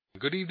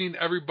Good evening,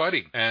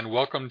 everybody, and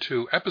welcome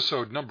to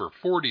episode number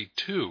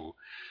 42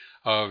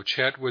 of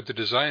Chat with the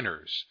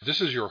Designers. This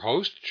is your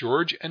host,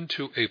 George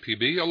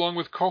N2APB, along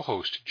with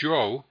co-host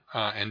Joe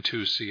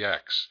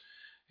N2CX.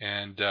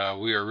 And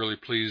we are really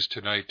pleased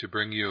tonight to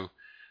bring you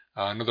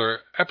another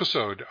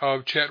episode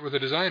of Chat with the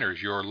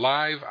Designers, your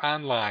live,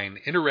 online,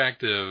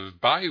 interactive,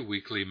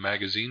 bi-weekly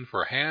magazine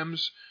for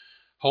hams,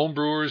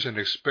 homebrewers, and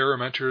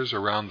experimenters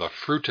around the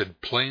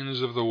fruited plains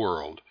of the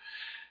world.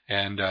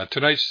 And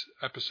tonight's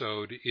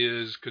episode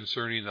is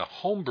concerning the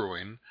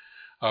homebrewing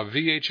of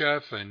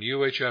VHF and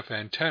UHF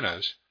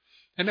antennas.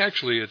 And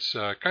actually, it's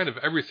kind of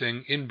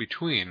everything in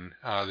between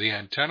the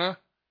antenna.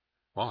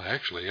 Well,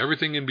 actually,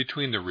 everything in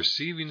between the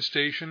receiving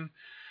station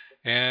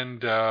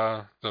and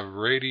the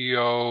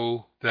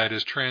radio that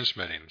is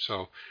transmitting.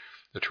 So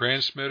the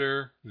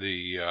transmitter,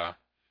 the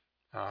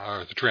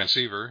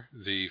transceiver,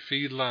 the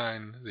feed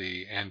line,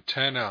 the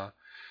antenna,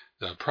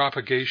 the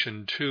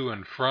propagation to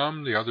and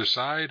from the other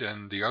side,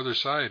 and the other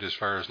side as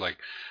far as like,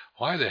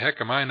 why the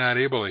heck am I not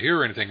able to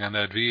hear anything on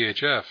that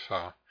VHF?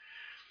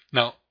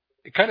 Now,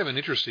 kind of an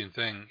interesting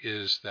thing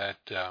is that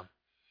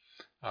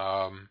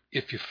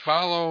if you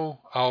follow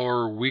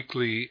our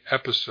weekly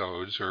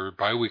episodes, or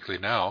bi-weekly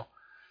now,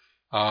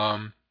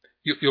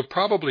 you'll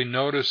probably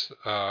notice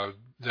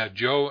that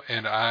Joe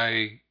and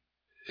I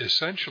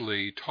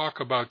essentially talk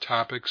about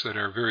topics that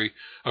are very,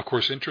 of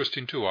course,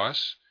 interesting to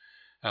us,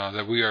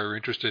 that we are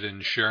interested in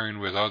sharing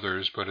with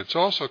others, but it's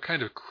also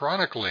kind of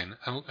chronicling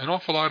an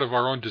awful lot of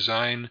our own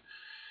design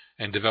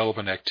and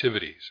development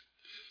activities.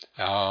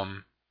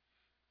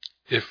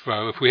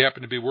 If we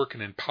happen to be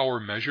working in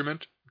power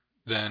measurement,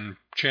 then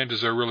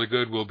chances are really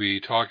good we'll be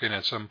talking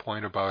at some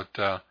point about,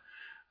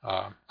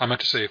 I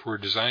meant to say if we're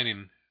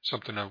designing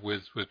something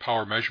with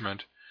power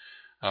measurement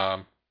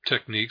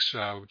techniques,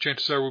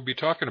 chances are we'll be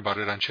talking about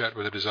it on Chat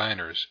with the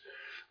Designers.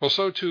 Well,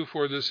 so too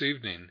for this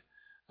evening.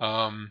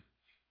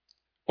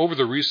 Over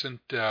the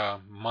recent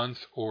month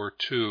or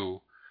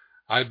two,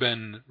 I've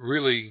been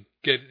really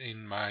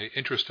getting my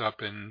interest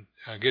up in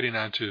getting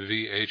onto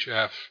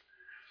VHF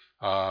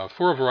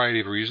for a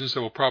variety of reasons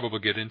that we'll probably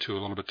get into a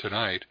little bit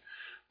tonight.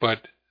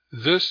 But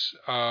this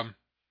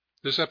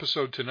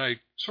episode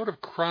tonight sort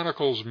of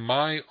chronicles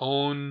my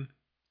own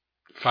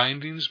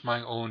findings,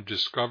 my own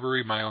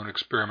discovery, my own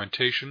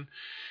experimentation,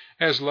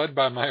 as led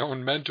by my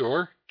own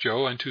mentor,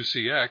 Joe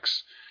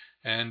N2CX.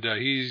 And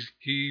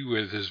he,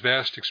 with his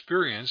vast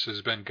experience,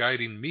 has been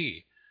guiding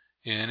me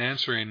in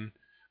answering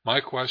my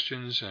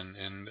questions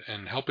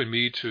and helping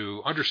me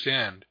to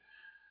understand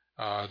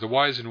the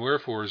whys and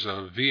wherefores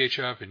of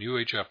VHF and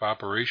UHF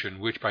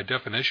operation, which by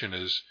definition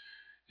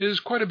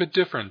is quite a bit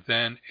different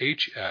than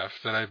HF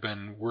that I've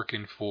been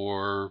working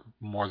for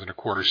more than a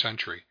quarter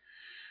century.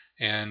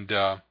 And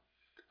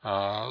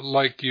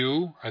like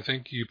you, I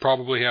think you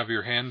probably have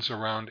your hands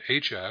around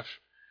HF.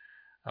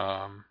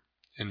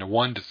 In the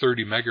 1 to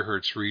 30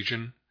 megahertz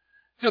region,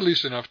 at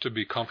least enough to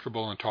be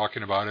comfortable in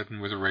talking about it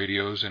and with the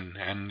radios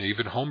and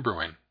even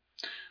homebrewing.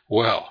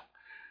 Well,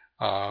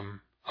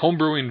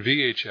 homebrewing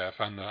VHF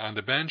on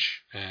the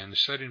bench and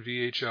setting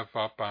VHF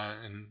up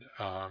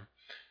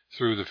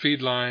through the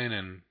feed line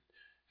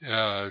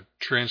and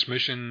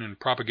transmission and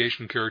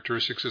propagation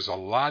characteristics is a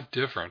lot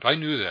different. I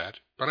knew that,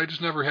 but I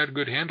just never had a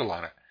good handle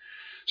on it.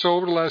 So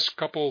over the last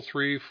couple,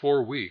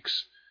 3-4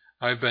 weeks,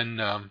 I've been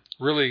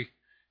really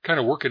kind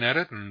of working at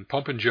it and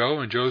pumping Joe,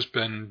 and Joe's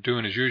been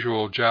doing his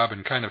usual job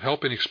and kind of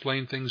helping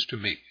explain things to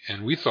me.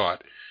 And we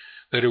thought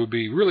that it would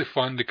be really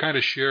fun to kind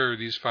of share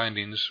these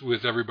findings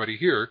with everybody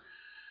here.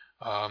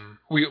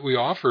 We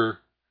offer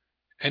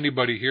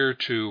anybody here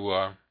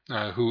to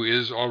who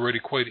is already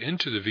quite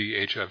into the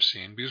VHF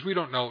scene, because we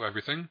don't know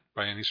everything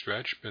by any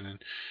stretch. But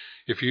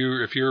if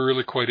you're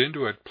really quite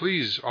into it,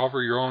 please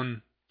offer your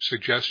own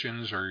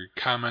suggestions or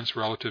comments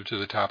relative to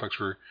the topics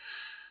we're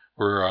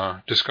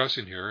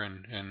discussing here,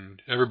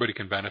 and everybody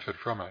can benefit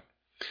from it.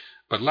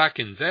 But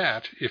lacking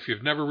that, if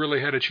you've never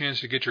really had a chance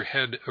to get your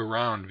head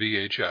around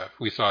VHF,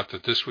 we thought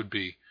that this would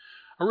be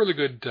a really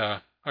good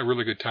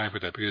time for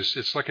that, because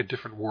it's like a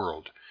different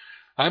world.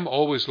 I'm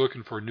always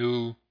looking for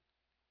new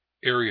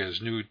areas,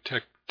 new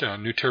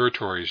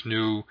territories,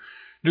 new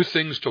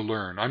things to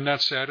learn. I'm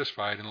not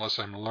satisfied unless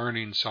I'm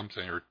learning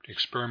something or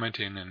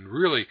experimenting and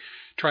really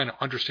trying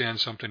to understand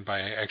something by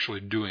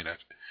actually doing it.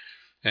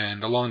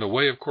 And along the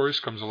way, of course,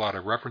 comes a lot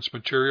of reference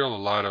material,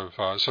 a lot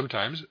of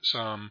sometimes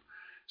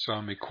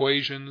some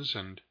equations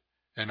and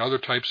other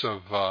types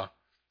of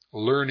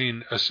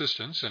learning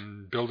assistance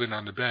and building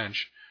on the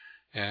bench.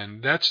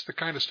 And that's the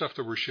kind of stuff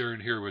that we're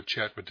sharing here with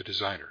Chat with the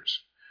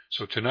Designers.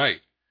 So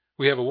tonight,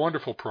 we have a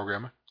wonderful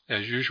program,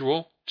 as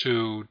usual,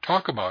 to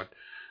talk about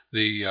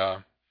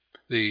the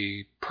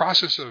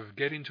process of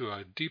getting to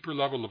a deeper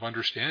level of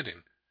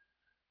understanding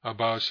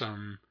about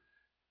some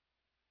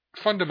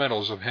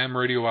fundamentals of ham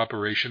radio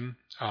operation,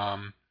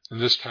 and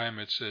this time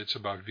it's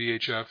about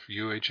VHF,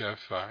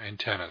 UHF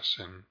antennas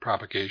and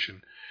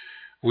propagation.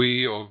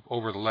 We,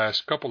 over the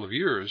last couple of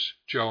years,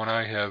 Joe and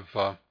I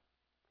have,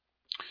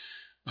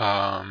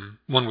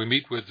 when we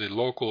meet with the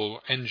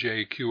local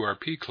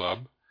NJQRP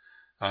club,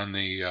 on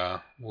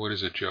the, what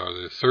is it, Joe,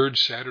 the third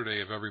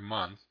Saturday of every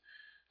month.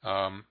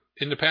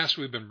 In the past,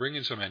 we've been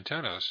bringing some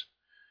antennas,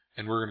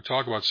 and we're going to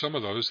talk about some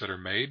of those that are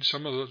made,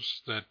 some of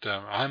those that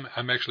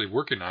I'm actually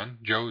working on.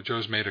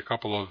 Joe's made a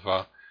couple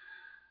of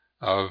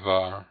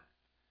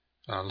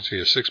let's see,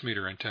 a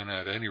 6-meter antenna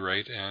at any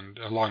rate, and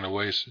along the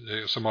way,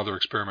 some other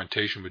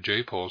experimentation with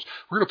J-poles.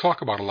 We're going to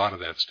talk about a lot of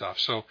that stuff.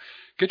 So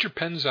get your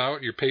pens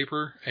out, your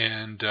paper,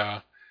 and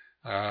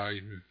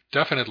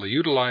definitely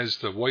utilize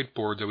the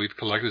whiteboard that we've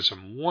collected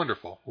some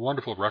wonderful,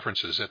 wonderful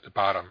references at the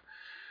bottom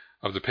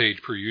of the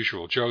page per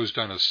usual. Joe's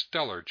done a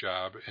stellar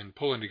job in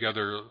pulling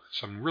together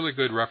some really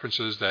good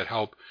references that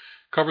help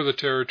cover the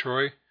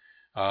territory,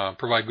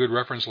 provide good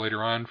reference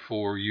later on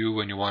for you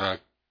when you want to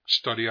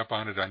study up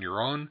on it on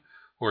your own,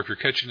 or if you're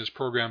catching this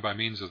program by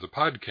means of the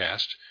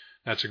podcast,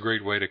 that's a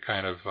great way to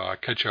kind of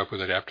catch up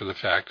with it after the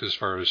fact as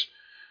far as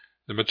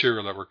the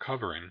material that we're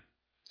covering.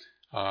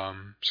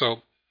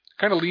 So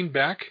kind of lean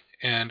back,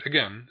 and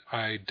again,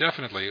 I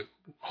definitely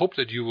hope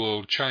that you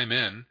will chime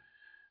in.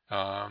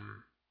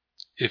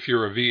 If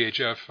you're a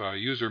VHF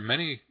user,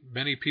 many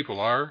people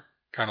are,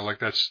 kind of like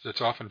that's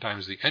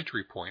oftentimes the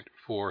entry point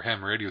for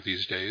ham radio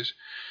these days.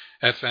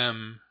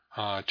 FM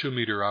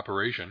 2-meter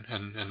operation,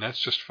 and that's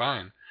just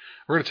fine.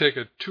 We're going to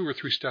take 2 or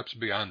 3 steps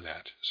beyond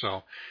that.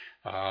 So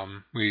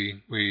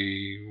we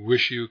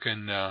wish you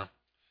can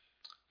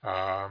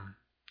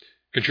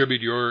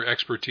contribute your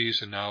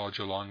expertise and knowledge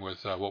along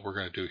with what we're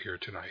going to do here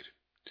tonight.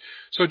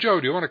 So,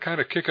 Joe, do you want to kind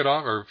of kick it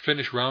off or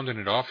finish rounding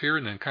it off here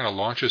and then kind of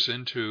launch us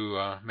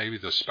into maybe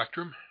the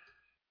spectrum?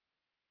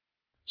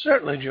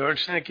 Certainly,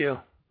 George. Thank you.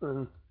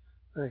 And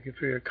thank you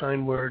for your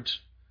kind words.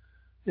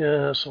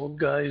 Yes, old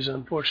guys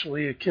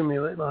unfortunately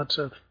accumulate lots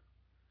of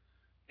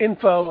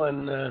info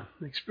and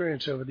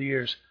experience over the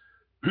years.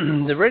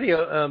 The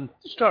radio,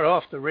 start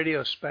off the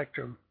radio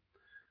spectrum.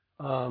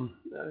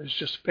 There's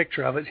just a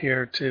picture of it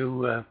here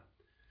to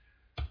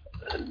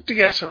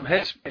get some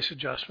headspace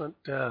adjustment,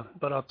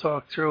 but I'll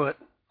talk through it.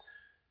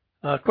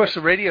 Of course,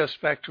 the radio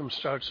spectrum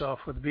starts off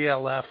with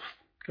VLF,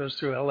 goes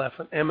through LF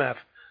and MF.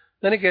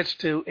 Then it gets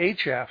to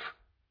HF,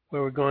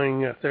 where we're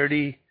going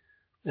 3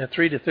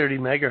 to 30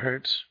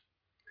 megahertz,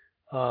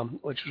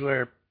 which is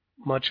where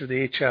much of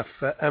the HF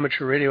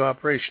amateur radio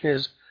operation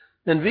is.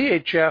 Then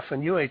VHF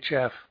and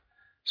UHF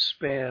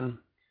span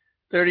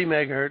 30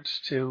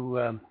 megahertz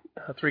to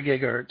 3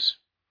 gigahertz,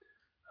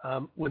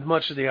 with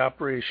much of the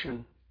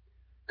operation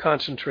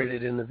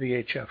concentrated in the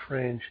VHF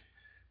range,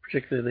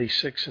 particularly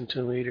 6 and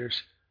 2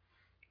 meters,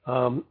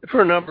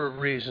 for a number of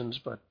reasons,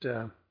 but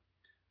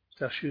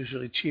stuff's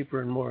usually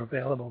cheaper and more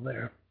available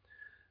there.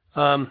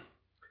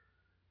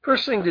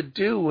 First thing to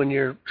do when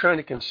you're trying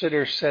to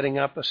consider setting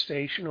up a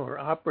station or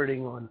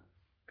operating on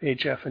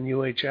VHF and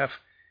UHF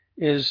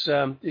is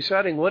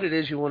deciding what it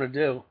is you want to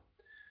do.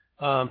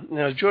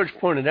 Now, as George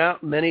pointed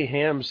out, many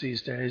hams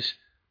these days,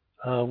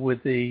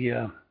 with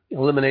the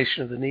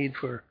elimination of the need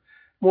for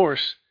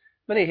Morse,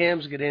 many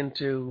hams get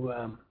into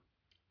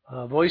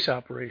voice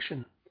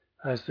operation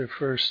as their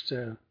first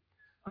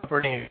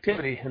operating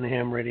activity in the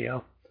ham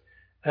radio.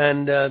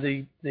 And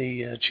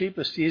the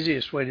cheapest,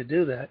 easiest way to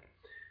do that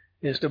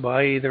is to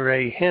buy either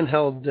a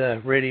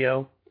handheld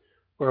radio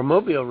or a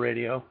mobile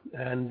radio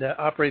and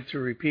operate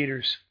through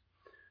repeaters.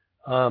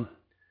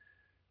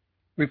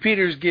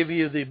 Repeaters give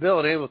you the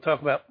ability, we'll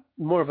talk about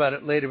more about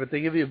it later, but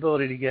they give you the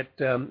ability to get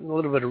a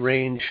little bit of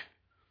range.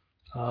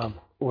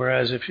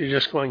 Whereas if you're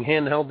just going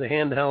handheld to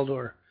handheld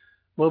or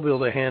mobile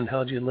to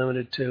handheld, you're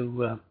limited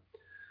to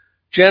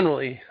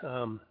generally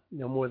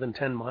more than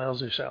 10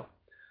 miles or so.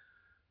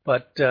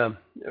 But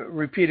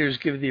repeaters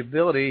give you the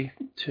ability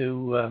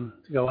to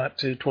go out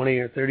to 20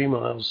 or 30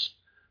 miles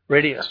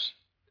radius,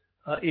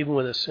 even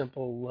with a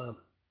simple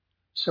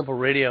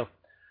radio.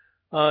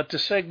 To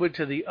segue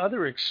to the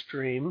other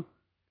extreme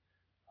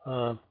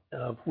of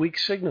weak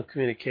signal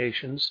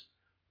communications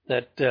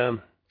that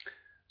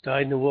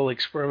dyed-in-the-wool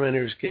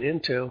experimenters get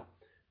into,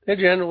 they're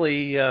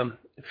generally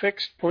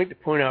fixed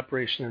point-to-point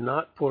operation. They're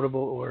not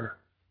portable or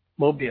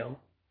mobile.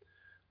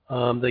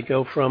 They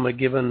go from a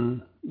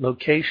given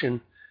location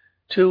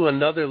to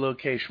another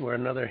location where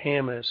another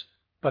ham is,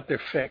 but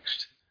they're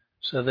fixed,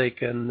 so they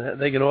can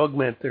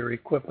augment their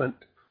equipment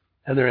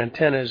and their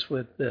antennas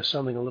with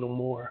something a little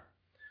more.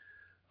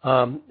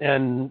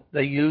 And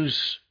they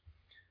use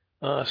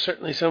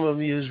certainly some of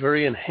them use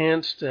very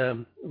enhanced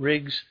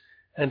rigs,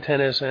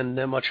 antennas, and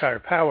much higher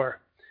power,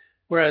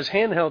 whereas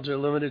handhelds are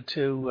limited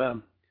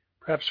to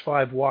perhaps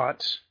 5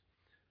 watts,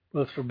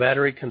 both for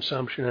battery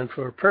consumption and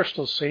for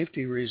personal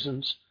safety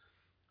reasons.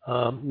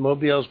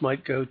 Mobiles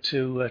might go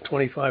to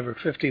 25 or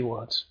 50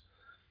 watts.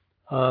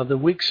 The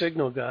weak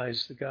signal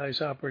guys, the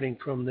guys operating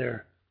from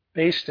their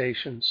base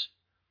stations,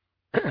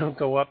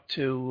 go up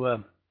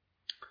to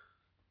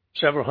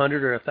several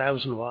hundred or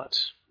 1,000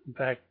 watts. In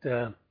fact,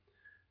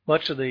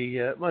 much of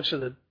the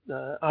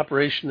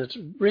operation that's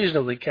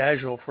reasonably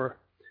casual for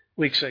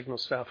weak signal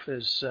stuff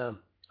is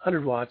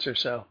 100 watts or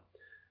so.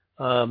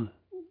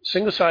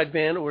 Single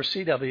sideband or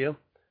CW,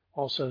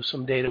 also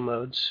some data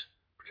modes,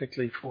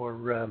 particularly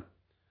for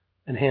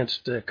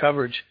enhanced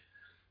coverage.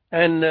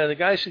 And the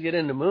guys who get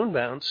into moon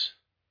bounce,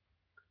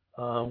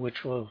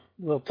 which we'll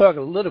talk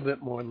a little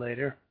bit more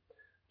later,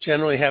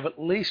 generally have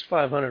at least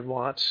 500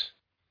 watts.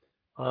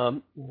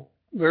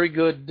 Very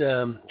good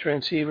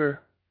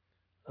transceiver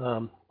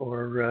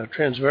or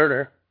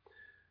transverter.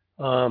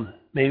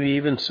 Maybe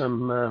even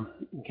some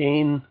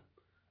gain,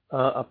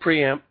 a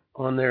preamp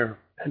on their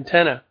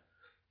antenna.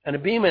 And a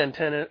beam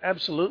antenna,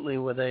 absolutely,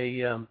 with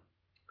a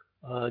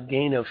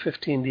gain of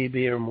 15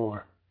 dB or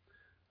more.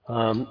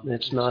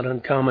 It's not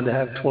uncommon to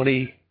have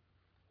 20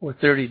 or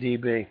 30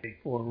 dB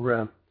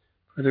for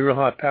the real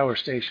hot power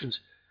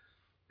stations,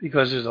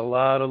 because there's a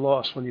lot of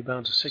loss when you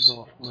bounce a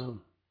signal off the moon.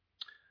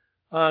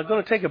 I'm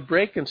going to take a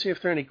break and see if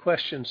there are any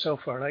questions so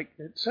far. It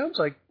sounds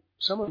like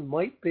someone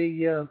might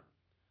be,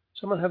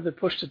 someone have the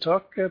push to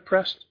talk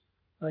pressed.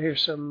 I hear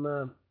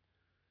some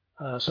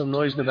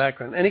noise in the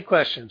background. Any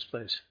questions,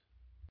 please?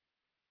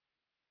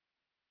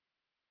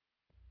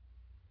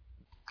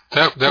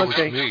 That was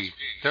me.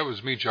 That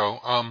was me, Joe.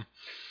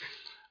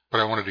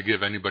 But I wanted to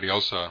give anybody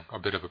else a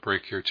bit of a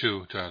break here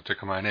too to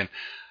come on in.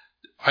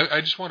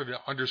 I just wanted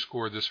to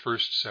underscore this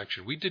first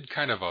section. We did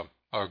kind of a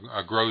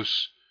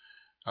gross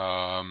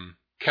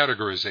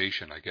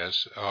categorization, I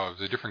guess, of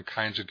the different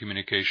kinds of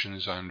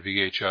communications on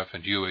VHF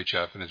and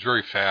UHF, and it's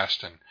very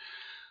fast and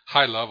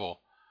high level.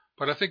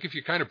 But I think if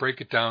you kind of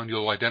break it down,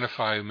 you'll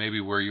identify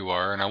maybe where you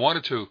are. And I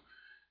wanted to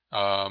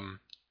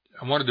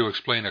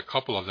explain a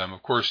couple of them.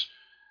 Of course,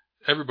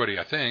 everybody,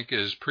 I think,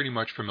 is pretty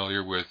much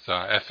familiar with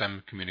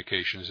FM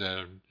communications,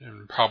 and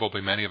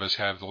probably many of us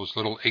have those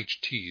little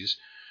HTs,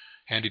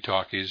 handy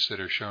talkies,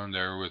 that are shown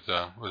there with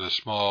a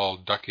small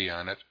ducky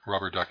on it,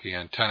 rubber ducky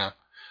antenna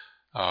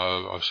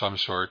of some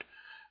sort.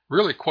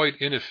 Really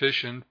quite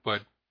inefficient,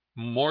 but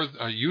more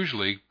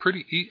usually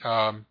pretty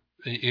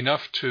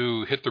enough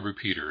to hit the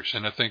repeaters.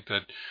 And I think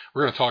that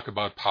we're going to talk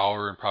about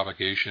power and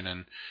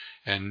propagation,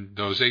 and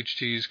those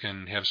HTs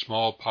can have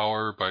small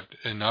power, but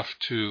enough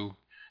to,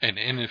 and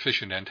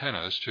inefficient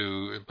antennas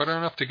but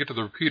enough to get to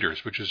the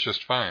repeaters, which is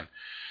just fine.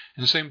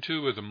 And the same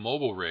too with a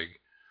mobile rig.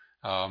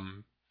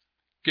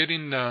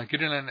 Getting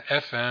an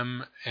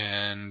FM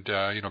and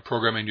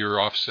programming your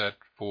offset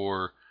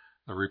for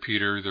the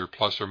repeater, they're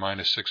plus or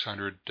minus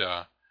 600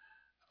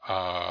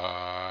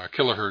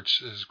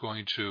 kilohertz, is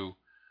going to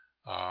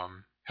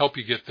help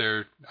you get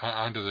there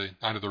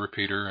onto the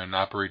repeater and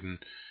operating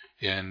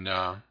in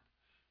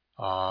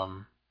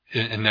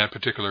that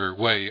particular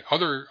way.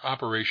 Other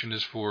operation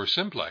is for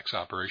simplex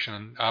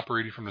operation,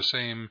 operating from the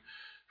same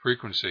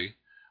frequency.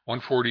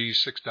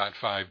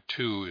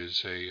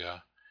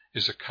 146.52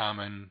 is a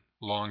common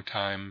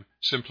long-time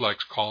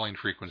simplex calling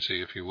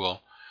frequency, if you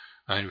will.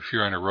 And if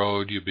you're on a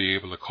road, you'd be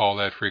able to call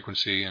that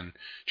frequency, and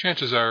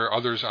chances are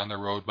others on the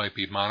road might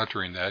be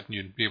monitoring that, and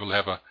you'd be able to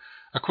have a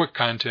quick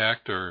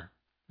contact or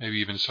maybe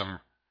even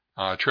some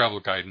travel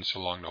guidance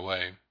along the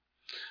way.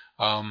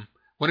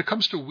 When it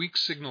comes to weak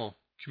signal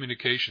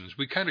communications,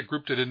 we kind of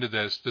grouped it into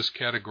this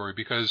category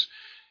because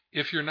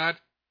if you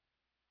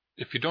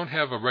don't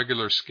have a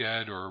regular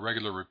SCAD or a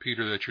regular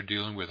repeater that you're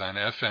dealing with on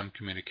FM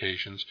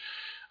communications,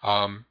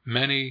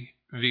 many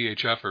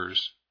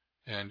VHFers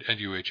and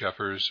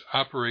UHFers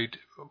operate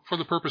for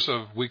the purpose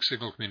of weak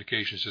signal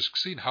communications to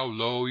see how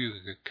low you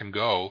can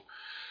go,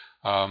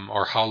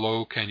 or how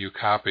low can you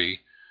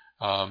copy,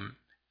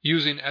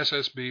 using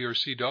SSB or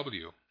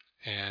CW.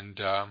 And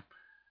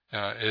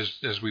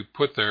as we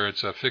put there,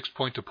 it's a fixed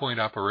point-to-point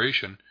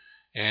operation,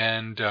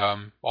 and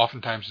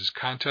oftentimes it's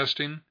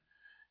contesting,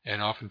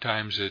 and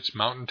oftentimes it's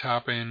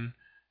mountaintopping,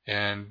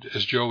 and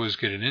as Joe was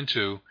getting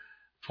into,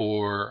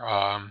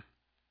 for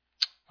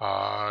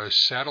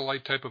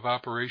satellite type of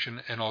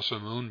operation and also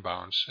moon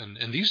bounce.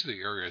 And these are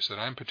the areas that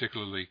I'm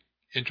particularly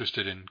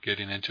interested in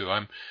getting into.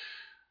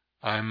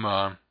 I'm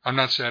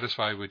not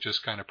satisfied with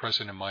just kind of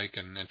pressing a mic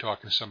and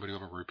talking to somebody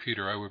over a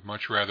repeater. I would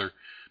much rather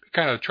be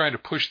kind of trying to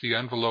push the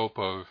envelope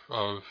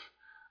of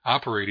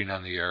operating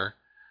on the air,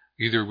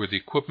 either with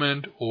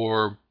equipment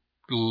or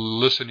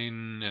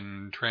listening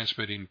and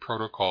transmitting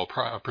protocol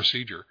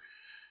procedure,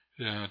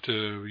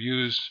 to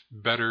use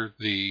better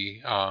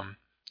the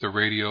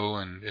radio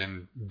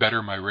and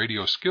better my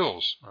radio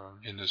skills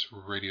in this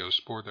radio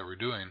sport that we're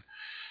doing.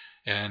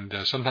 And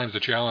sometimes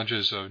the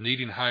challenges of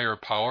needing higher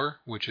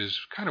power, which is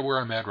kind of where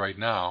I'm at right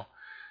now.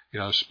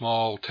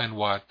 Small 10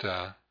 watts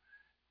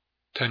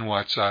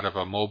out of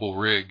a mobile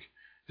rig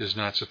is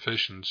not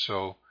sufficient.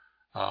 So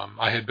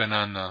I had been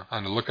on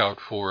the lookout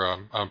for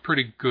a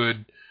pretty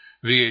good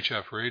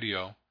VHF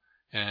radio,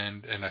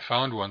 and I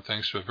found one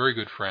thanks to a very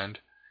good friend.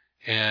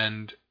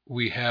 And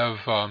we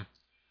have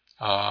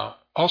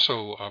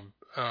also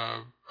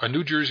a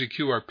New Jersey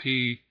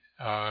QRP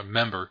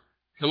member.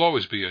 He'll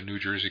always be a New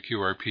Jersey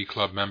QRP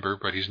club member,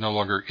 but he's no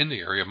longer in the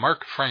area.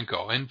 Mark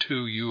Franco,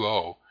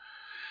 N2UO,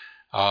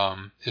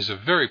 is a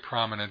very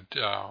prominent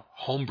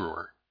home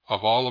brewer.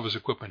 Of all of his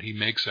equipment, he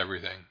makes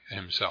everything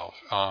himself.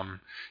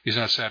 He's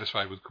not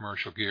satisfied with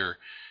commercial gear,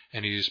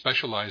 and he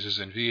specializes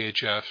in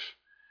VHF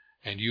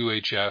and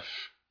UHF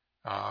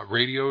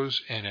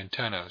radios and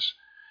antennas.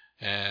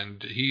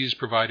 And he's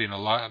providing a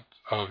lot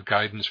of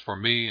guidance for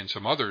me and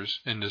some others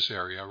in this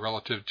area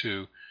relative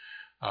to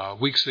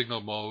weak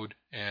signal mode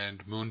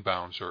and moon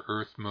bounds, or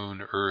Earth,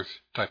 Moon, Earth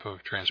type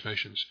of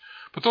transmissions.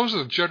 But those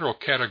are the general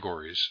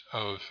categories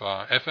of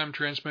FM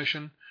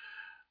transmission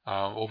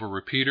over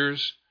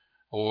repeaters,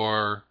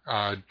 or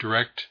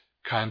direct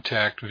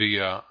contact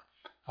via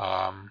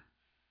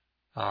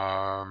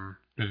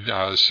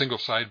single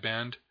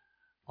sideband,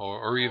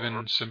 or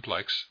even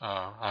simplex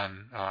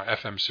on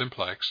FM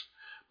simplex,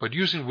 but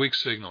using weak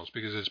signals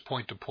because it's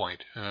point to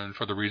point, and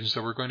for the reasons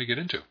that we're going to get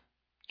into.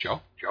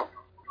 Joe?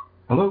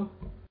 Hello?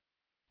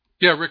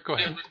 Yeah, Rick, go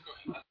ahead.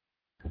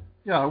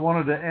 Yeah, I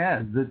wanted to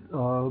add that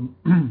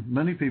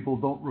many people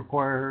don't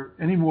require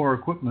any more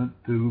equipment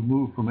to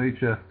move from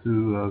HF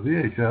to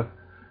VHF,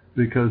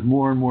 because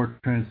more and more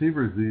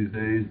transceivers these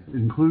days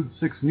include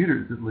 6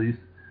 meters at least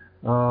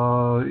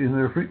in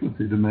their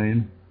frequency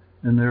domain,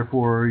 and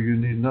therefore you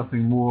need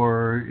nothing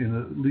more in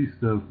at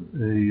least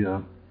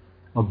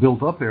a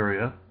built-up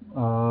area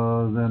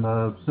than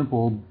a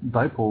simple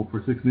dipole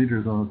for 6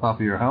 meters on the top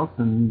of your house,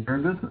 and you're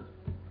in business.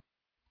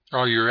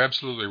 Oh, you're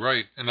absolutely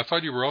right. And I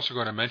thought you were also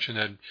going to mention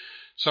that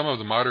some of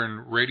the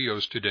modern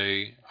radios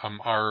today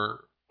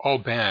are all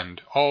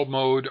band, all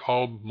mode,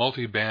 all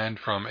multi-band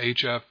from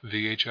HF,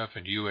 VHF,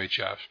 and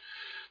UHF.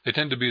 They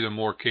tend to be the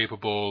more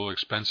capable,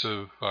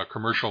 expensive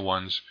commercial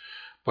ones.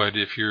 But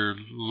if you're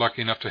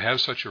lucky enough to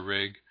have such a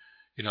rig,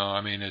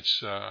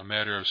 it's a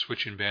matter of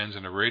switching bands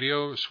in a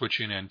radio,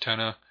 switching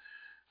antenna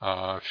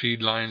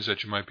feed lines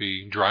that you might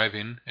be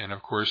driving, and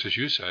of course, as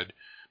you said,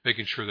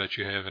 making sure that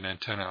you have an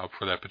antenna up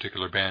for that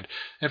particular band.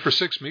 And for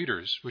 6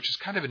 meters, which is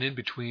kind of an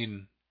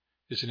in-between,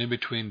 it's an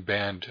in-between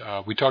band.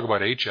 We talk about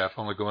HF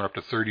only going up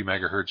to 30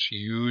 megahertz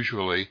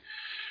usually.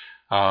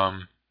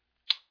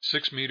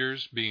 6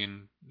 meters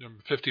being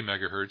 50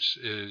 megahertz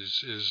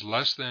is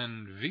less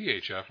than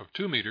VHF of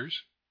 2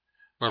 meters,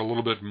 but a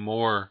little bit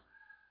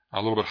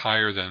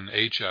higher than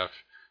HF.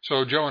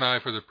 So Joe and I,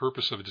 for the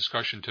purpose of a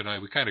discussion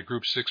tonight, we kind of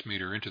grouped 6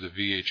 meter into the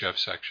VHF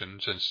section,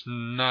 since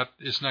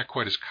it's not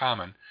quite as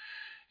common.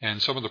 And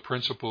some of the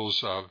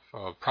principles of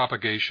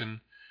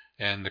propagation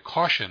and the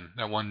caution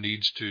that one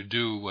needs to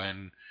do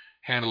when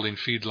handling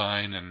feed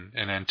line and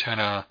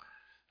antenna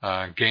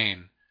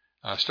gain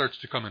starts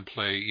to come in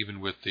play even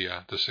with the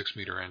 6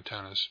 meter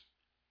antennas.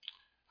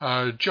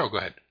 Joe, go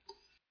ahead.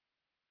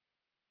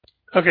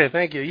 Okay,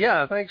 thank you.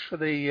 Yeah, thanks for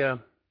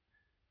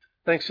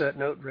thanks for that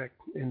note, Rick.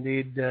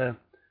 Indeed,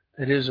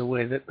 it is a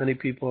way that many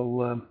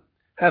people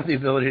have the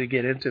ability to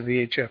get into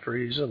VHF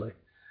very easily.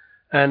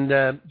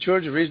 And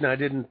George, the reason I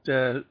didn't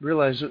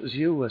realize it was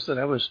you was that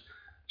I was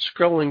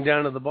scrolling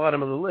down to the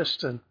bottom of the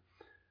list,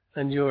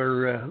 and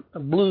your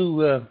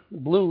blue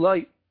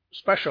light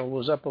special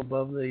was up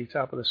above the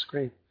top of the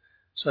screen,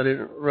 so I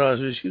didn't realize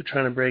it was you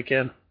trying to break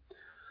in.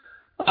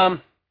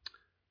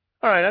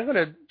 All right, I'm going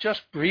to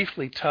just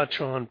briefly touch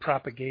on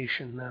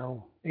propagation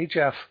now.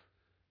 HF,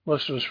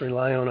 most of us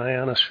rely on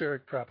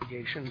ionospheric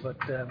propagation, but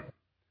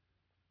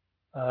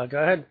go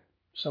ahead.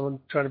 Someone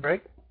trying to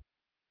break?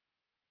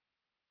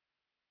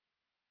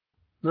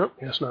 No,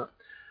 guess not.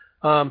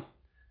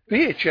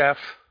 VHF,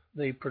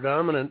 the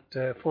predominant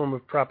form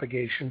of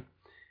propagation,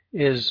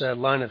 is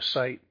line of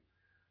sight,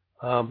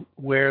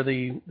 where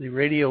the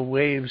radio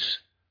waves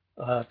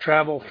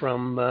travel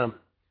from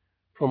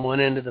one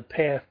end of the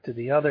path to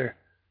the other,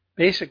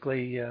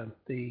 basically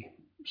the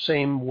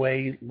same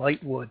way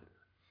light would.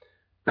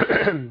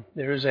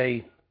 There's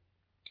a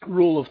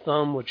rule of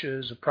thumb which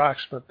is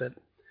approximate that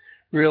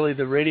really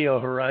the radio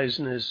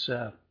horizon is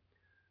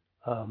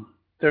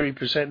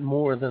 30%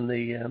 more than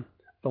the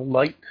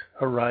light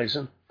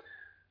horizon.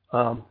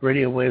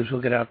 Radio waves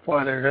will get out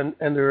farther,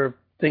 and there are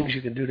things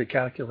you can do to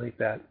calculate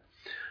that.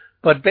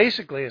 But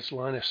basically, it's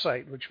line of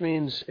sight, which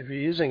means if you're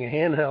using a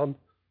handheld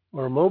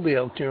or a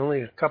mobile, you're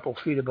only a couple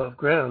feet above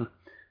ground,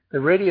 the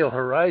radio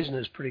horizon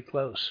is pretty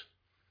close,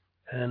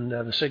 and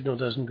the signal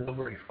doesn't go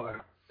very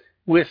far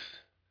with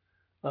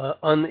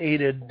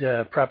unaided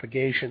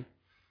propagation,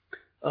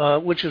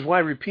 which is why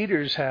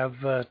repeaters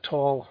have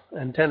tall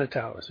antenna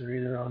towers. They're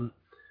either on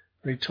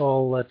very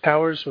tall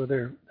towers or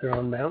they're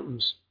on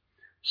mountains,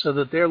 so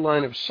that their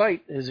line of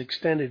sight is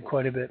extended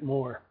quite a bit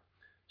more,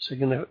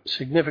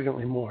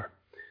 significantly more.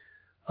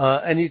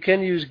 And you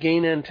can use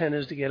gain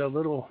antennas to get a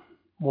little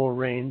more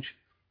range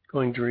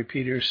going to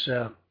repeaters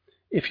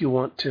if you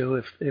want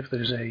to, if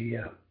there's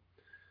a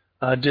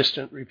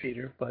distant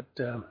repeater, but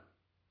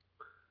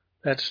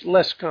that's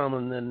less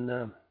common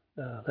than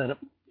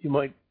you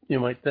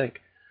might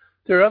think.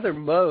 There are other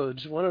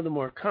modes. One of the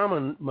more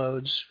common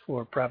modes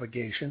for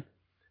propagation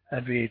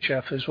at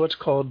VHF is what's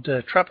called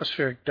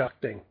tropospheric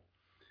ducting.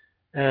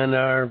 And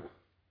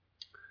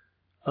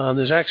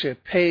there's actually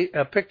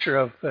a picture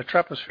of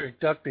tropospheric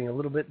ducting a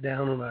little bit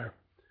down on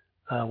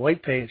our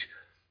white page.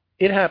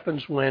 It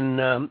happens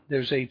when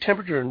there's a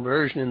temperature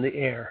inversion in the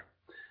air,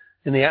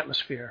 in the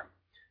atmosphere,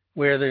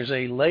 where there's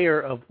a layer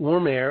of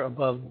warm air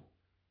above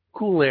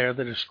cool air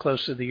that is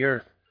close to the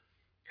Earth.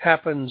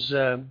 Happens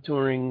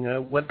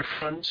during weather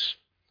fronts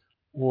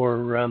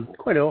or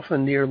quite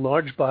often near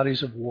large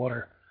bodies of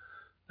water.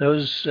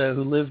 Those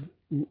who live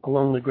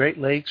along the Great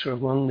Lakes or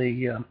along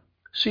the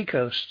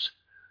seacoasts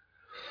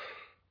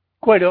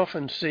quite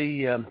often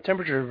see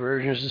temperature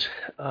reversions,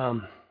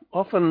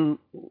 often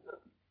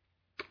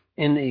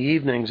in the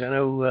evenings. I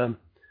know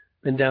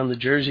been down the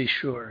Jersey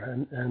Shore,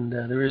 and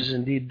there is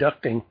indeed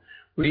ducting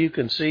where you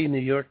can see New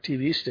York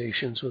TV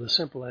stations with a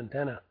simple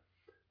antenna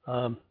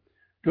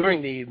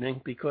during the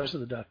evening because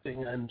of the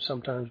ducting, and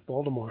sometimes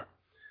Baltimore.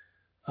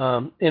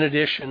 In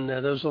addition,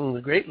 those along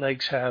the Great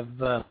Lakes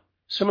have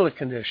similar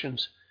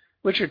conditions,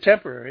 which are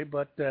temporary,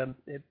 but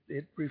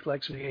it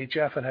reflects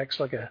VHF. It acts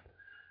like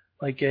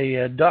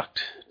a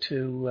duct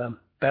to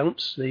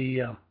bounce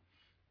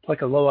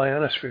like a low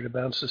ionosphere to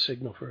bounce the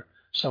signal for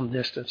some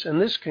distance.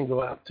 And this can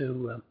go out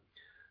to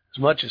as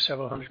much as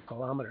several hundred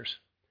kilometers.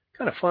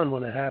 Kind of fun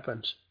when it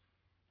happens.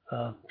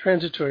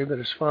 Transitory, but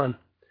it's fun.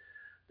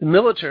 The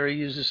military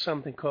uses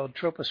something called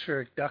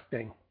tropospheric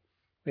ducting.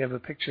 We have a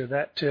picture of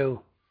that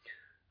too.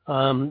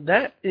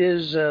 That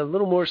is a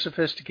little more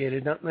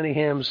sophisticated. Not many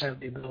hams have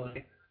the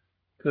ability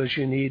because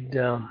you need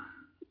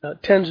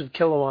tens of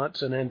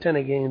kilowatts and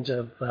antenna gains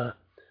of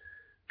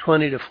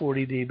 20 to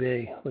 40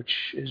 dB,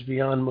 which is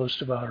beyond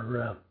most of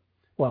our,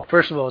 well,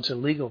 first of all, it's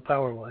illegal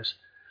power-wise.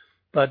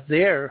 But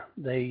there's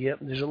a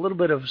little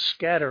bit of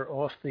scatter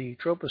off the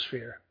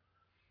troposphere,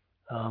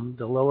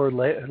 the lower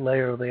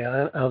layer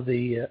of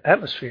the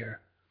atmosphere.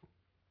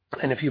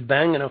 And if you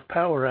bang enough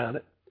power at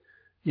it,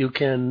 you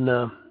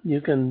can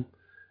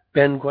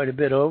bend quite a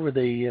bit over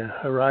the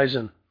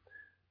horizon.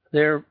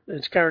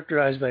 It's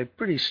characterized by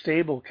pretty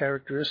stable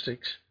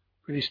characteristics,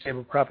 pretty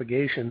stable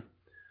propagation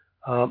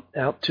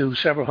out to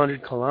several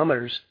hundred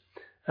kilometers.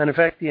 And in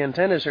fact, the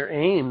antennas are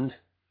aimed.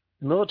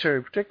 The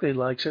military particularly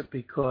likes it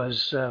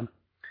because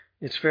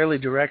it's fairly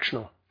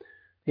directional.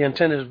 The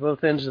antennas at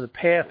both ends of the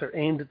path are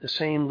aimed at the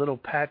same little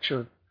patch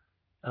of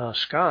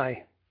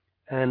sky,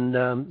 and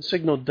the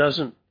signal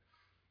doesn't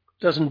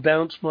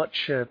bounce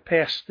much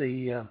past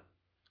the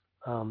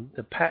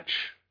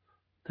patch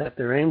that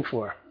they're aimed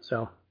for.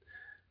 So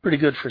pretty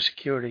good for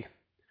security.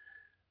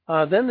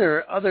 Then there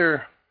are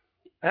other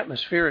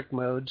atmospheric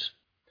modes,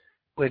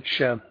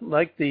 which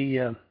like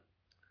on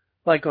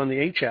the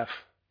HF,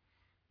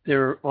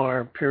 there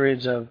are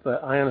periods of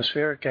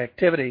ionospheric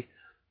activity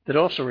that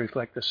also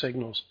reflect the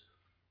signals.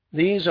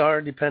 These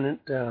are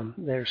dependent,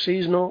 they're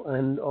seasonal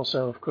and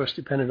also, of course,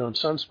 dependent on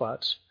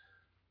sunspots,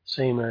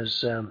 same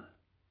as at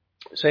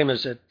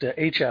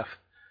HF.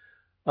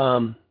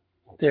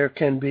 There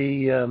can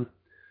be,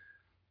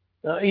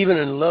 even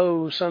in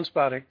low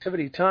sunspot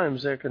activity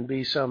times, there can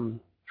be some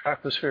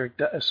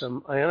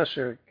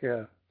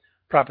ionospheric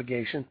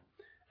propagation,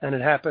 and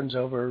it happens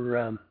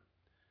over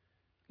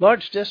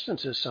large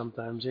distances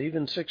sometimes.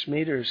 Even 6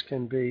 meters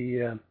can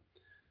be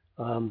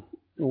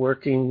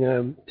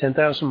working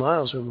 10,000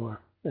 miles or more.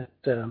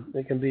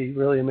 It can be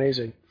really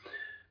amazing.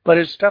 But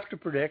it's tough to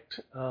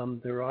predict.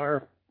 There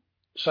are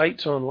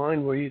sites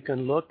online where you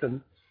can look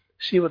and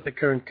see what the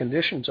current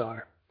conditions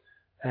are,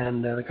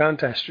 and the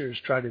contesters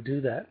try to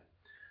do that.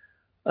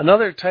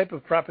 Another type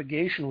of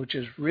propagation, which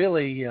is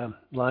really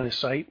line of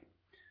sight,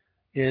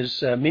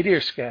 is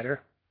meteor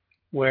scatter,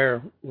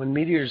 where when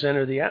meteors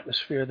enter the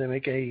atmosphere, they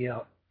make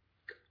an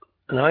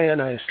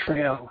ionized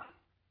trail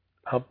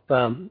up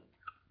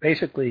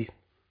basically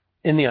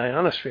in the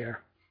ionosphere,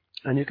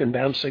 and you can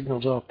bounce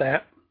signals off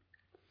that.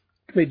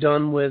 It can be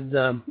done with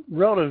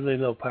relatively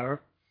low power,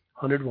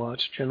 100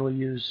 watts, generally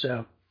use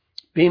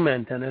beam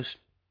antennas,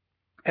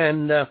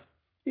 and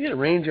you get a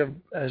range of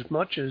as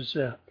much as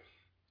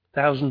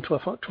 1,000,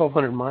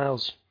 1,200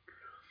 miles.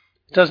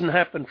 It doesn't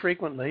happen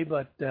frequently,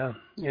 but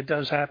it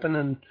does happen,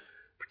 and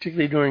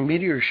particularly during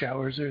meteor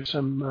showers, there's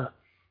some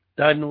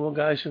dyed-in-the-wool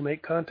guys who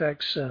make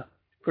contacts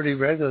pretty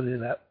regularly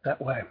that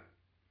way.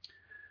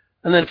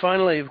 And then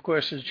finally, of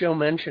course, as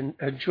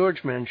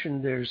George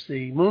mentioned, there's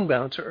the moon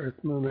bouncer,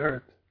 Earth, Moon,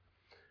 Earth.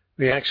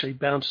 We actually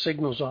bounce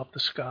signals off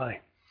the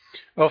sky,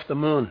 off the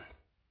moon.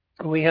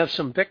 We have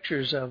some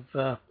pictures of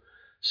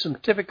some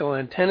typical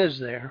antennas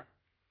there,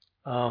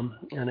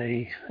 and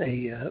a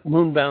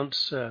moon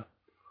bounce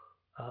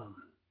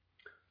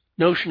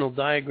notional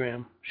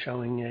diagram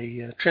showing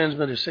a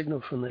transmitted signal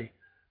from the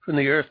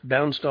Earth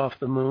bounced off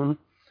the moon,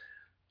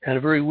 and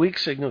a very weak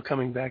signal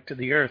coming back to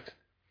the Earth.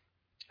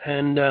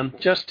 And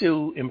just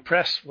to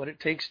impress what it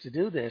takes to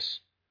do this,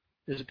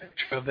 there's a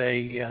picture of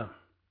a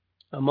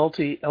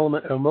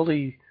multi-element or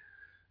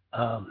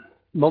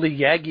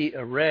multi-Yagi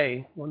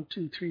array. 1,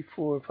 2, 3,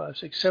 4, 5,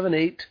 6, 7,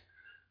 8.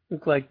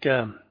 Look like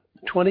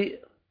 20,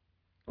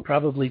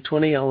 probably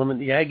 20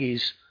 element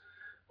Yagis,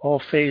 all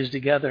phased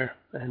together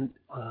and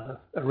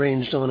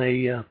arranged on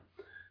a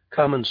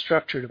common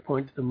structure to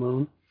point to the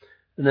moon.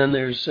 And then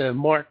there's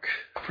Mark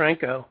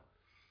Franco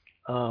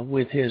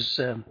with his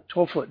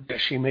 12-foot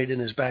dish he made in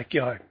his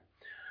backyard.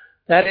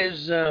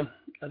 That's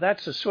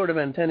the sort of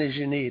antennas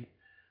you need.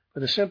 For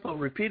the simple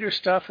repeater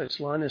stuff, it's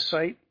line of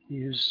sight.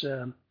 Use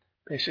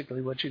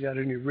basically what you got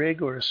in your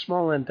rig or a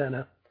small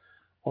antenna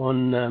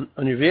on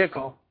your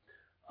vehicle.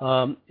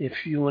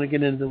 If you want to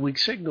get into the weak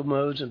signal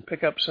modes and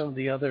pick up some of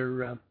the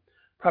other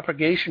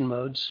propagation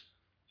modes,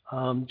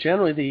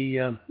 generally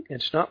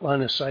it's not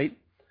line of sight,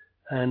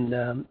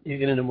 and you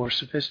get into more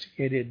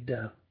sophisticated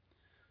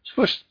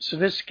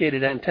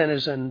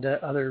antennas and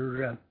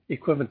other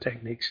equipment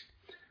techniques.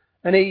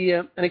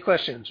 Any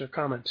questions or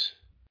comments?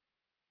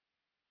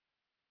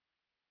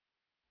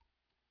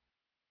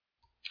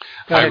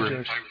 Go ahead,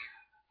 George.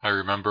 I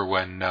remember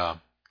when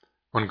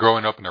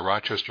growing up in the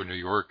Rochester, New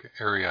York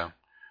area,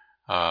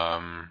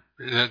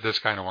 that's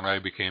kind of when I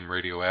became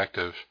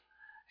radioactive.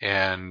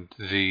 And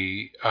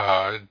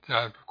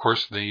of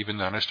course, even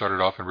then I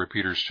started off in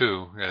repeaters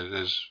too,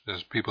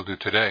 as people do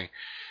today.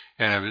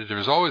 And there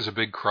was always a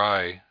big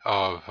cry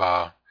of,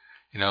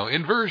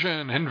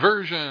 inversion.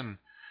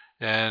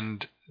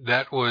 And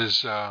that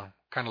was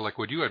kind of like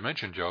what you had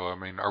mentioned, Joe. I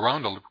mean,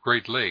 around the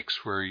Great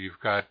Lakes, where you've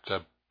got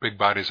big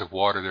bodies of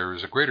water, there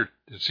is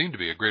it seemed to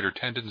be a greater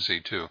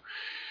tendency to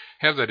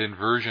have that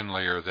inversion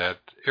layer, that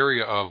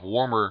area of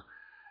warmer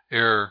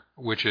air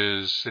which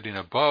is sitting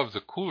above the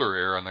cooler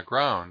air on the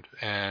ground,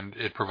 and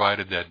it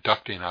provided that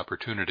ducting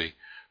opportunity,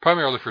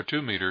 primarily for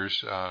 2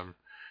 meters.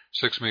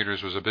 6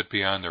 meters was a bit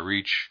beyond the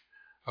reach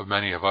of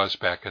many of us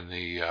back in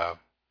the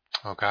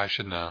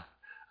in the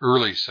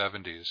early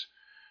 70s.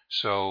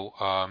 So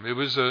it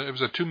was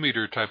a 2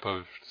 meter type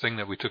of thing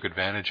that we took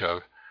advantage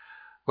of.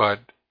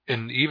 But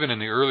even in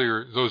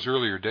those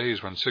earlier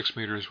days when 6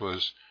 meters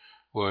was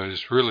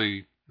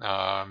really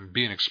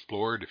being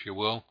explored, if you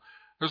will,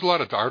 there's a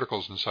lot of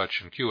articles and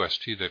such in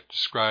QST that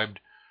described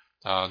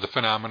the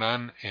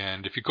phenomenon.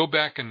 And if you go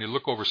back and you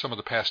look over some of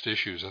the past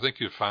issues, I think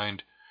you'd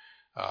find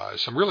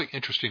some really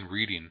interesting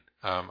reading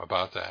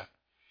about that.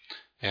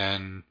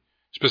 And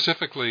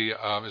specifically,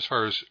 as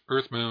far as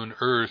Earth, Moon,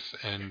 Earth,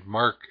 and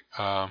Mark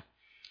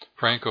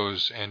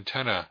Franco's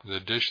antenna, the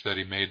dish that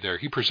he made there,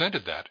 he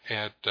presented that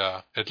at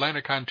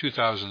AtlantaCon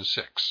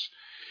 2006.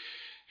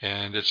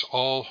 And it's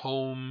all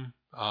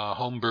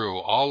homebrew.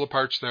 All the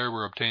parts there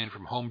were obtained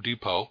from Home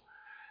Depot.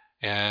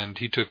 And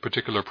he took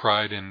particular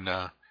pride in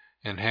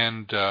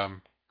hand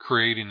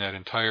creating that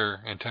entire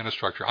antenna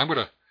structure. I'm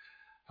gonna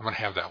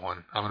have that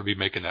one. I'm gonna be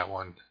making that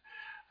one.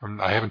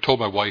 I haven't told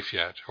my wife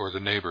yet or the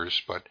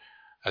neighbors, but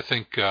I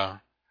think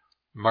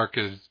Mark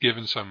has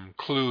given some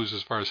clues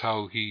as far as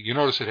how you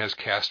notice it has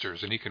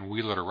casters, and he can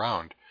wheel it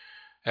around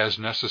as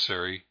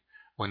necessary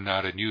when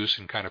not in use,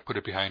 and kind of put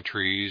it behind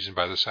trees and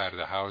by the side of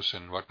the house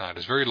and whatnot.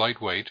 It's very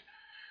lightweight,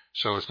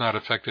 so it's not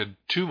affected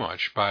too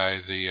much by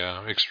the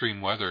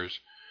extreme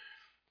weathers.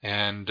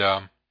 And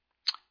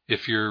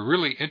if you're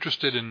really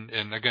interested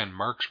in again,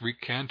 Mark's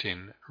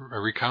recounting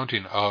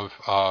of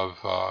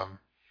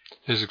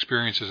his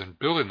experiences in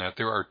building that,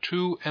 there are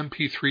 2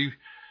 MP3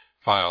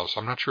 files.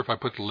 I'm not sure if I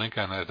put the link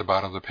on it at the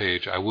bottom of the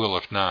page. I will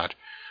if not.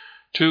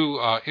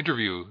 A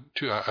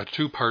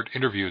 2-part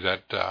interview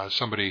that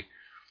somebody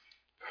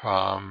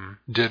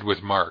did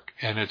with Mark,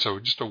 and it's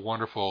just a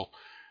wonderful,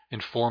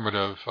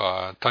 informative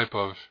type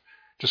of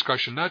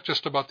discussion, not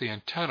just about the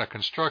antenna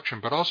construction,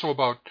 but also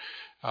about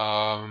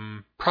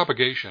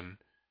propagation.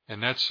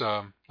 And that's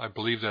I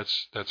believe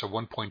that's a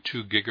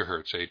 1.2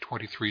 gigahertz, a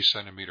 23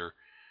 centimeter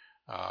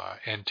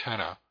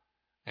antenna.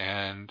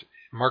 And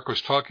Mark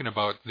was talking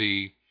about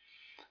the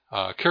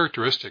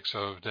characteristics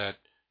of that.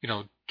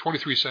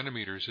 23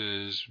 centimeters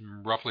is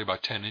roughly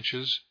about 10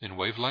 inches in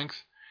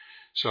wavelength.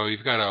 So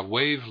you've got a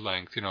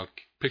wavelength.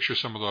 Picture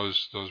some of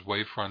those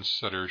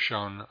wavefronts that are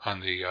shown on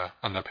the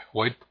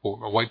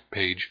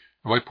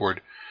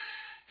whiteboard,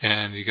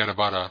 and you got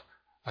about a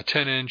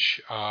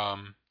 10-inch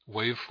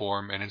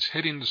waveform, and it's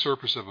hitting the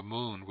surface of a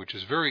moon, which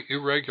is very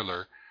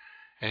irregular,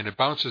 and it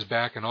bounces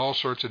back in all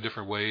sorts of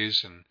different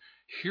ways. And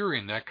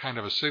hearing that kind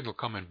of a signal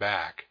coming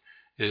back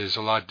is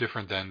a lot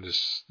different than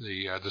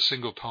the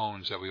single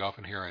tones that we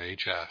often hear in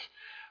HF.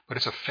 But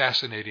it's a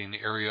fascinating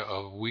area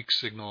of weak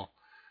signal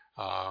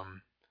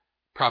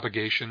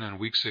propagation and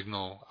weak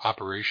signal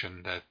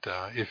operation that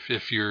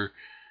if you're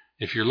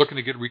looking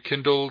to get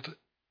rekindled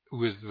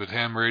with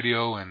ham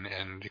radio and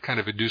kind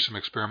of do some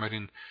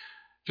experimenting,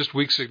 just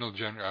weak signal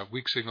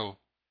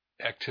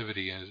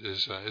activity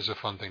is a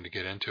fun thing to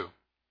get into.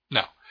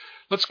 Now,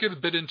 let's get a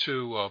bit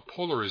into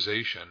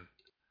polarization,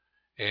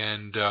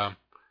 and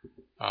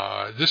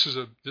this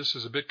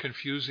is a bit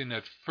confusing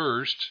at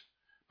first,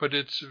 but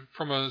it's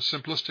from a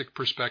simplistic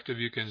perspective.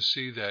 You can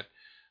see that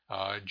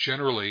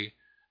generally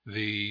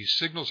the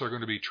signals are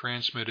going to be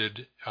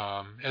transmitted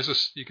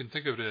you can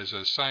think of it as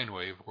a sine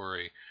wave, or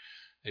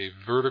a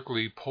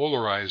vertically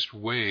polarized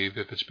wave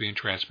if it's being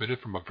transmitted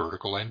from a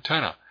vertical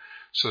antenna.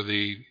 So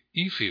the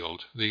E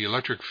field, the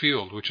electric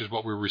field, which is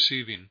what we're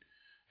receiving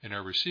in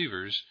our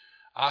receivers,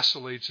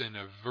 oscillates in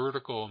a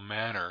vertical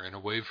manner, in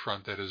a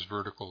wavefront that is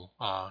vertical.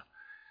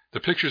 The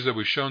pictures that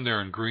we've shown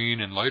there in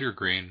green and lighter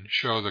green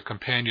show the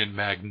companion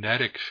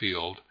magnetic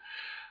field,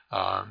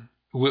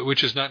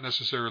 which is not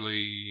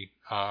necessarily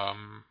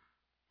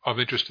of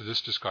interest to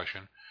this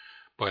discussion,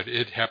 but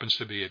it happens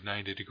to be at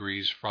 90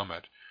 degrees from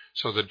it.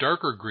 So the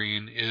darker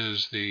green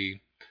is the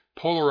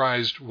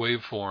polarized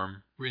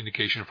waveform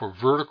indication for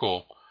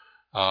vertical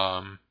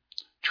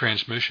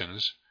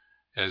transmissions,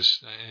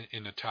 as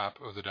in the top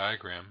of the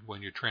diagram,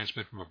 when you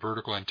transmit from a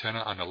vertical antenna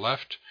on the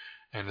left,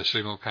 and the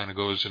signal kind of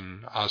goes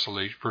in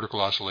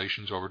vertical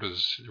oscillations over to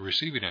the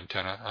receiving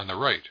antenna on the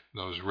right.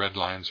 Those red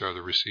lines are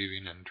the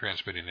receiving and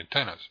transmitting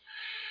antennas.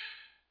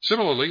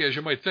 Similarly, as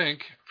you might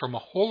think, from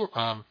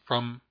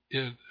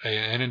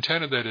an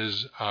antenna that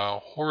is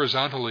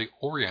horizontally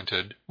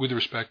oriented with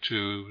respect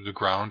to the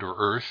ground or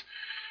earth,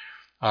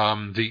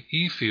 the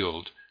E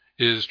field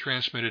is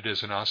transmitted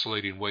as an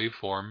oscillating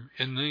waveform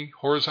in the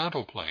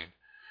horizontal plane,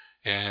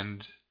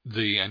 and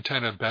the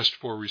antenna best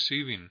for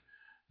receiving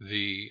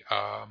the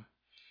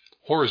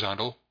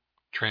horizontally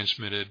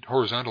transmitted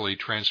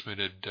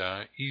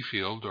E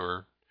field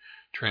or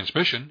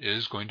transmission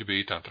is going to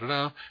be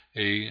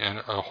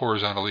a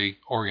horizontally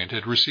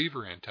oriented receive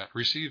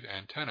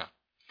antenna.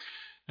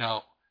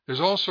 Now,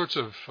 there's all sorts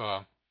of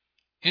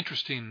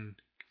interesting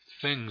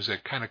things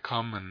that kind of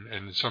come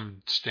in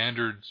some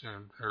standards,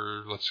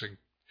 or let's say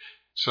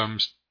some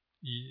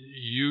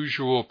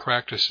usual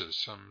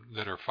practices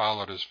that are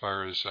followed as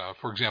far as,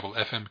 for example,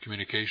 FM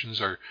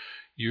communications are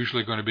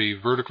usually going to be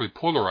vertically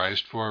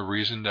polarized for a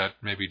reason that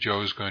maybe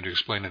Joe is going to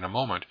explain in a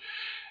moment.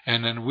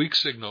 And then weak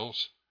signal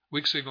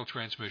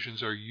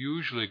transmissions are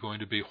usually going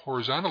to be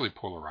horizontally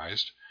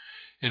polarized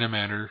in a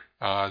manner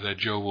that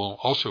Joe will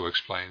also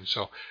explain.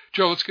 So,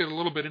 Joe, let's get a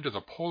little bit into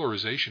the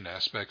polarization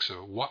aspects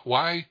of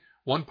why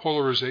one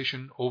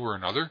polarization over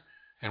another,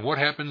 and what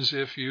happens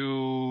if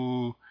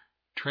you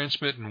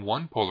transmit in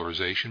one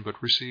polarization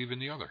but receive in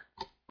the other.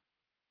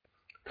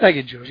 Thank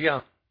you, George.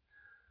 Yeah,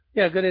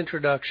 good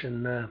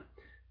introduction.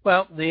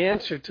 Well, the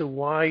answer to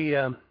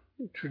why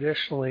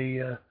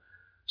traditionally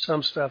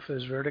some stuff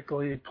is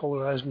vertically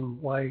polarized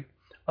and why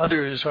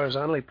other is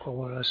horizontally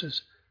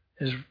polarized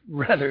is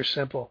rather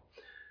simple.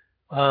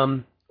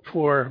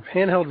 For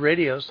handheld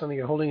radios, something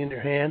you're holding in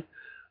your hand,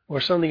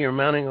 or something you're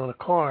mounting on a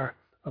car,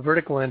 a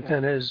vertical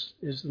antenna is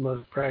the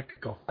most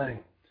practical thing.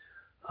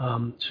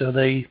 So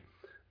the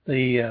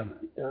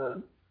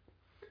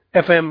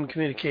FM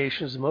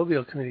communications, the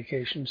mobile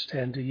communications,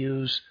 tend to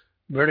use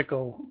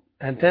vertical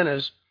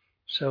antennas,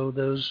 so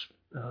those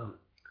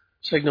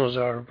signals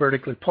are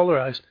vertically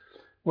polarized.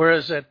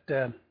 Whereas at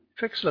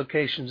fixed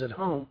locations at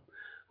home,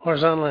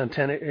 horizontal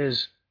antenna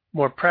is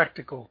more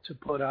practical to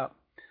put up.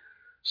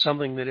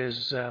 Something that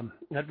is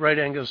at right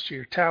angles to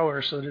your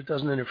tower so that it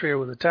doesn't interfere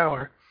with the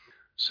tower.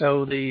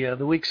 So the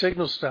weak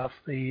signal stuff,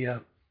 the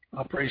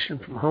operation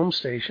from home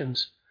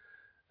stations,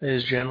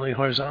 is generally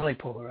horizontally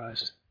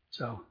polarized.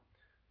 So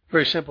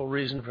very simple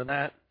reason for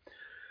that.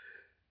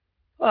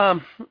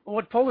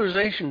 What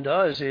polarization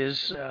does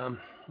is,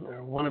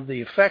 or one of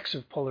the effects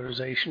of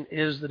polarization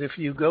is that if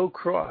you go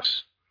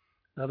cross,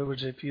 in other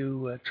words, if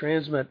you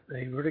transmit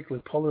a vertically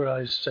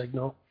polarized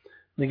signal,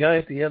 the guy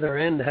at the other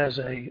end has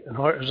a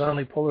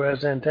horizontally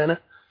polarized antenna,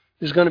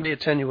 there's going to be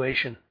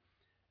attenuation.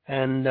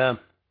 And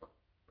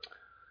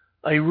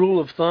a rule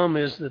of thumb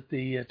is that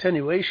the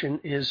attenuation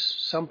is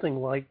something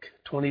like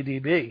 20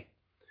 dB.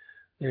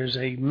 There's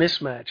a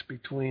mismatch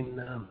between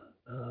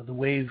the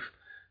wave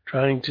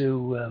trying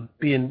to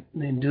be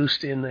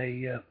induced in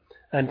a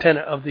antenna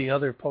of the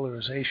other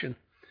polarization.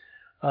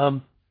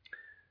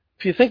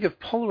 If you think of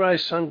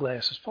polarized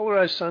sunglasses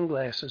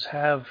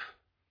have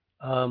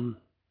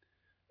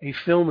a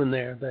film in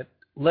there that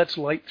lets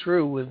light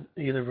through with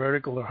either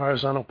vertical or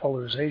horizontal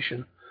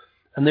polarization.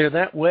 And they're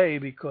that way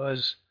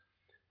because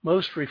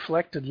most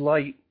reflected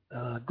light,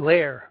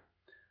 glare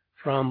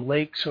from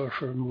lakes or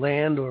from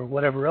land or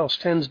whatever else,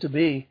 tends to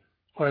be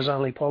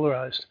horizontally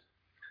polarized.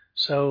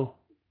 So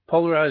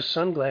polarized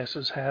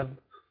sunglasses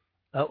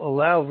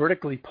allow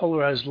vertically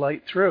polarized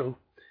light through,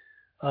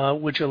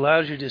 which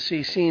allows you to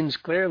see scenes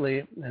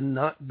clearly and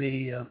not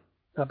be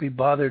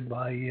bothered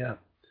by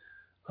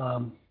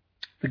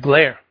the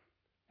glare,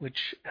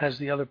 which has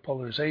the other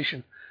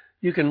polarization.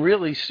 You can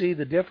really see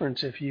the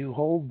difference if you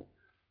hold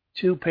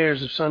two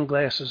pairs of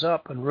sunglasses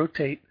up and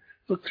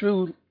look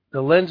through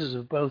the lenses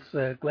of both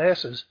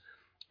glasses,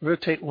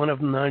 rotate one of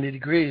them 90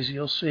 degrees,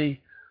 you'll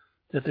see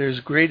that there's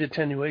great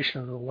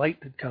attenuation of the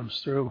light that comes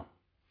through.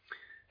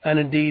 And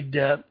indeed,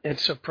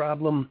 it's a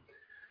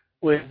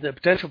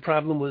potential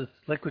problem with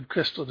liquid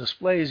crystal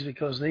displays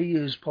because they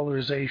use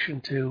polarization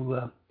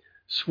to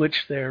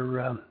switch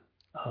the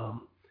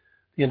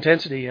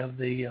intensity of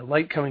the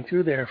light coming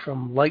through there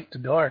from light to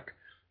dark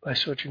by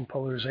switching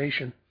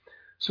polarization.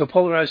 So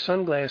polarized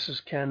sunglasses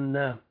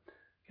can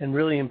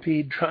really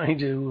impede trying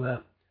to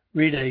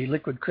read a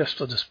liquid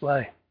crystal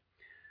display.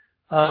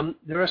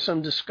 There are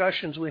some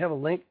discussions. We have a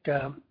link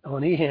on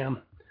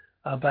EHAM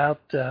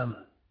about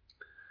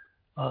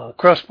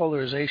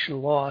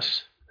cross-polarization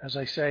loss. As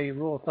I say,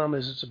 rule of thumb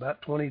is it's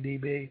about 20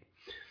 dB,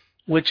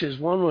 which is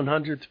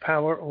 1/100th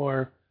power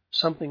or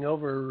something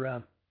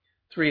over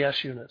 3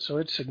 S units, so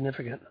it's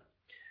significant.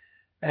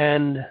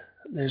 And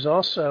there's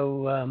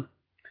also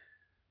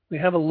we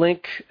have a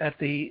link at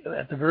the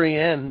very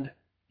end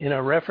in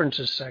our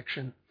references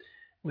section,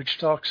 which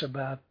talks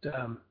about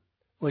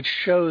which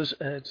shows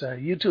it's a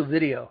YouTube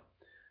video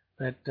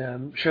that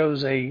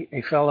shows a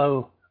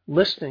fellow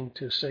listening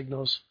to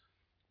signals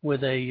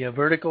with a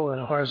vertical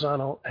and a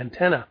horizontal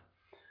antenna,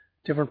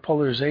 different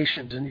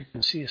polarizations, and you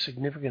can see a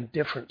significant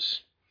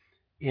difference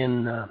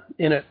in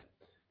it,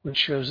 which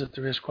shows that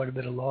there is quite a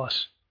bit of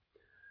loss.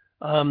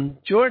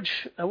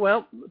 George,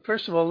 well,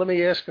 first of all, let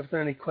me ask if there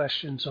are any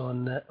questions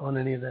on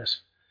any of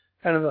this.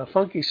 Kind of a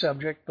funky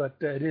subject, but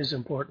it is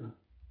important.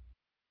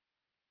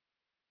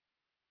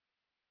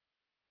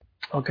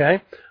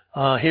 Okay,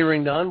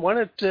 hearing none.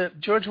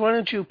 George, why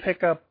don't you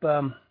pick up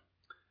the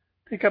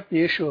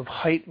issue of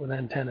height with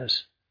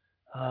antennas?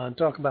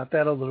 Talk about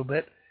that a little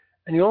bit.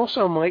 And you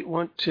also might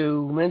want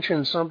to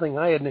mention something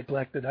I had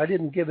neglected. I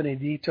didn't give any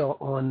detail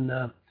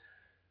on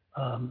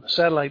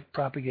satellite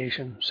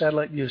propagation,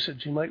 satellite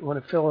usage. You might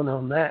want to fill in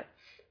on that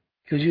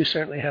because you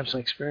certainly have some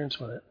experience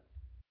with it.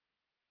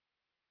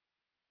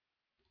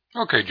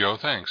 Okay, Joe,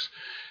 thanks.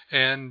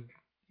 And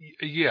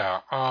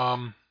yeah,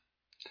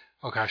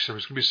 oh gosh, there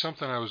was going to be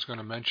something I was going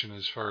to mention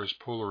as far as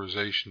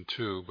polarization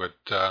too, but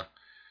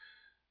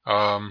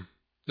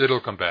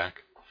it'll come back.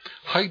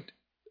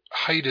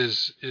 Height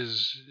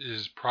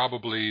is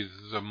probably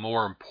the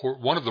more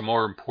important, one of the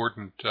more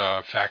important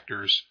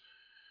factors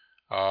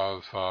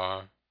of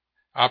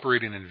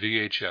operating in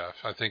VHF.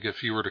 I think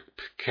if you were to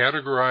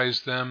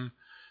categorize them,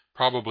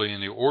 probably in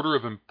the order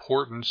of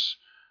importance,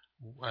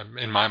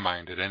 in my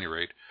mind at any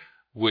rate,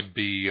 would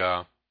be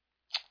the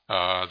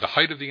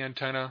height of the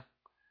antenna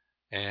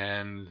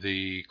and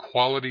the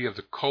quality of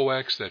the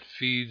coax that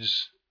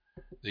feeds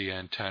the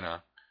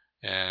antenna.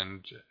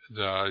 And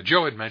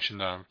Joe had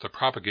mentioned the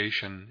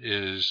propagation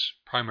is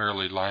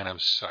primarily line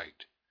of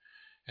sight,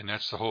 and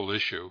that's the whole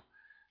issue,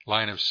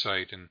 line of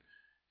sight.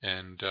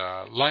 And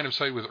line of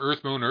sight with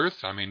Earth, Moon,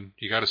 Earth, I mean,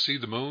 you got to see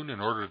the moon in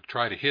order to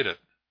try to hit it.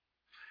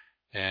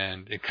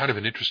 And kind of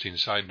an interesting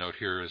side note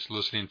here is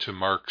listening to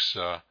Mark's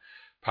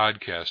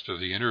podcast of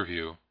the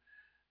interview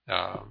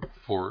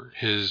for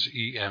his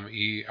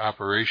EME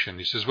operation.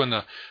 He says when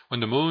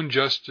the moon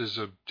just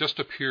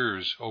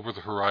appears over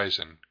the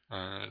horizon,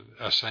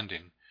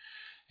 ascending,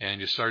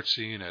 and you start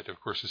seeing it, of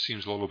course it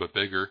seems a little bit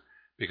bigger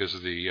because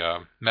of the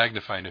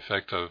magnifying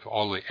effect of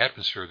all the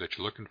atmosphere that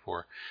you're looking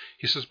for.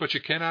 He says, but you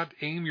cannot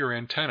aim your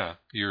antenna,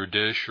 your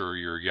dish or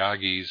your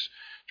Yagis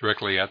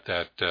directly at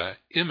that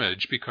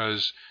image,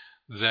 because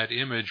that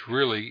image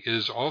really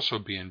is also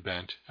being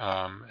bent,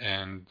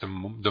 and the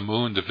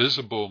moon, the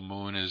visible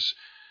moon, is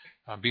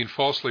being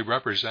falsely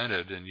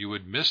represented, and you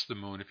would miss the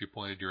moon if you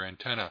pointed your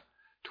antenna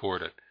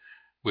toward it,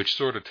 which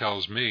sort of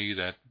tells me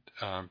that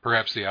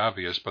perhaps the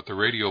obvious, but the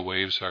radio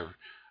waves are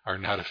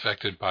not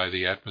affected by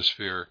the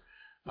atmosphere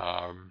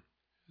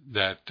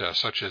that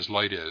such as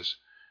light is.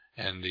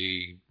 And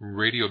the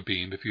radio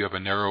beam, if you have a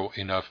narrow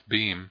enough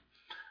beam,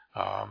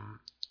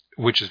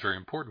 which is very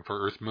important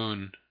for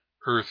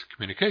Earth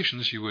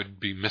communications, you would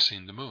be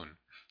missing the moon.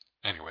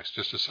 Anyways,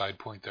 just a side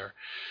point there.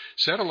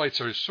 Satellites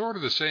are sort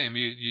of the same.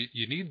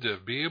 You need to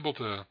be able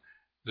to,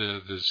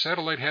 the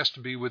satellite has to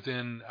be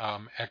within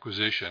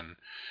acquisition.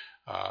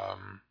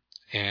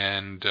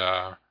 And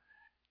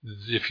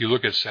if you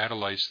look at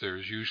satellites,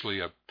 there's usually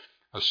a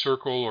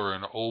circle or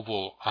an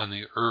oval on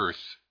the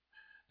Earth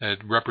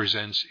that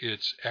represents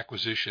its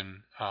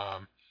acquisition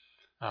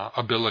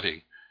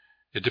ability.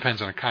 It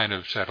depends on the kind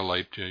of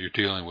satellite you're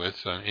dealing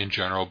with in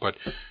general, but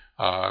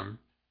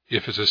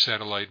if it's a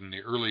satellite in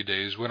the early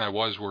days, when I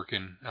was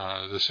working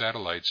the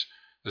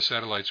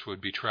satellites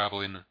would be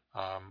traveling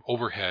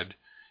overhead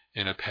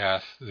in a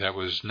path that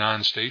was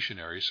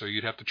non-stationary, so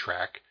you'd have to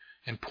track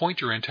and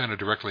point your antenna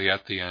directly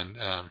at the end,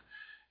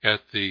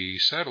 at the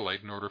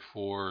satellite, in order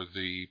for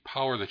the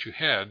power that you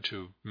had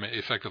to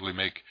effectively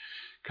make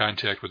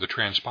contact with the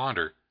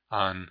transponder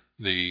on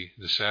the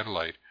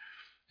satellite.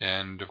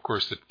 And of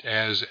course, the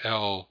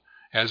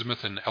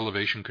azimuth and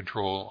elevation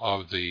control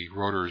of the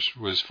rotors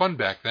was fun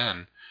back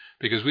then,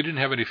 because we didn't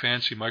have any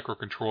fancy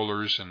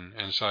microcontrollers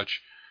and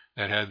such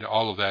that had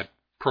all of that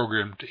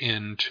programmed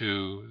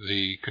into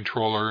the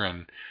controller,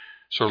 and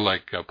sort of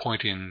like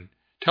pointing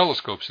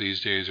telescopes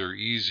these days are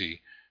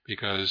easy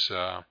because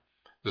the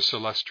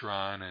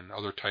Celestron and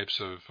other types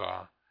of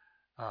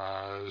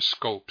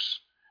scopes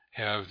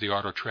have the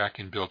auto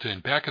tracking built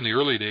in. Back in the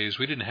early days,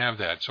 we didn't have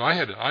that, so I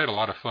had a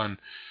lot of fun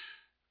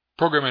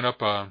programming up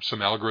some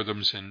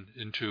algorithms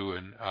into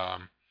an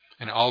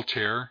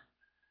Altair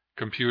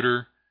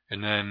computer,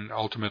 and then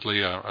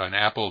ultimately an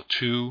Apple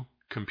II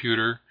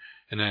computer,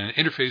 and then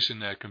interfacing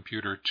that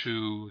computer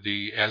to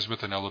the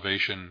azimuth and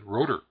elevation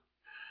rotor,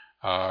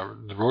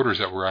 the rotors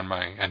that were on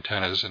my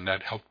antennas, and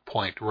that helped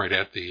point right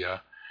at the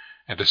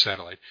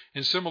satellite.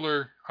 And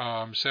similar,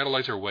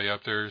 satellites are way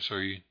up there, so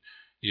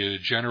you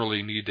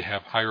generally need to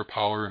have higher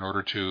power in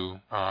order to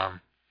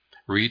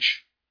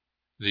reach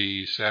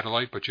the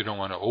satellite, but you don't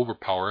want to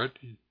overpower it.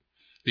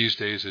 These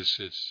days, it's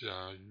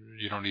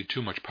you don't need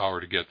too much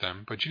power to get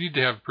them, but you need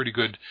to have pretty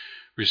good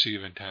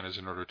receive antennas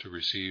in order to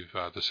receive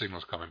the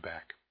signals coming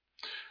back.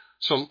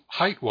 So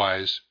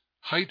height-wise,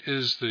 height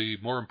is the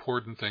more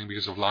important thing,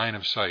 because of line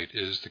of sight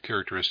is the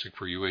characteristic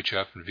for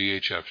UHF and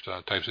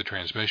VHF types of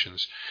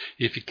transmissions.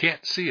 If you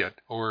can't see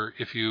it, or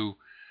if you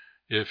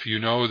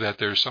know that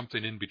there's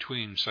something in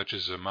between, such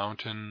as a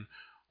mountain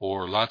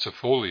or lots of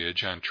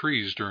foliage on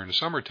trees during the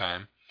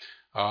summertime,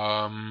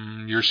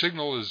 your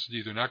signal is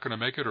either not going to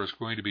make it or it's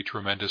going to be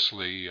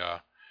tremendously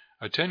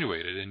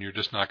attenuated, and you're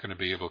just not going to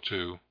be able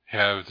to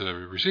have the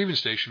receiving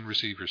station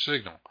receive your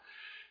signal.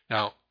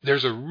 Now,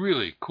 there's a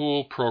really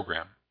cool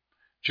program.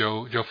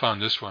 Joe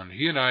found this one.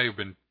 He and I have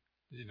been,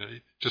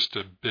 just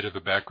a bit of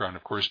a background.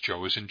 Of course,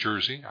 Joe is in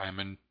Jersey. I'm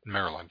in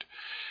Maryland.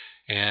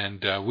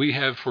 And we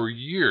have for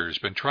years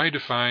been trying to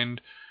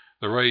find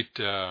the right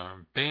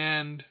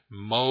band,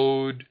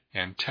 mode,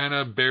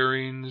 antenna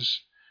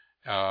bearings,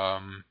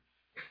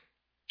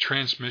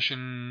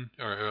 transmission,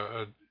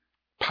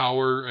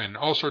 power, and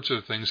all sorts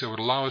of things that would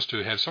allow us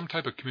to have some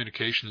type of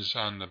communications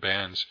on the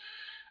bands,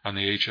 on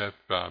the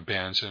HF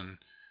bands, and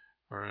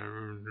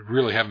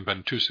really haven't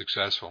been too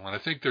successful. And I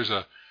think there's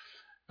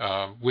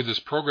with this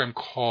program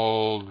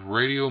called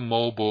Radio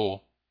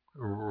Mobile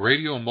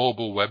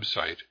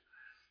website,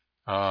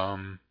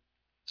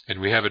 and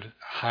we have it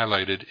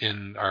highlighted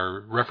in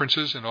our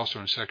references and also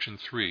in section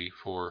 3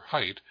 for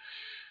height.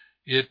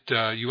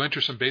 You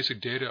enter some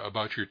basic data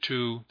about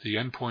the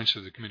endpoints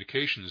of the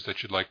communications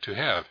that you'd like to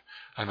have.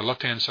 On the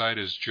left-hand side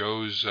is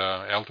Joe's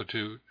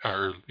altitude,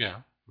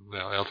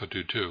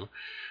 altitude too,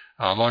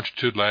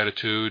 longitude,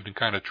 latitude, and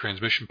kind of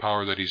transmission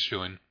power that he's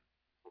doing.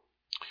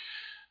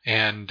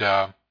 And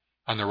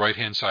on the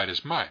right-hand side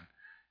is mine.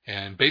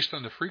 And based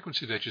on the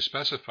frequency that you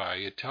specify,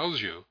 it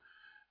tells you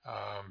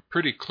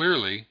pretty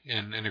clearly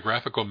in a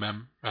graphical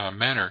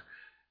manner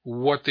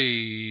what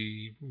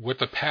the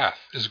path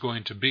is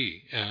going to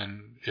be,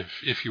 and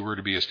if you were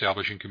to be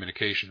establishing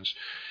communications.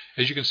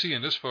 As you can see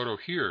in this photo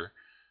here,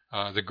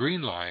 the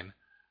green line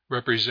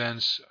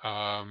represents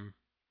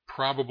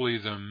probably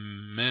the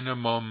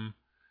minimum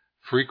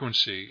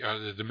frequency,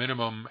 the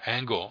minimum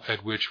angle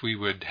at which we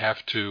would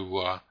have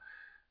to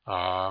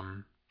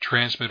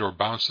transmit or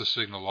bounce the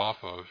signal off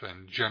of,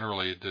 and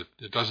generally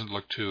it doesn't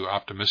look too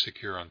optimistic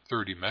here on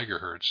 30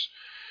 megahertz.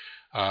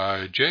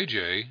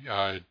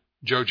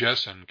 Joe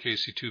Jessen,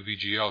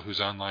 KC2VGL,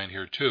 who's online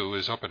here too,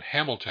 is up in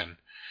Hamilton,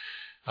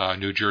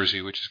 New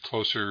Jersey, which is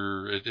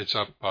closer. It's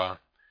up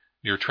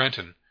near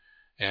Trenton,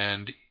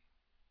 and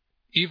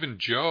even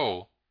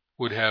Joe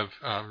and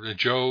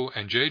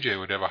JJ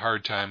would have a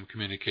hard time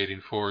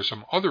communicating for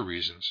some other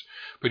reasons.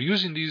 But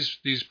using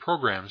these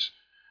programs,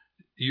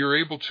 you're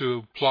able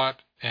to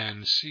plot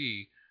and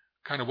see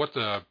kind of what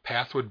the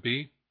path would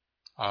be,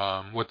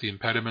 what the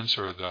impediments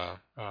or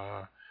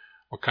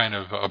what kind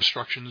of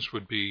obstructions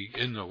would be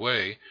in the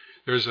way.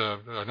 There's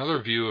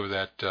another view of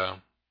that.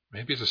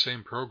 Maybe it's the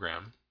same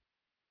program.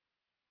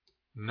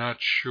 Not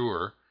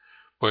sure,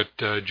 but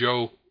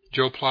Joe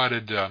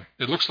plotted.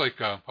 It looks like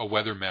a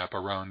weather map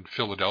around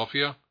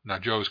Philadelphia. Now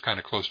Joe's kind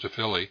of close to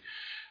Philly,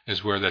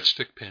 is where that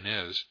stick pin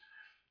is.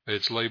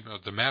 It's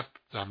labeled. The map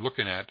I'm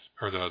looking at,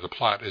 or the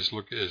plot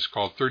is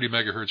called 30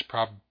 megahertz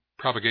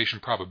propagation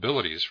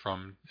probabilities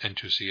from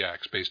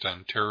N2CX based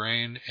on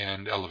terrain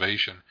and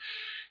elevation.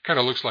 Kind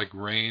of looks like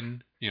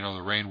rain,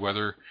 the rain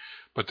weather,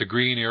 but the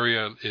green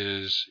area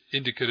is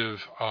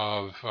indicative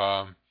of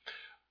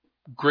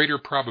greater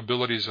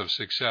probabilities of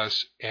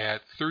success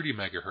at 30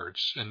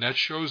 megahertz, and that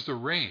shows the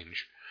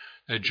range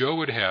that Joe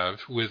would have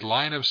with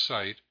line of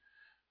sight,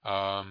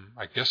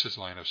 I guess it's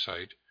line of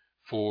sight,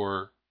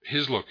 for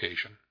his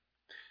location.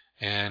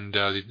 And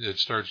it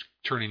starts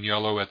turning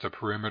yellow at the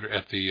perimeter,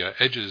 at the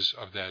edges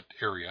of that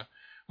area,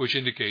 which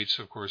indicates,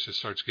 of course, it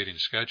starts getting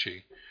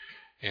sketchy.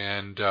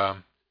 And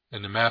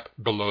the map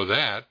below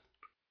that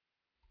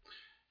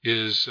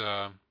is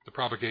the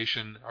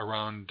propagation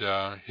around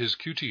his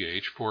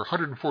QTH for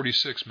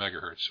 146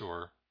 megahertz,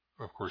 or,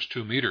 of course,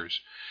 2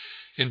 meters.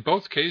 In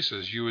both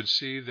cases, you would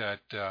see that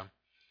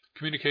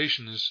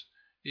communications,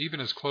 even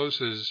as close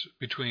as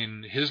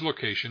between his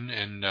location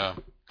in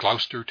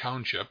Gloucester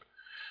Township,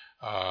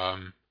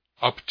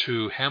 up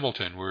to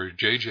Hamilton, where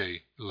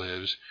JJ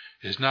lives,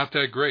 is not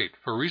that great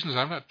for reasons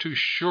I'm not too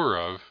sure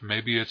of.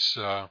 Maybe it's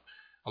a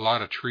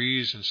lot of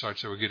trees and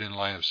such that would get in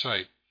line of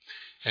sight,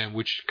 and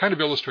which kind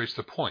of illustrates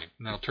the point.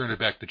 And I'll turn it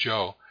back to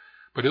Joe,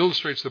 but it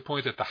illustrates the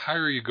point that the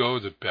higher you go,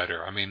 the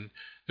better. I mean,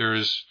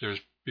 there's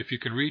if you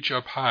can reach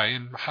up high,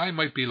 and high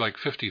might be like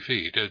 50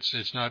 feet.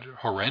 It's not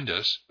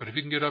horrendous, but if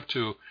you can get up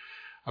to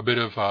a bit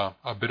of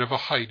a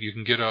height, you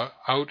can get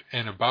out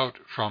and about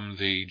from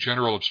the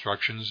general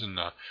obstructions and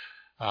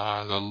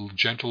the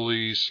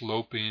gently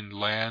sloping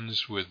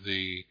lands with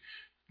the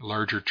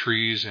larger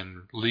trees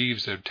and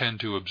leaves that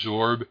tend to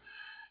absorb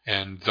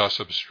and thus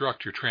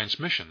obstruct your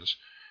transmissions,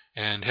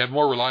 and have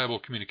more reliable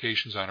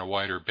communications on a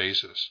wider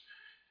basis.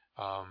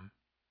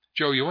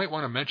 Joe, you might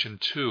want to mention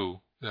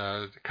too,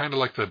 kind of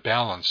like the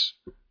balance.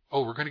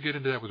 Oh, we're going to get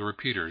into that with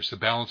repeaters. The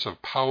balance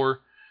of power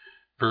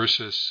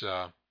versus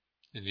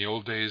in the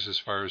old days, as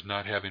far as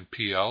not having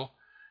PL,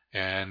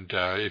 and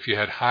if you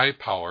had high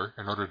power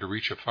in order to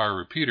reach a far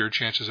repeater,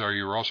 chances are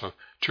you were also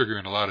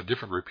triggering a lot of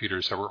different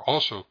repeaters that were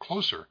also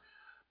closer,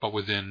 but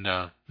within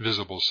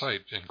visible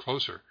sight and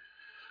closer.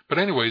 But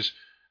anyways,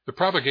 the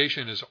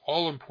propagation is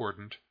all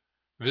important.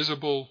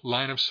 Visible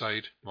line of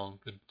sight, well,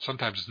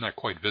 sometimes it's not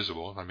quite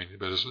visible. I mean,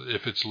 but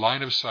if it's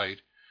line of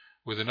sight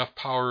with enough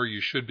power,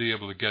 you should be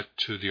able to get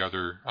to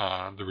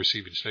the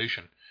receiving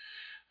station.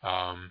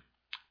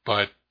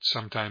 But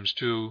sometimes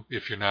too,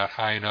 if you're not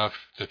high enough,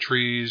 the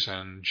trees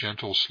and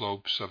gentle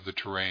slopes of the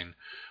terrain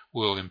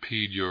will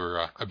impede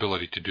your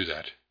ability to do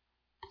that.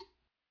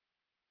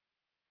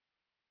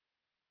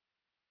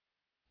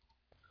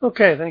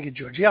 Okay, thank you,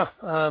 George. Yeah,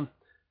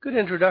 good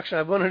introduction.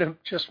 I wanted to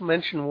just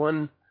mention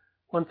one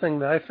thing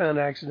that I found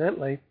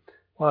accidentally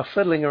while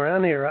fiddling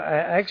around here. I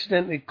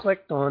accidentally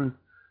clicked on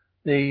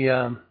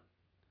the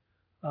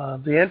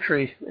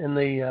entry in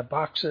the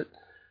box that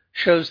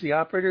shows the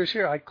operators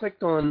here. I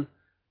clicked on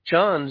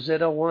John,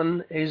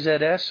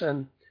 ZL1AZS,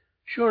 and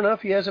sure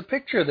enough, he has a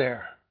picture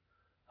there.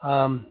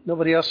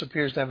 Nobody else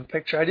appears to have a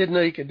picture. I didn't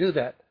know you could do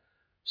that.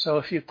 So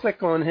if you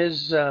click on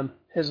his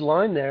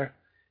line there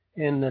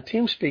in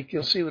TeamSpeak,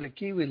 you'll see what a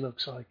Kiwi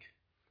looks like,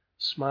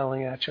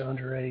 smiling at you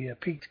under a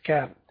peaked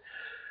cap.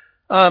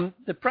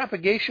 The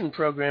propagation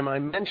program I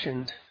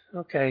mentioned,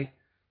 okay,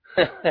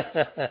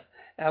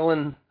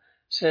 Alan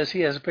says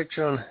he has a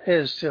picture on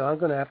his too. I'm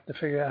going to have to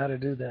figure out how to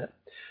do that.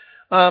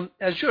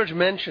 As George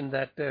mentioned,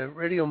 that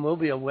Radio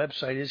Mobile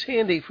website is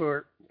handy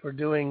for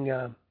doing,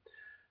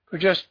 for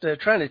just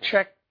trying to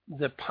check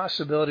the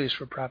possibilities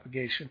for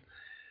propagation.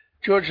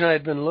 George and I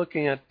had been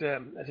looking at,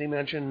 as he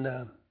mentioned,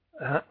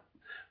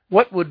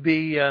 what would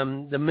be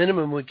the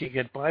minimum we could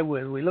get by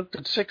with. We looked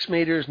at 6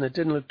 meters and it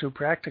didn't look too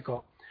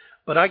practical.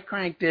 But I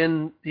cranked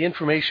in the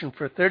information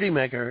for 30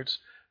 megahertz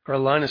for a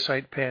line of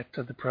sight path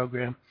to the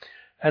program.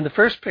 And the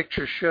first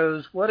picture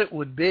shows what it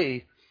would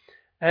be.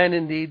 And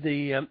indeed,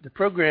 the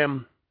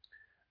program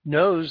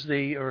knows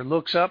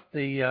looks up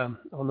on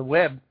the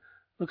web,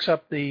 looks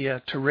up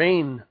the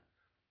terrain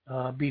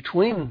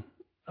between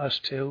us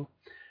two,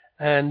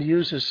 and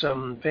uses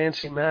some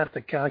fancy math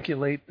to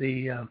calculate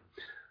the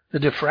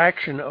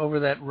diffraction over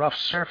that rough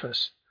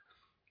surface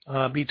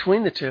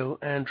between the two,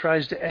 and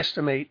tries to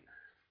estimate,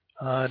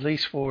 at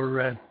least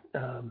for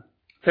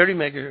 30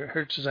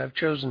 megahertz as I've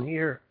chosen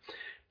here,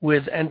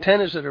 with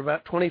antennas that are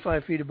about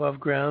 25 feet above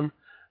ground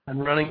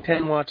and running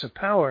 10 watts of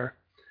power.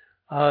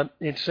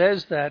 It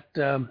says that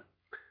the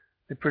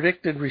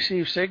predicted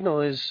received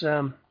signal is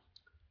 2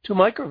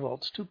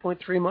 microvolts, 2.3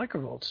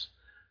 microvolts.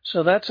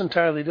 So that's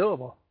entirely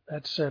doable.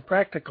 That's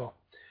practical.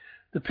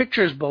 The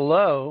pictures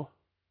below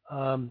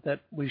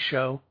that we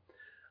show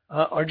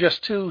are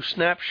just 2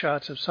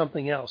 snapshots of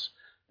something else.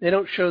 They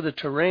don't show the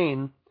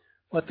terrain.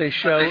 What they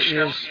show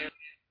is...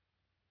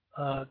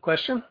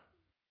 question?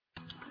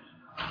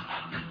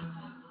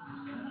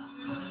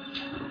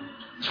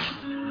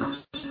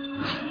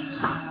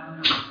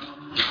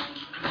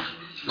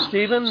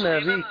 Stephen,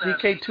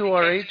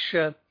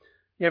 VK2RH,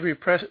 you have your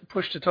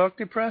push to talk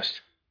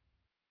depressed?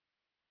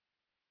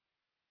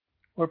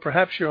 Or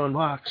perhaps you're on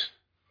Vox.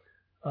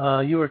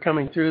 You were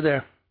coming through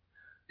there.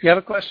 Do you have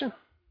a question?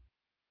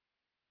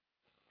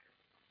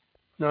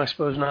 No, I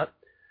suppose not.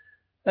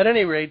 At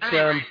any rate,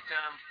 go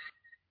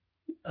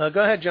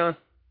ahead, John.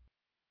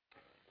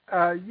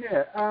 I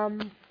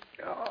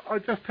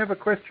just have a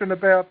question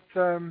about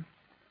the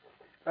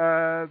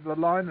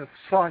line of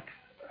sight,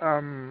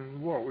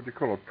 what would you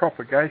call it,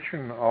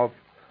 propagation of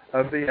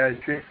a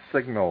VHF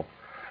signal.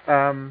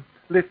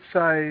 Let's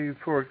say,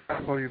 for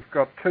example, you've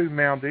got 2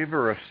 Mount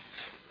Everests.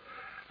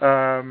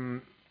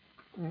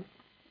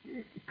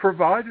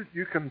 Provided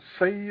you can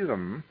see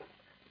them,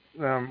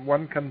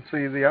 one can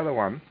see the other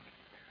one,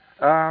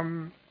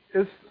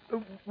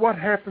 what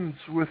happens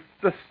with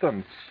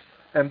distance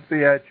and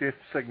VHF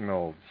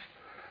signals?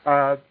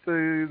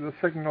 Do the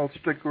signals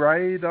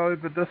degrade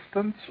over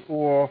distance,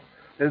 or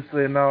is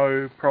there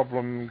no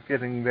problem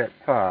getting that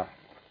far?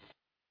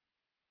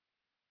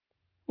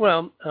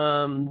 Well,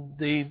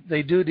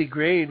 they do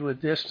degrade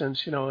with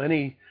distance. You know,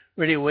 any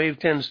radio wave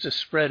tends to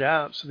spread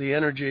out, so the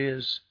energy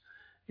is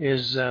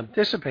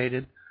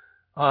dissipated.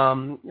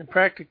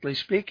 Practically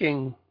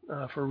speaking,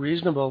 for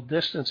reasonable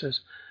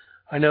distances,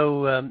 I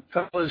know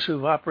fellows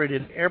who've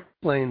operated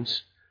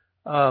airplanes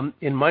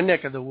in my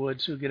neck of the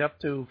woods who get up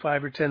to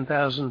 5,000 or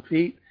 10,000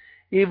 feet.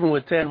 Even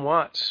with 10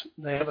 watts,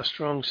 they have a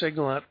strong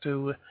signal up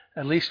to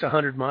at least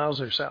 100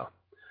 miles or so.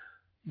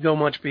 Go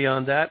much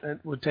beyond that, it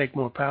would take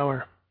more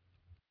power.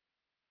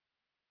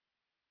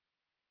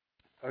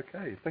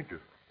 Okay, thank you.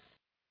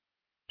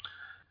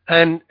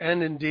 And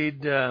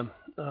indeed,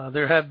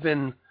 there have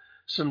been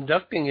some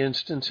ducting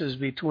instances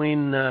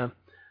between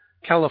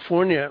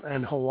California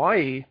and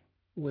Hawaii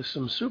with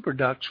some super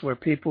ducts where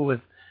people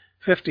with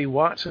 50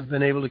 watts have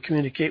been able to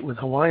communicate with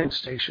Hawaiian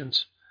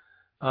stations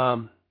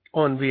on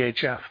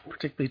VHF,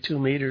 particularly 2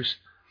 meters.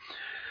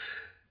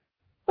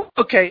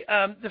 Okay,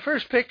 the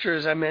first picture,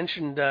 as I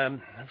mentioned,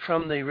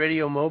 from the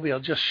Radio Mobile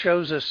just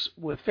shows us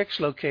with fixed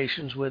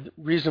locations with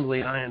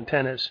reasonably high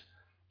antennas.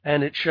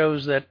 And it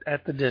shows that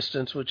at the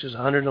distance, which is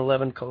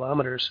 111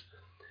 kilometers,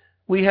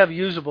 we have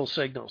usable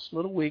signals. A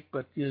little weak,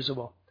 but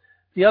usable.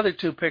 The other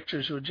 2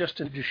 pictures were just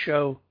to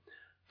show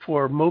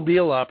for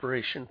mobile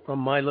operation from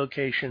my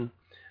location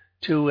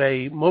to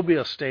a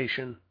mobile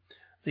station,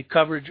 the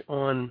coverage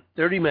on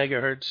 30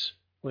 megahertz,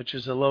 which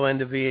is the low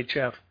end of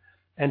VHF,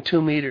 and 2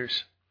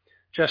 meters.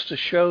 just to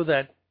show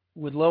that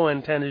with low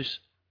antennas,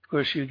 of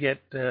course, you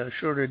get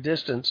shorter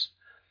distance.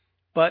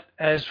 But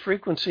as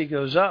frequency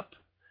goes up,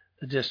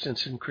 the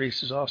distance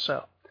increases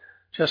also.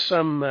 Just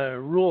some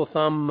rule of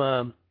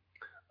thumb,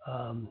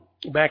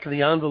 back of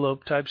the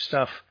envelope type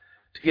stuff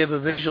to give a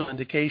visual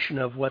indication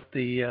of what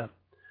the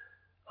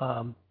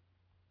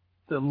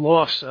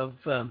loss of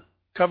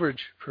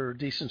coverage for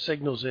decent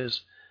signals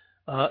is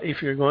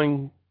if you're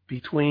going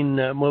between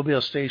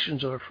mobile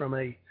stations or from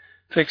a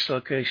fixed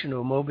location to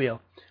a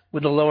mobile.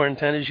 With the lower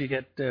antennas, you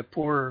get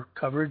poorer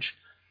coverage,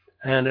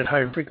 and at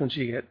higher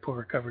frequency, you get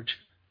poorer coverage.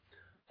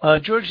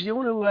 George, do you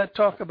want to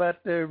talk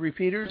about the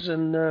repeaters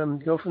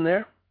and go from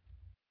there?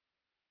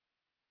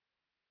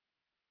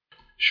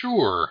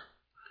 Sure.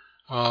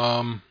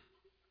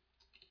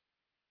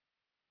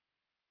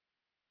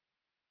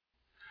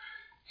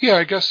 Yeah,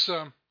 I guess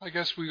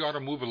we ought to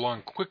move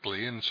along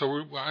quickly, and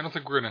so I don't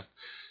think we're going to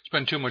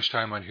spend too much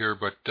time on here.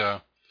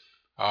 But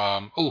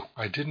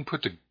I didn't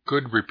put the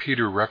good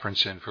repeater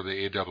reference in for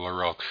the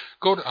ARRL.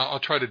 I'll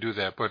try to do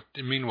that. But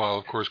meanwhile,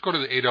 of course, go to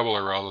the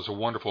ARRL. It's a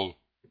wonderful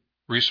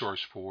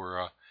resource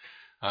for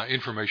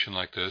information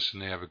like this,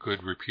 and they have a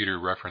good repeater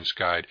reference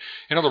guide.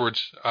 In other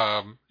words,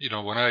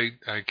 when I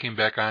came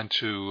back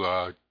onto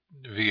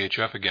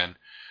VHF again,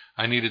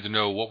 I needed to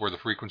know what were the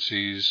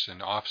frequencies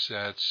and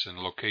offsets and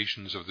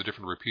locations of the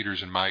different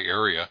repeaters in my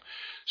area,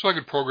 so I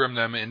could program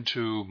them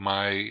into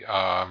my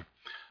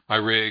my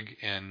rig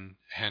and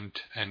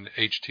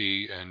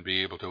HT and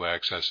be able to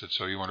access it.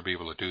 So you want to be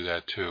able to do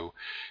that too.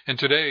 And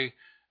today,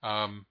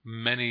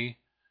 many,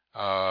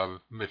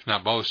 if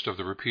not most, of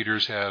the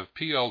repeaters have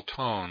PL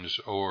tones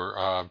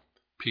or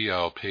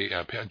PL.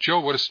 Joe,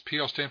 what does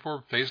PL stand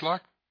for? Phase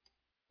lock?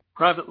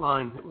 Private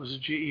line. It was a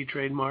GE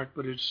trademark,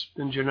 but it's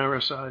been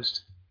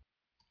genericized.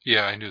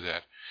 Yeah, I knew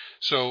that.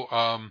 So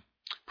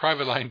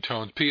private line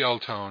tones, PL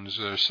tones,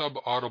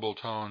 sub-audible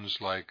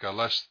tones like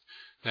less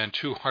than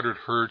 200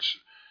 hertz,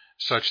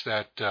 such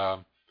that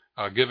a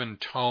given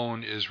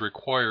tone is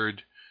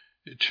required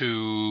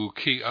to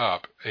key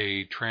up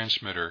a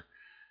transmitter,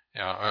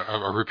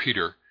 a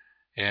repeater,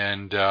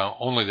 and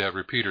only that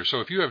repeater. So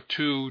if you have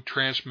two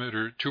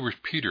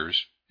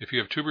repeaters, if you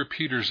have two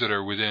repeaters that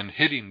are within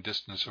hitting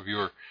distance of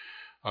your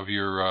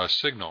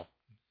signal,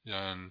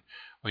 and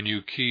when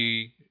you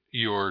key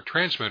your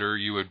transmitter,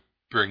 you would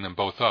bring them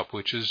both up,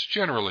 which is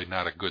generally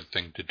not a good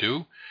thing to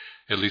do,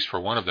 at least for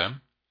one of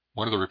them.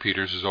 One of the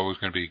repeaters is always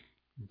going to be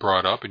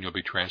brought up and you'll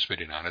be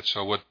transmitting on it.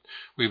 So what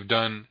we've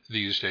done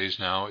these days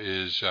now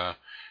is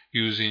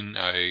using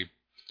a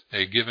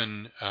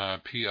given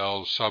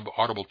PL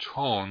sub-audible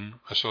tone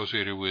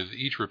associated with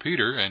each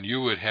repeater, and you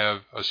would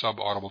have a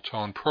sub-audible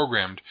tone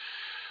programmed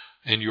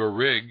in your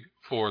rig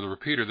for the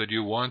repeater that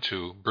you want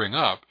to bring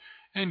up,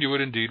 and you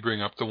would indeed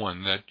bring up the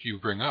one that you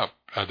bring up,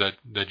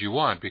 that you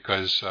want,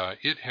 because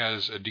it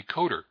has a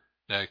decoder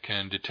that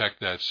can detect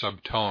that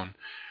subtone,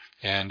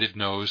 and it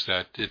knows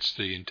that it's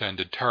the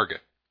intended target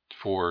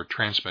for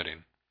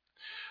transmitting.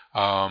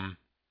 And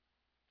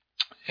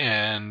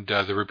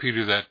the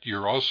repeater that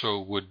you're also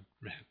would,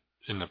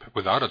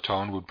 without a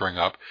tone, would bring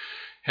up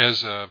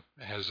has a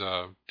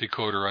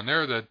decoder on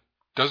there that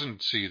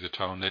doesn't see the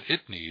tone that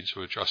it needs,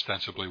 which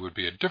ostensibly would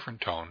be a different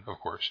tone, of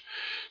course.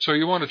 So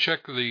you want to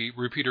check the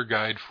repeater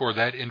guide for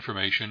that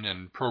information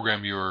and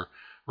program your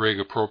rig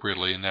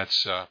appropriately, and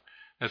that's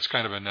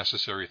kind of a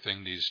necessary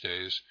thing these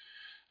days.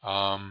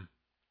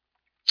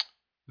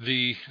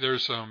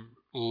 There's some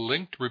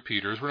linked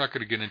repeaters. We're not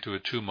going to get into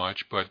it too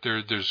much, but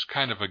there's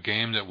kind of a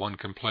game that one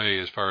can play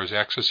as far as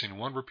accessing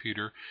one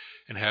repeater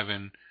and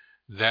having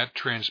that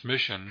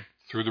transmission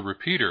through the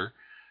repeater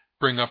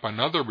bring up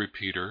another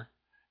repeater,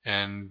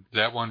 and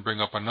that one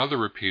bring up another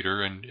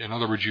repeater. And in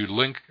other words, you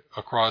link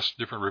across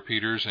different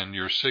repeaters, and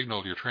your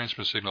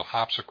transmit signal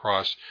hops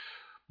across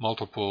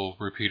multiple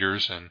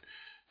repeaters. And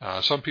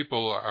some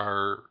people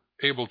are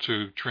able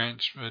to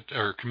transmit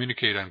or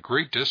communicate on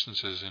great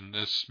distances in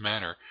this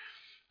manner.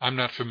 I'm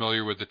not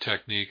familiar with the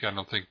technique. I'm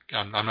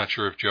not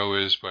sure if Joe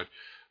is, but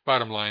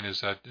bottom line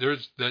is that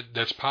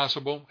that's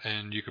possible,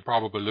 and you could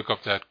probably look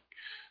up that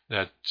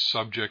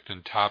subject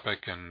and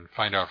topic and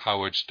find out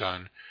how it's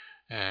done.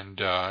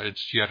 And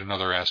it's yet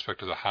another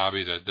aspect of the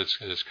hobby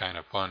that's kind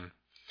of fun.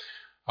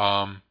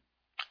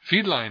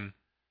 Feedline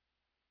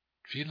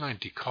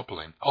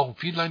decoupling. Oh,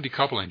 feedline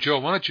decoupling. Joe,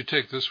 why don't you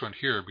take this one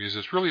here, because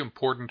it's really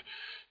important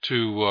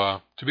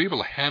to be able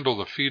to handle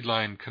the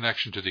feedline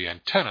connection to the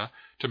antenna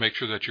to make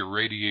sure that you're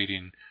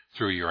radiating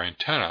through your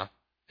antenna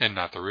and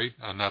not the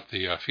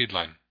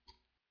feedline.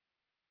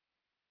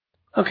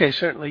 Okay,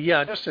 certainly.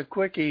 Yeah, just a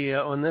quickie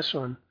on this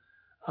one.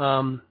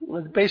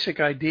 The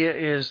basic idea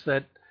is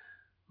that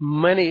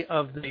many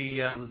of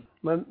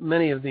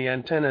the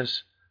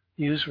antennas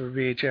used for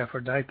VHF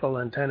are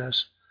dipole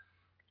antennas,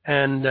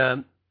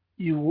 and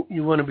you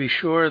want to be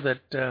sure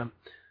that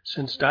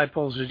since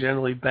dipoles are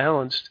generally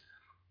balanced,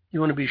 you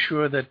want to be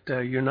sure that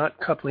you're not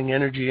coupling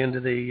energy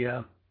into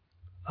the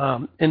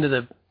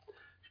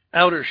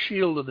outer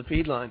shield of the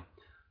feedline.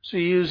 So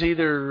you use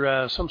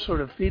either some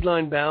sort of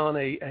feedline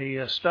balun,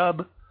 a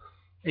stub,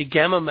 a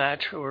gamma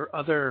match or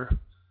other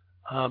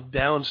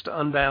balanced to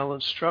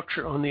unbalanced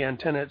structure on the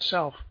antenna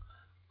itself.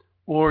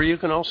 Or you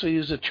can also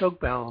use a choke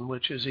balun,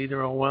 which is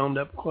either a wound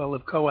up coil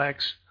of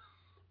coax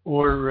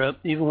or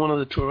even one of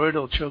the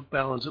toroidal choke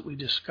baluns that we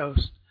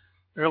discussed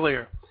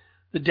earlier.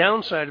 The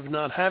downside of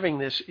not having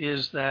this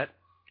is that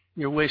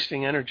you're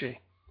wasting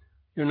energy.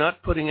 You're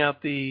not putting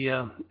out the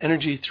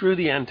energy through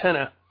the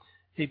antenna.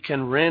 It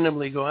can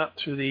randomly go out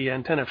through the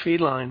antenna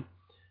feed line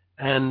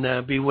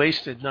and be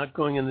wasted, not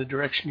going in the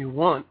direction you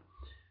want.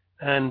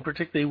 And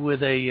particularly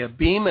with a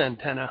beam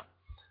antenna,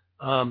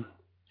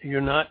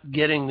 you're not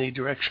getting the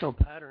directional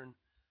pattern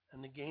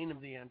and the gain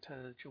of the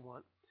antenna that you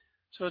want.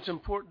 So it's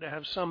important to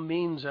have some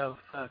means of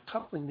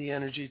coupling the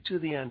energy to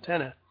the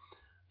antenna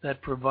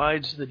that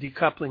provides the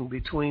decoupling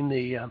between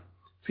the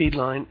feed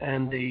line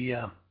and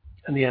the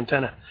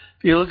antenna.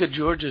 If you look at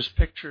George's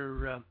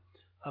picture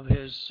of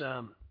his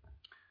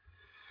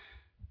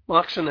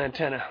Moxon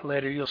antenna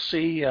later, you'll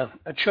see a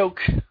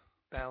choke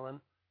balun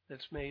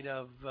that's made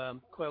of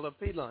coil-up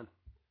feed line.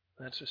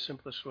 That's the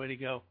simplest way to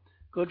go.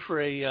 Good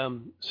for a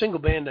single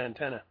band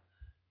antenna.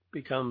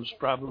 Becomes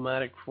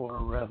problematic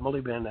for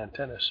multi-band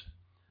antennas.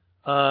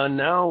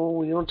 Now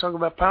we want to talk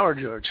about power,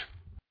 George.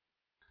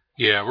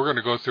 Yeah, we're going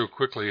to go through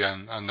quickly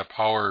on the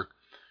power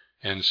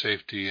and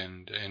safety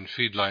and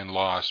feed line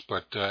loss,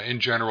 but in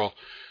general,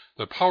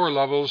 the power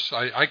levels,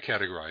 I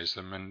categorize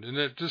them, and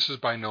this is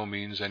by no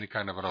means any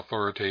kind of an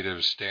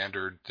authoritative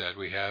standard that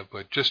we have,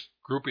 but just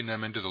grouping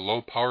them into the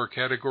low power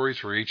categories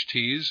for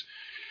HTs.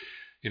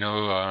 It's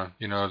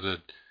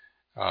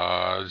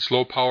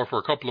low power for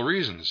a couple of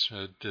reasons.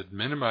 It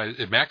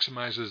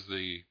maximizes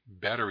the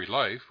battery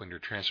life when you're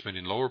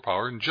transmitting lower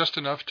power, and just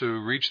enough to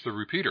reach the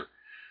repeater.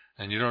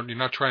 And you're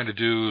not trying to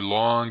do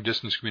long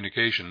distance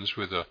communications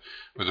with a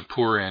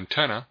poor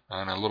antenna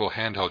on a little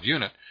handheld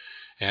unit.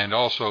 And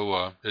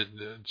also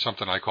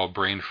something I call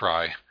brain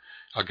fry.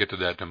 I'll get to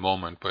that in a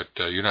moment, but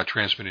you're not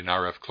transmitting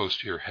RF close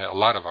to your head, a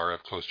lot of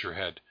RF close to your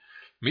head.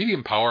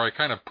 Medium power, I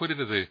kind of put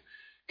into the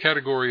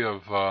category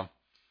of,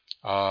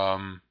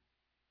 I'm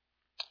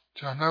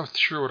not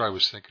sure what I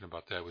was thinking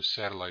about that with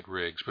satellite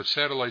rigs, but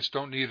satellites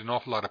don't need an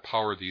awful lot of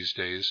power these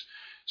days.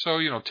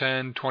 So,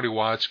 10, 20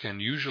 watts can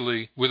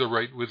usually, with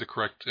the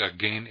correct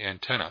gain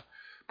antenna,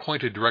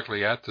 pointed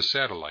directly at the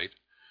satellite,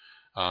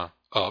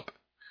 up,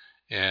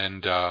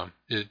 and 10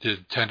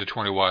 to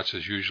 20 watts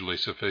is usually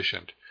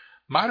sufficient.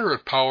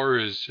 Moderate power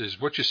is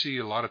what you see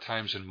a lot of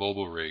times in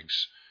mobile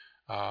rigs.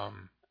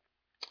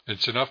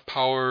 It's enough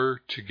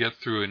power to get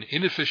through an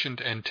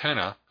inefficient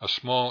antenna, a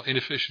small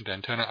inefficient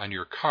antenna on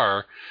your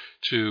car,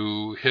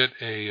 to hit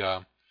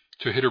a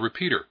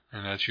repeater,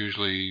 and that's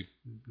usually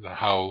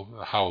how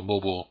a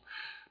mobile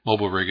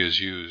rig is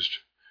used.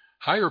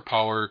 Higher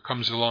power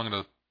comes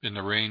along in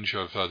the range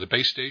of the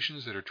base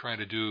stations that are trying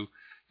to do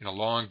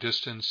long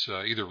distance,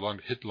 either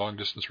hit long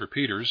distance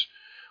repeaters,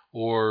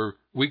 or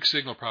weak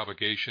signal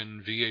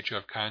propagation.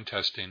 VHF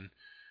contesting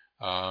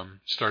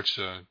starts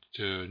to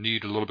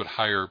need a little bit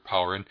higher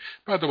power. And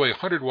by the way,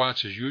 100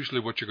 watts is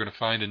usually what you're going to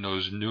find in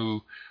those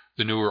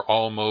the newer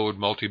all mode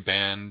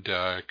multi-band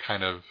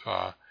kind of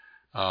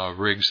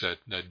rigs that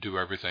do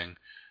everything.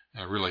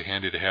 Really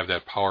handy to have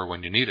that power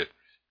when you need it.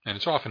 And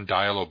it's often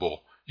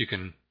dialable. You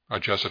can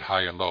adjust it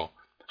high and low.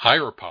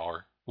 Higher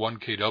power, 1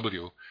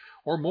 kW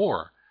or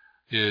more,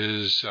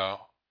 is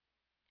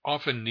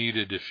often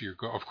needed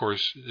of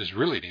course, is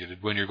really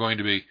needed when you're going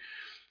to be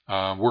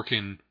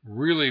working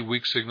really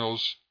weak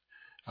signals,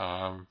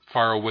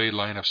 far away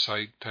line of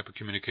sight type of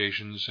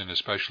communications, and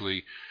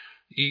especially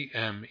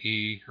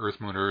EME,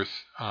 Earth, Moon,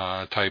 Earth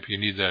type. You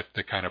need that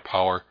kind of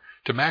power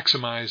to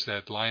maximize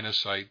that line of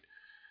sight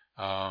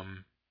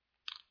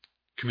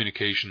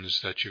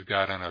communications that you've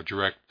got on a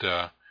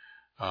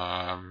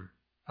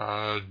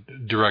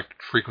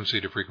direct frequency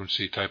to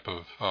frequency type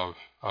of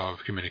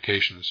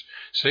communications.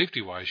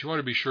 Safety wise, you want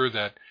to be sure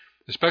that,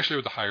 especially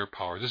with the higher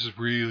power, this is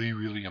really,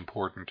 really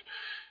important,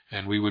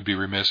 and we would be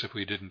remiss if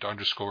we didn't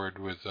underscore it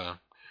with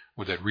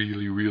that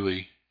really,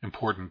 really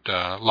important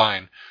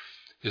line,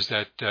 is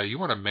that you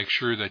want to make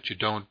sure that you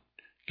don't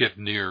get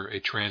near a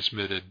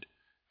transmitted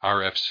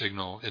RF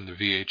signal in the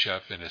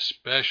VHF, and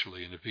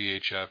especially in the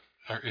VHF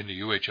or in the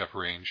UHF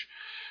range.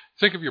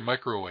 Think of your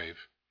microwave.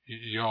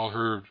 You all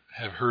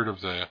have heard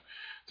of the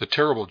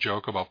terrible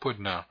joke about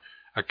putting a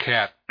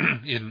cat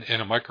in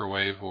a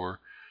microwave or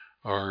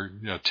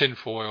tin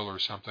foil or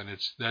something.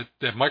 It's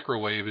that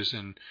microwave is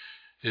in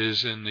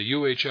the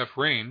UHF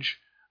range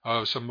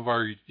of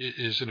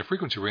is in the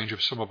frequency range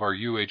of some of our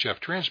UHF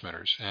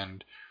transmitters,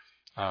 and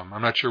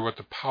I'm not sure what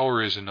the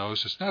power is in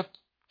those. It's not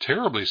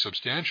terribly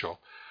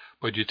substantial,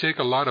 but you take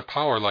a lot of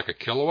power, like a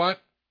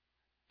kilowatt,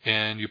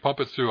 and you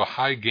pump it through a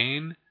high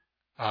gain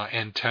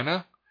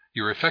antenna.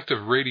 Your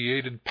effective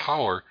radiated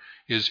power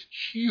is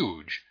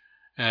huge,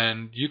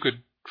 and you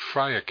could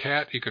fry a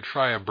cat, you could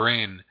fry a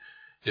brain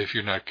if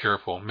you're not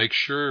careful. Make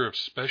sure,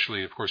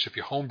 especially, of course, if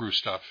you homebrew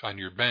stuff on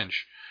your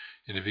bench,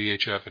 in a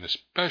VHF and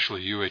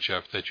especially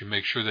UHF that you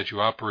make sure that you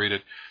operate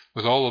it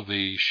with all of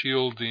the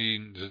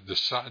shielding,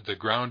 the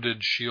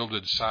grounded,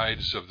 shielded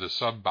sides of the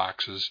sub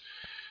boxes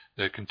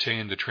that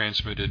contain the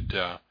transmitted,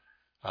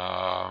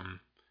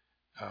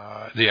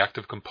 the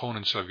active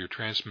components of your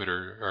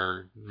transmitter,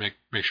 or make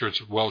sure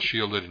it's well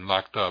shielded and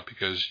locked up,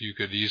 because you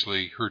could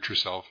easily hurt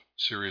yourself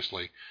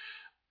seriously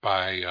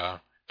by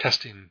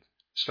testing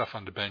stuff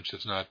on the bench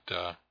that's not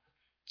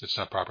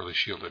properly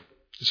shielded.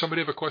 Does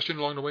somebody have a question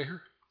along the way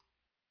here?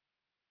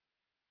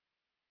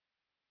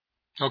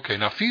 Okay,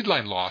 now feed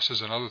line loss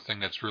is another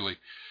thing that's really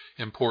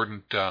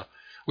important.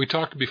 We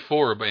talked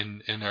before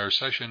in our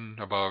session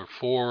about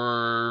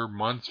 5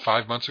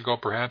 months ago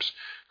perhaps,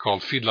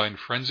 called Feed Line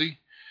Frenzy.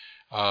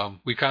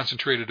 We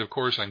concentrated, of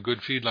course, on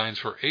good feed lines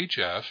for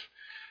HF.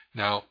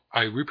 Now,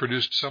 I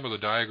reproduced some of the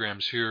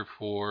diagrams here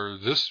for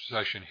this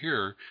session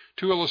here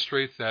to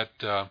illustrate that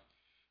the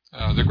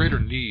greater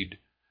need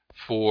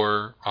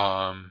for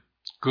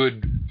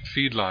good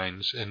feed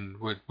lines, and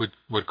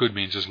what good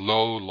means is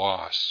low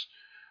loss,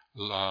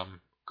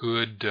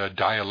 good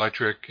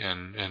dielectric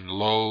and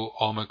low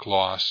ohmic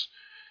loss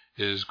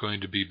is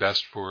going to be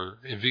best for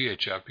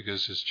VHF,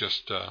 because it's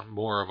just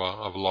more of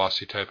a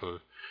lossy type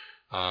of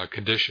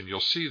condition. You'll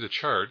see the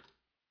chart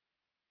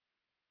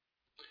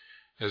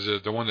as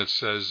the one that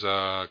says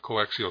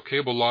coaxial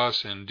cable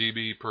loss in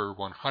dB per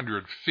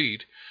 100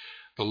 feet.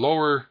 The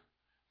lower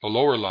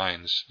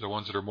lines, the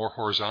ones that are more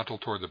horizontal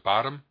toward the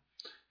bottom,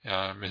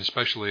 and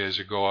especially as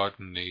you go out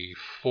in the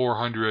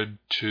 400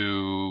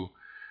 to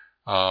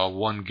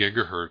 1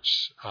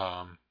 gigahertz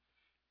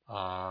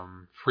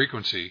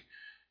frequency,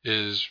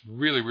 is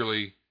really,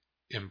 really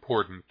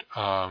important.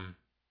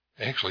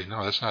 Actually,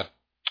 no, that's not.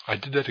 I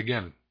did that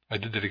again. I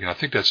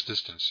think that's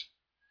distance.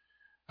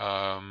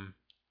 The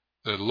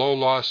low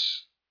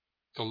loss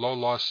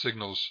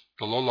signals,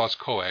 the low loss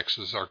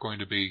coaxes are going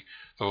to be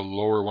the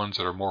lower ones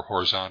that are more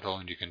horizontal,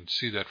 and you can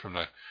see that from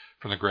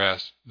the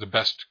graph. The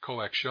best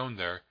coax shown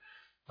there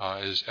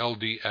is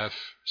LDF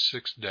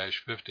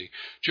 6-50.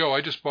 Joe, I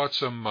just bought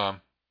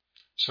some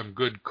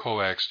good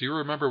coax. Do you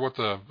remember what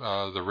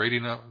the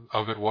rating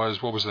of it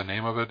was? What was the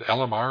name of it?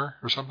 LMR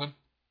or something?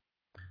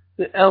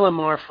 The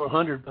LMR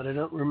 400, but I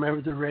don't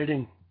remember the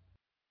rating.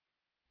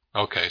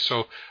 Okay,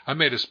 so I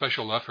made a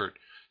special effort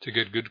to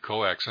get good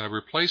coax, and I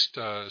replaced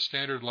a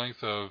standard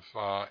length of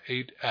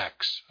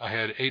 8x. I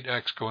had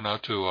 8x going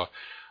out to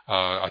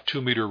a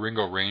 2-meter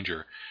Ringo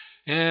Ranger,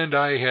 and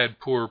I had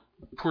poor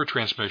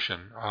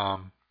transmission.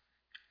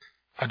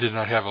 I did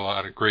not have a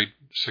lot of great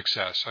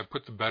success. I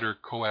put the better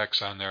coax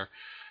on there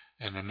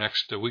in the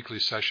next weekly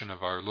session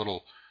of our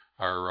local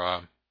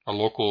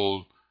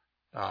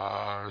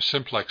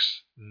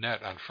simplex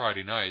net on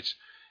Friday nights,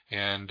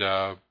 and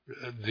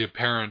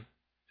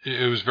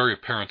it was very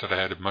apparent that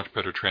I had a much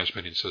better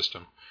transmitting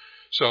system.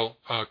 So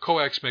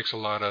coax makes a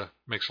lot of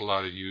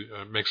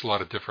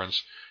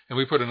difference. And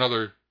we put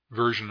another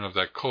version of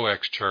that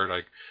coax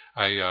chart.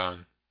 I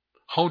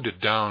honed it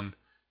down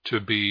to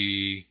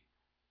be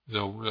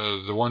the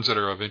ones that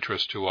are of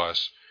interest to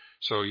us.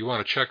 So you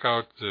want to check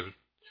out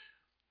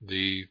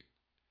the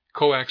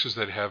coaxes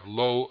that have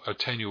low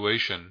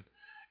attenuation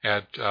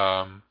at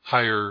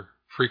higher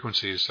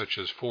frequencies, such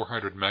as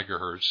 400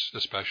 megahertz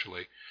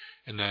especially,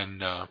 and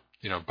then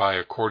buy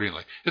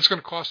accordingly. It's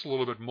going to cost a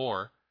little bit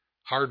more.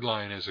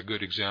 Hardline is a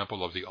good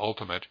example of the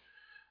ultimate,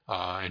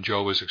 and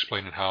Joe was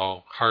explaining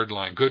how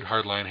good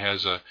hardline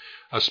has a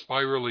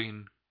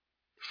spiraling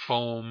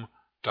foam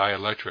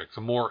dielectric.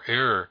 The more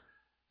air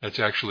that's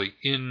actually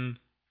in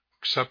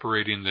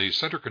separating the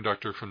center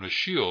conductor from the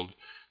shield,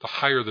 the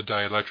higher the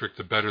dielectric,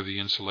 the better the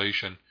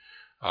insulation,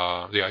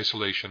 the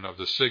isolation of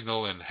the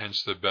signal, and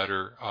hence the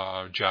better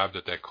job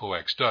that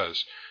coax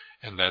does.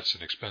 And that's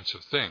an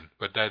expensive thing.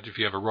 But that, if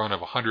you have a run of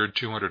 100,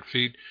 200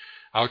 feet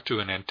out to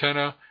an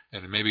antenna,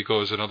 and it maybe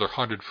goes another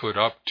 100 foot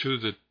up to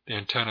the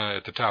antenna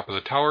at the top of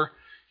the tower,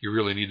 you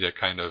really need that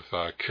kind of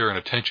care and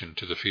attention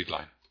to the feed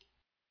line.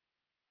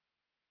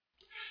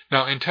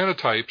 Now, antenna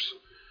types,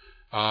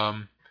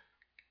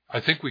 I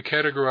think we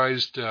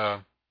categorized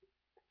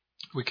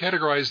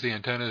the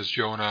antennas,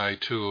 Joe and I,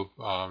 to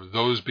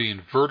those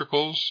being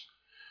verticals,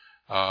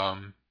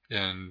 and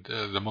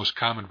the most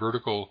common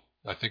vertical,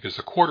 I think, is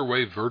the quarter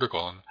wave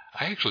vertical. And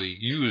I actually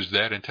used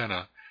that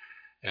antenna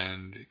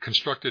and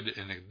constructed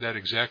in that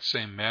exact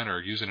same manner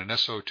using an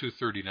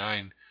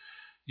SO239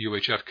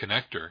 UHF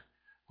connector,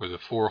 with the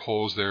 4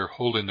 holes there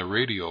holding the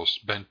radials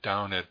bent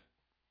down at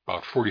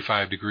about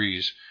 45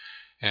 degrees,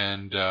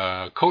 and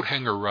coat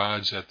hanger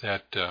rods at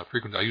that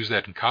frequency. I used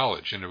that in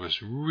college, and it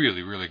was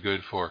really, really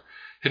good for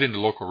hitting the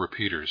local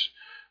repeaters.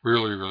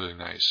 Really, really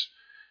nice.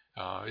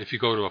 If you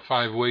go to a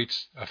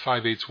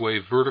 5/8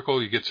 wave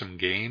vertical, you get some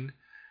gain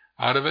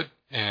out of it,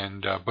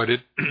 and but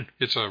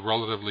it's a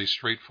relatively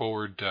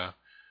straightforward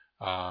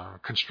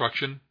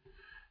construction.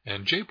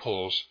 And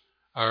J-poles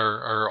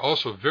are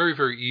also very,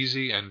 very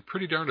easy and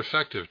pretty darn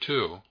effective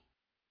too,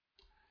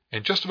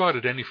 and just about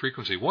at any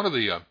frequency. One of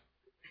the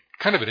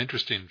kind of an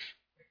interesting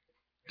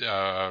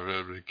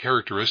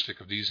characteristic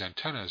of these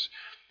antennas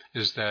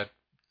is that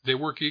They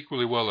work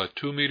equally well at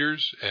 2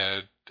 meters,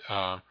 at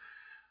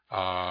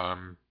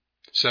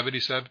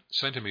 77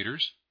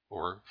 centimeters,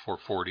 or for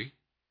 40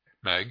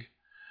 meg,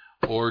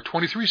 or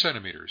 23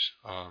 centimeters,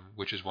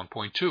 which is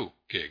 1.2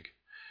 gig.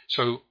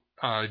 So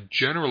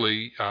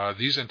generally,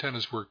 these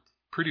antennas work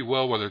pretty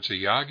well, whether it's a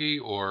Yagi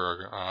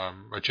or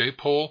a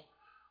J-pole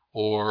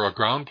or a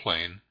ground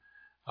plane.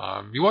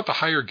 You want the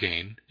higher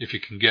gain if you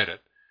can get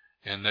it.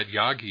 And that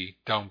Yagi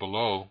down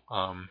below,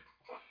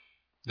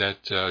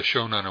 that's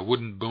shown on a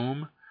wooden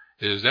boom,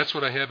 that's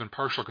what I have in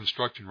partial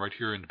construction right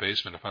here in the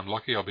basement. If I'm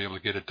lucky, I'll be able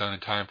to get it done in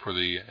time for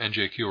the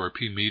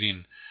NJQRP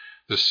meeting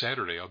this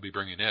Saturday. I'll be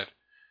bringing it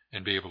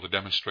and be able to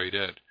demonstrate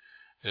it.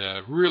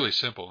 Really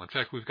simple. In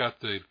fact, we've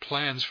got the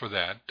plans for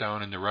that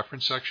down in the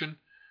reference section,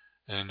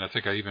 and I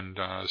think I even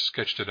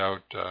sketched it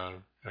out.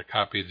 I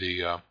copied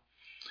the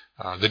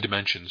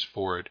dimensions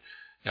for it.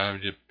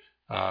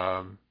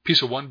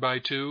 Piece of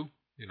 1x2,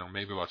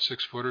 maybe about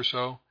 6 foot or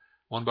so,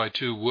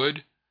 1x2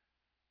 wood.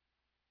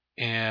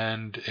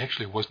 And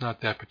actually it was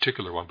not that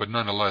particular one, but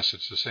nonetheless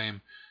it's the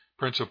same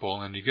principle.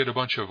 And you get a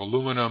bunch of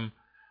aluminum,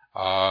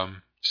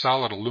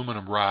 solid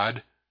aluminum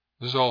rod.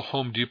 This is all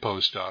Home Depot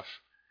stuff.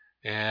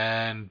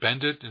 And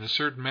bend it in a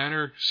certain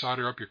manner,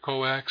 solder up your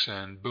coax,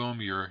 and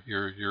boom, you're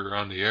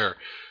on the air.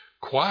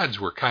 Quads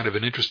were kind of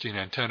an interesting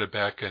antenna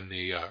back in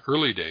the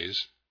earlier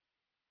days.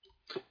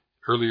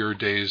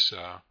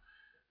 They're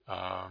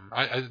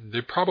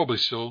probably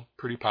still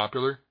pretty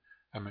popular.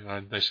 I mean,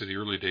 I say the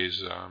early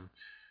days.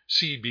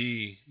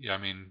 CBers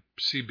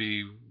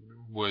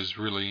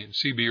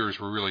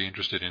were really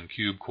interested in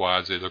cube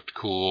quads. They looked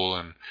cool,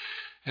 and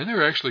they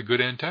were actually good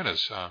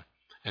antennas.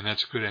 And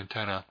that's a good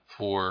antenna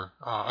for,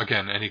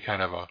 again, any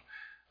kind of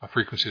a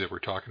frequency that we're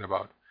talking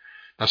about.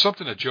 Now,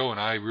 something that Joe and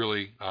I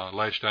really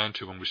latched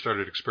onto when we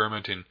started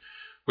experimenting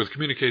with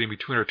communicating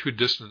between our two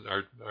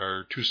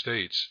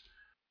states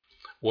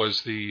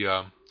was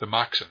the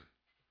Moxon.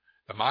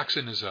 The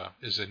Moxon is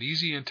an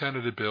easy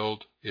antenna to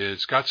build.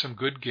 It's got some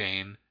good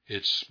gain.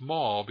 It's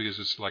small because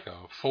it's like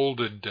a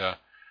folded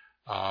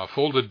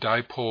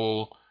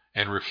dipole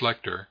and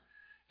reflector,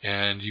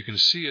 and you can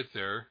see it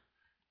there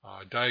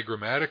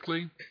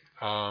diagrammatically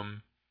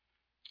in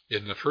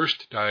the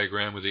first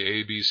diagram with the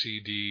A, B, C,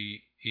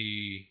 D,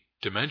 E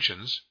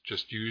dimensions.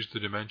 Just use the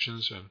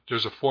dimensions, and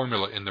there's a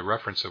formula in the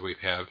reference that we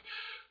have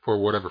for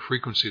whatever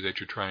frequency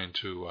that you're trying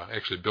to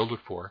actually build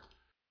it for.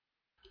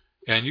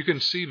 And you can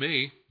see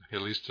me,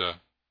 at least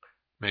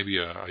maybe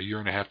a year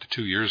and a half to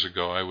 2 years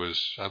ago, I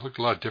looked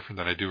a lot different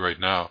than I do right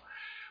now.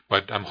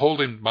 But I'm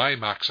holding my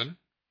Moxon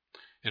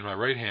in my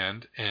right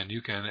hand, and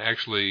you can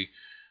actually,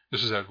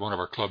 this is at one of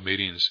our club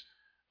meetings,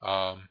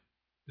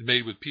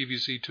 made with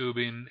PVC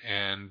tubing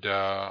and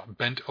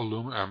bent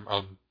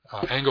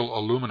angle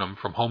aluminum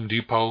from Home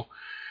Depot,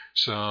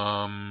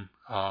 some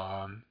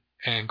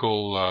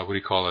angle,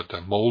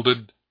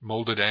 molded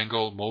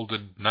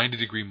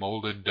 90-degree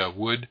molded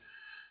wood.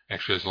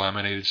 Actually has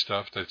laminated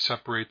stuff that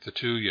separate the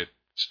two, yet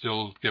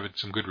still give it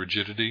some good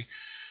rigidity.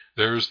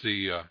 There's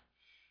the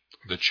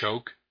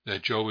choke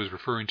that Joe was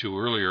referring to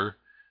earlier.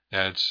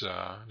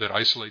 That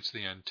isolates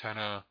the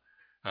antenna,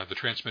 the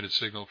transmitted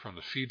signal from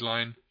the feed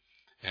line,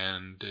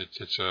 and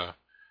it's a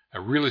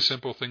really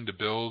simple thing to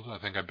build. I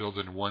think I built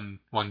it in one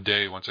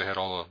day once I had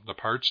all the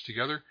parts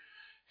together,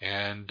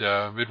 and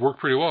it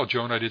worked pretty well.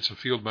 Joe and I did some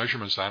field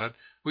measurements on it.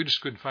 We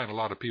just couldn't find a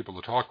lot of people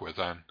to talk with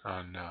on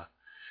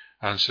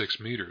 6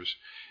 meters.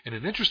 And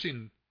an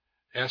interesting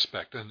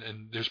aspect,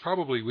 and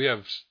we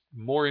have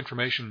more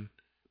construction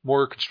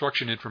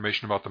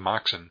information about the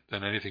Moxon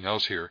than anything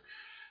else here.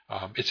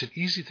 It's an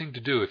easy thing to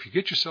do. If you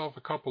get yourself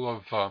a couple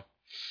of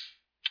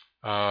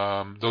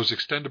those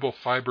extendable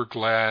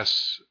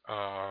fiberglass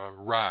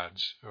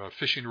rods,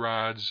 fishing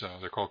rods,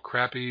 they're called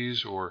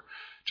crappies, or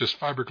just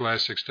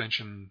fiberglass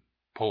extension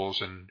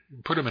poles, and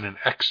put them in an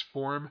X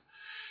form,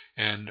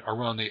 and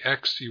around the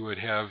X you would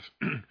have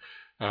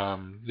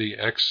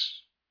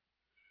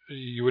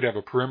you would have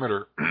a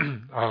perimeter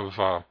of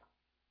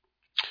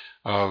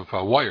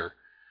wire,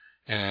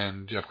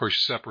 and of course you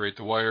separate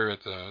the wire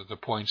at the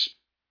points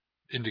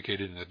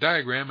indicated in the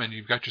diagram, and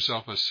you've got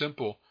yourself a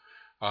simple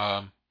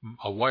a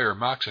wire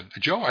Moxon.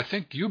 Joe, I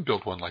think you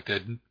built one like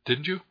that,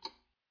 didn't you?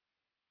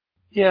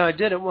 Yeah, I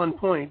did at one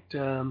point.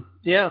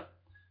 Yeah,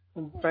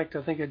 in fact,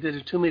 I think I did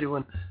a 2-meter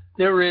one.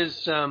 There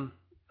is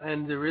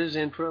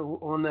info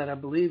on that, I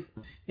believe,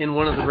 in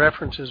one of the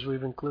references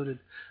we've included.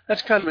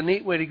 That's kind of a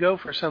neat way to go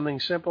for something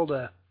simple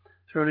to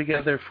throw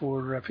together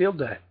for field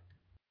day.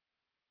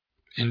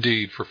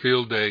 Indeed, for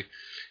field day.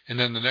 And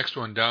then the next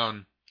one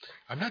down,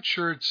 I'm not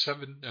sure it's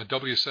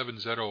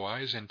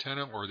W7ZOI's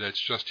antenna or that's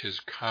just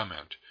his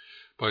comment,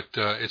 but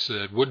it's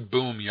a wood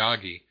boom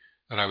Yagi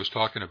that I was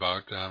talking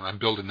about. I'm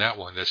building that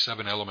one, that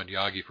 7-element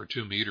Yagi for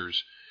 2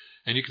 meters.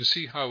 And you can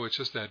see how it's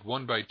just that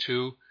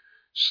 1x2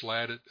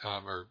 slatted,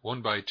 or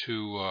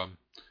 1x2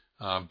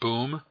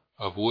 boom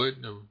of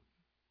wood,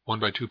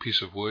 1x2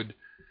 piece of wood,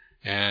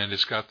 and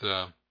it's got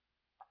the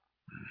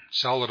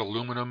solid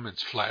aluminum.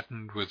 It's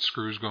flattened with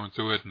screws going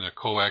through it, and the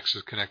coax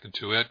is connected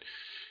to it.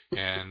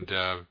 And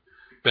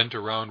bent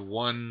around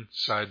one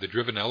side, the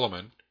driven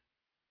element.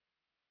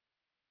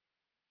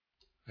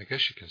 I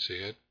guess you can see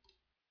it.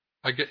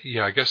 I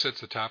guess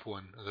that's the top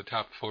one, the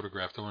top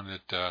photograph, the one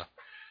that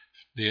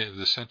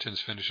the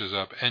sentence finishes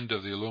up. End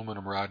of the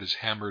aluminum rod is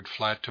hammered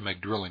flat to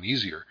make drilling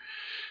easier.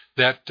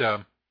 That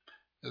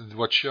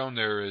what's shown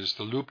there is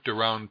the looped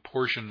around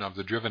portion of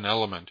the driven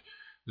element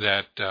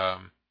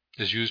that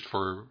is used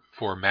for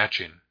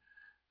matching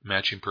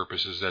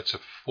purposes. I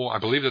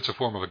believe that's a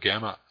form of a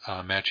gamma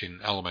matching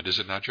element, is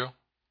it not, Joe?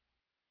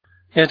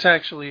 It's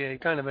actually a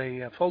kind of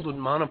a folded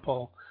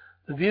monopole.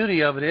 The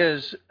beauty of it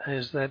is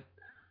that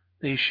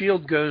the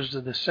shield goes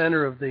to the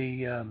center of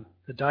the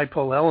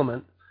dipole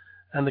element,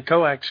 and the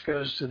coax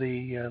goes to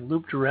the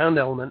looped around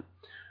element.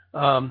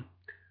 The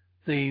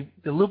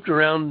looped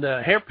around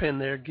hairpin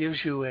there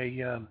gives you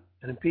an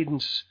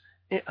impedance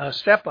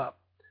step up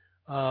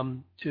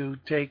to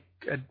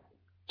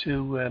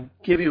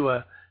give you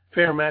a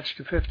fair match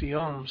to 50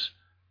 ohms,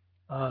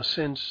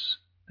 since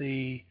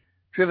the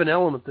driven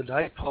element, the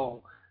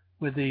dipole,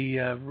 with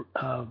the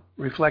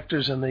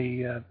reflectors and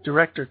the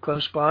director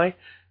close by,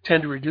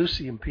 tend to reduce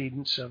the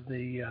impedance of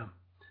the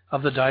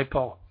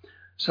dipole.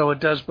 So it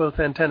does both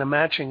antenna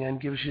matching and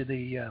gives you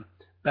the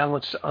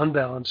balanced to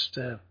unbalanced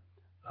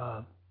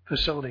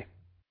facility.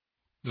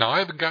 Now, I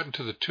haven't gotten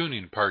to the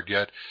tuning part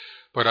yet,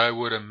 but I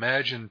would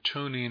imagine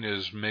tuning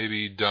is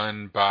maybe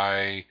done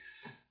by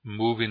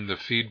moving the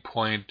feed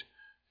point,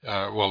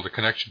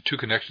 two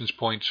connections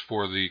points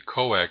for the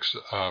coax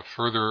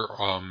further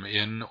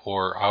in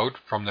or out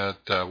from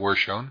that where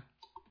shown.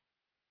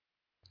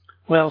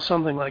 Well,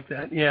 something like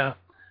that, yeah.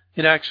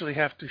 You'd actually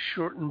have to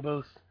shorten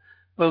both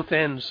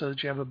ends so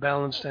that you have a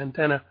balanced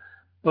antenna,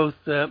 both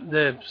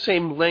the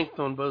same length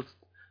on both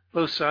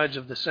sides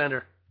of the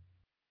center.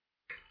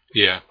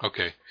 Yeah,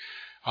 okay.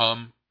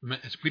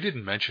 We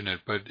didn't mention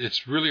it, but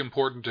it's really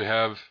important to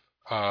have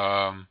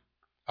a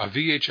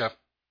VHF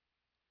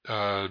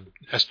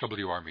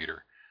SWR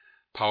meter,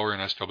 power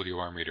and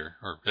SWR meter,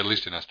 or at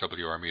least an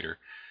SWR meter.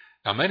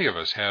 Now, many of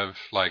us have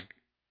like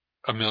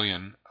a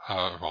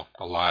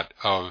lot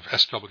of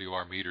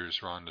SWR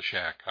meters around the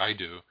shack. I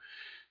do.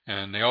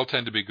 And they all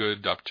tend to be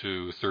good up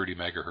to 30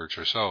 megahertz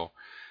or so.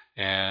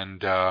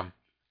 And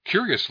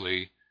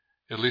curiously,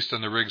 at least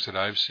on the rigs that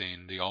I've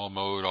seen, the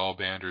all-mode,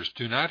 all-banders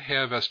do not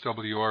have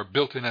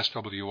built-in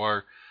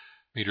SWR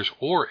meters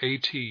or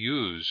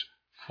ATUs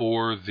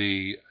for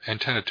the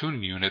antenna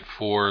tuning unit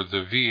for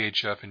the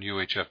VHF and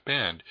UHF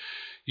band.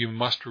 You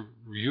must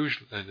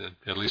usually,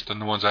 at least on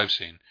the ones I've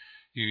seen,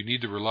 you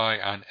need to rely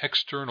on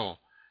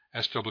external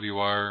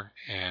SWR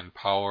and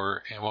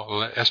power,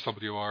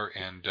 SWR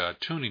and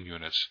tuning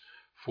units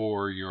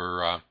for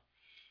your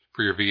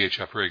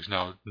VHF rigs.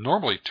 Now,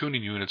 normally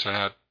tuning units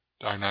are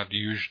not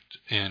used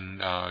in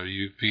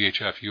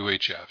VHF,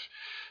 UHF,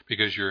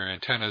 because your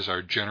antennas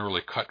are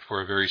generally cut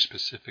for a very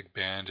specific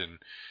band, and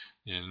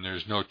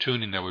there's no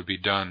tuning that would be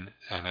done,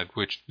 and at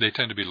which they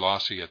tend to be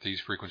lossy at these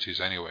frequencies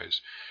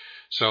anyways.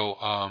 So,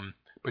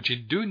 but you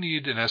do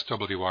need an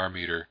SWR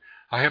meter.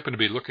 I happen to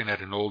be looking at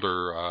an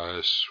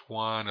older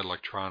Swan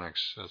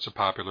Electronics. That's a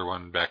popular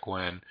one back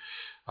when,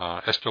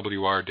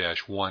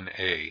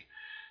 SWR-1A.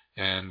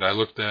 And I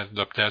looked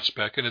up that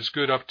spec, and it's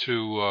good up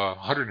to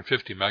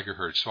 150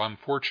 megahertz. So I'm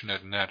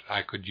fortunate in that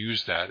I could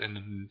use that,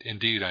 and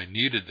indeed I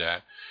needed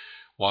that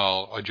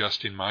while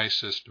adjusting my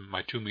system,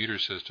 my 2-meter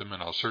system,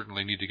 and I'll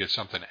certainly need to get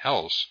something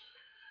else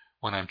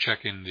when I'm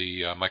checking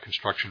my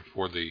construction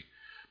for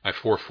my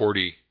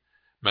 440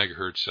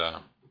 megahertz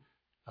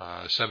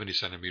 70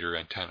 centimeter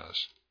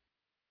antennas.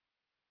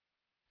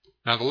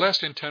 Now, the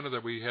last antenna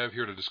that we have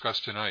here to discuss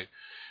tonight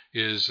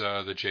is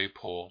the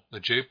J-pole. The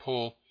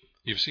J-pole,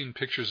 you've seen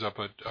pictures of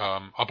it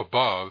up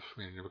above.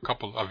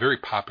 A very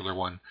popular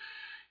one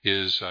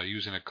is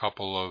using a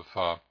couple of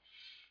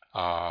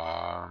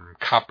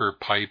copper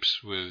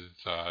pipes with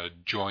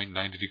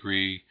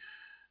 90-degree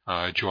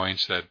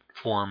joints that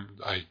form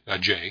a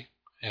J,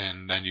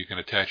 and then you can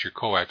attach your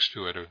coax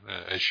to it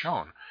as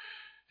shown.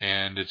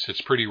 And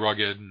it's pretty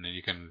rugged, and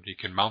you can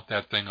mount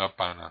that thing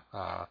up on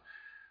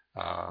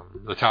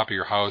the top of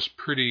your house.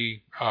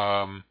 Pretty,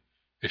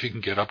 if you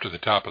can get up to the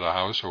top of the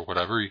house or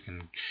whatever, you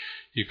can.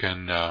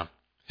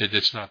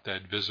 It's not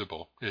that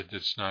visible.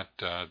 It's not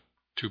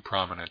too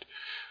prominent.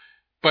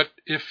 But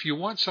if you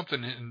want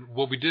something,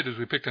 what we did is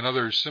we picked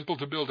another simple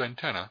to build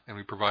antenna, and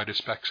we provided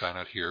specs on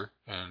it here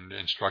and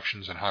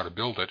instructions on how to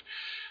build it.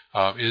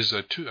 Is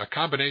a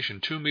combination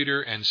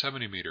 2-meter and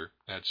 70-meter.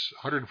 That's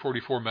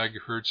 144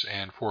 megahertz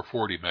and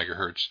 440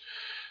 megahertz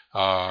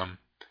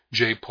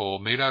J-pole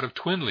made out of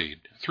twin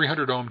lead,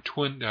 300 ohm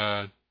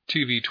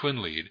TV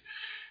twin lead.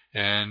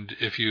 And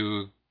if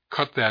you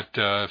cut that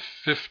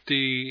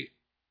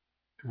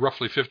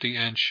roughly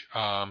 50-inch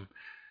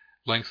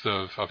length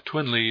of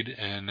twin lead,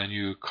 and then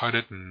you cut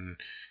it and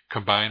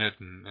combine it,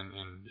 and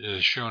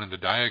as shown in the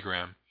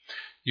diagram,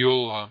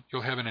 you'll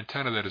have an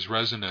antenna that is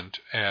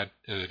resonant that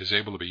is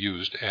able to be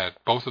used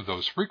at both of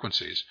those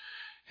frequencies.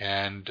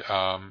 And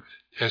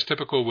as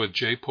typical with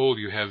J-pole,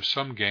 you have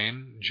some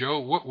gain. Joe,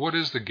 what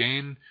is the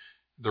gain,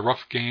 the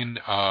rough gain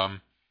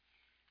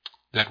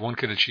that one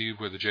can achieve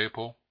with a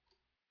J-pole?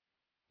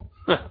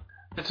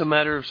 It's a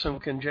matter of some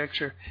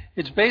conjecture.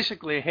 It's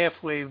basically a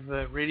half-wave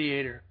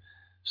radiator,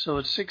 so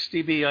it's 6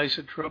 dB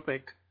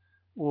isotropic,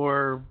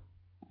 or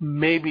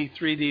maybe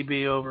 3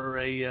 dB over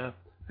a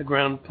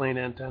ground plane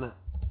antenna.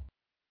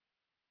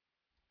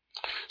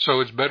 So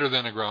it's better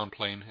than a ground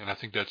plane, and I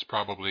think that's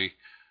probably,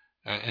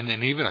 and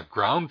then even a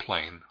ground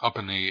plane up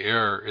in the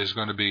air is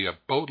going to be a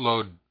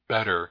boatload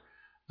better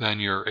than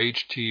your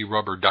HT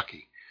rubber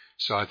ducky.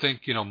 So I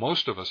think,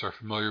 most of us are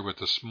familiar with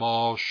the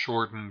small,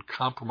 shortened,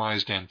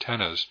 compromised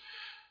antennas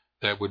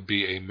that would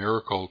be a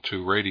miracle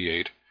to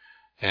radiate,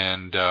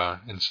 and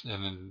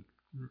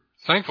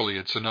thankfully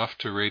it's enough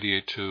to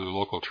radiate to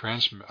local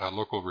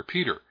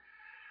repeater.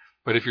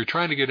 But if you're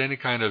trying to get any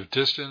kind of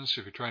distance,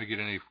 if you're trying to get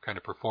any kind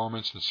of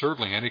performance, and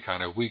certainly any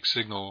kind of weak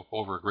signal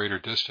over a greater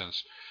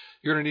distance,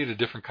 you're going to need a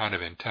different kind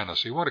of antenna.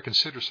 So you want to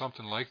consider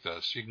something like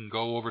this. You can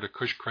go over to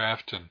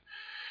Cushcraft and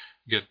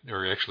get,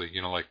 or actually,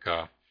 like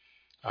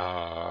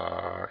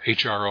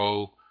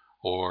HRO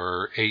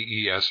or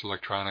AES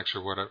Electronics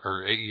or whatever,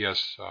 or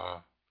AES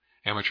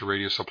Amateur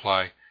Radio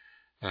Supply,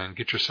 and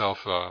get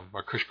yourself a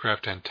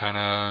Cushcraft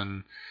antenna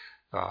and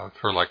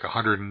for like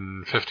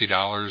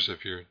 $150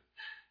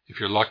 if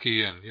you're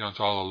lucky, and it's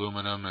all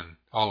aluminum and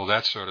all of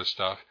that sort of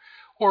stuff.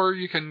 Or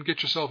you can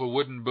get yourself a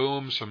wooden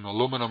boom, some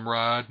aluminum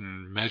rod,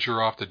 and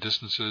measure off the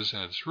distances,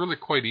 and it's really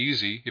quite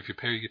easy if you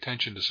pay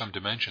attention to some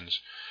dimensions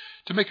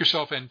to make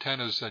yourself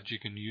antennas that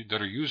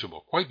that are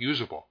usable, quite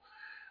usable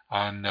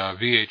on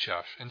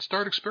VHF, and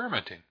start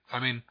experimenting. I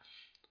mean,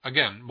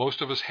 again,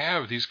 most of us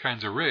have these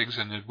kinds of rigs,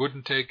 and it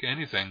wouldn't take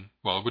anything,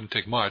 well, it wouldn't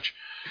take much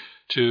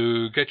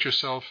to get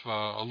yourself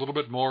a little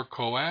bit more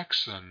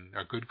coax, and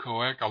a good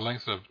coax, a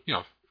length of,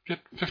 get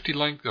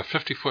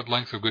 50-foot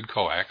length of good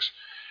coax,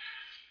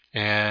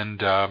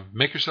 and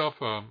make yourself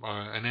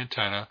an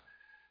antenna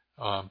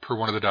per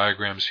one of the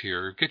diagrams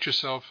here. Get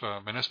yourself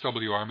an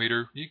SWR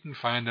meter. You can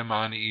find them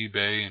on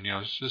eBay, and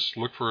just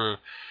look for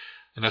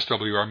an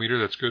SWR meter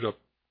that's good up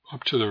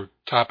to the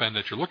top end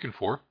that you're looking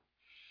for,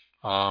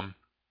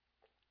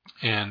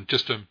 and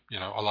just to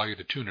allow you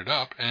to tune it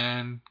up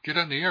and get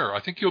on the air. I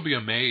think you'll be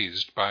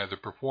amazed by the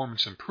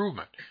performance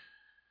improvement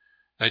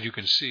that you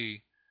can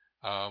see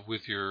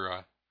with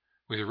your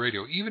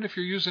radio, even if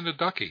you're using a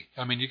ducky.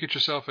 I mean, you get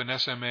yourself an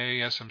SMA,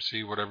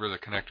 SMC, whatever the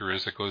connector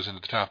is that goes into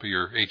the top of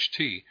your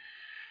HT,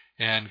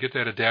 and get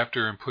that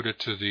adapter and put it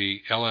to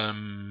the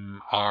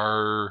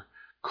LMR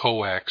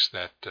coax,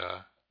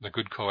 the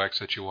good coax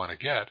that you want to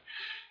get.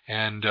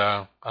 And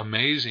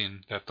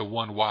amazing that the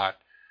 1 watt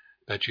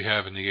that you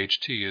have in the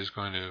HT is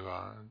going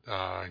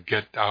to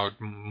get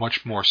out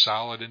much more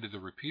solid into the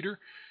repeater.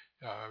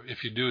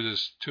 If you do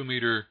this 2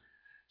 meter,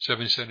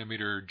 7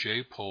 centimeter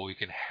J pole, you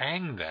can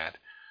hang that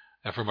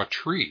from a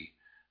tree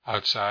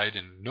outside,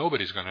 and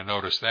nobody's going to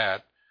notice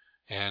that,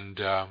 and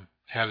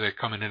have that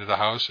coming into the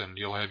house, and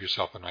you'll have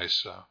yourself a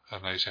nice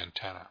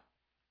antenna.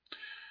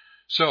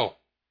 So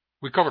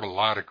we covered a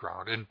lot of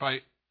ground, and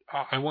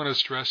I want to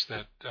stress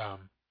that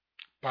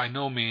by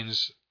no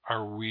means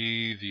are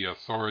we the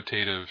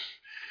authoritative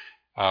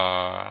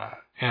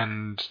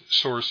and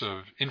source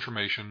of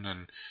information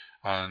and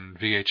on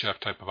VHF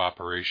type of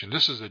operation.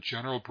 This is a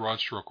general broad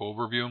stroke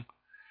overview.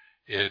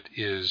 It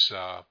is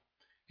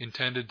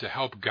intended to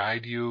help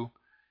guide you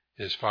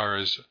as far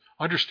as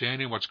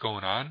understanding what's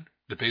going on,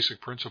 the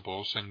basic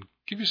principles, and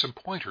give you some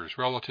pointers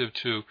relative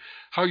to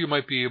how you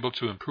might be able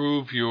to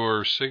improve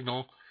your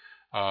signal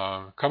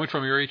coming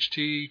from your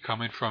HT,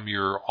 coming from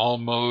your all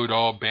mode,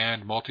 all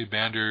band,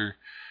 multi-bander,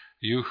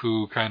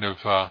 Yoo-hoo kind of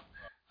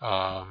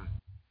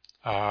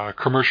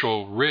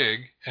commercial rig,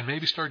 and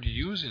maybe start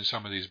using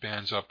some of these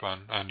bands up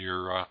on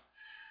your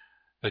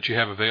that you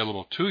have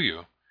available to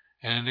you,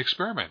 and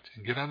experiment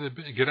and get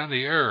on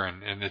the air,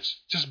 and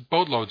it's just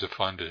boatloads of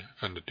fun to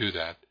do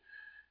that.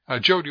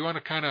 Joe, do you want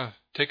to kind of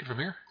take it from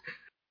here?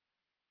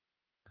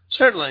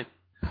 Certainly.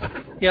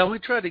 Yeah, we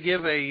try to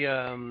give a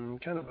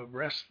kind of a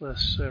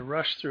restless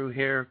rush through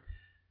here,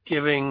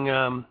 giving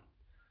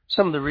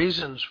some of the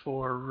reasons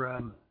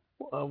for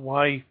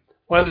why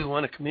we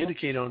want to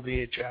communicate on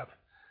VHF.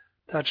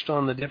 Touched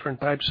on the different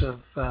types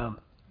of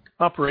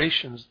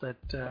operations that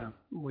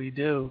we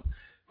do,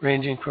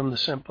 ranging from the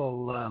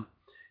simple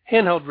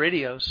handheld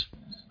radios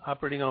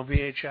operating on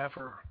VHF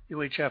or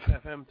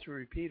UHF FM through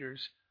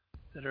repeaters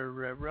that are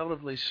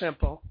relatively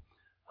simple,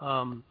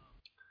 and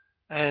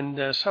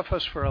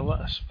suffice for a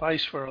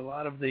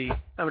lot of the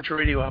amateur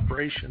radio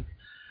operation.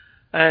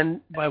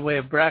 And by way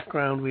of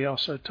background, we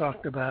also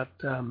talked about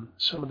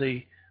some of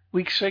the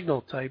weak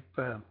signal type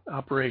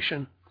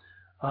operation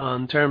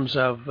in terms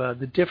of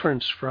the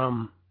difference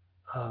from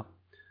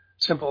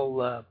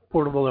simple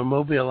portable or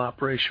mobile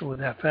operation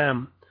with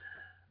FM,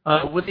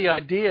 with the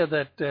idea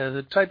that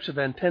the types of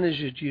antennas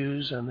you'd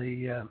use and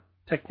the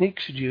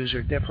techniques you'd use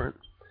are different.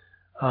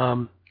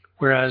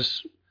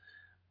 Whereas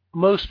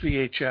most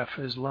VHF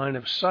is line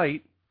of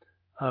sight,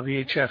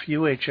 VHF,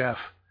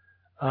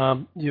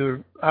 UHF,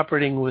 you're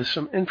operating with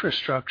some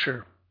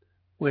infrastructure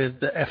with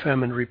the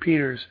FM and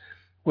repeaters,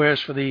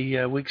 whereas for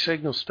the weak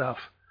signal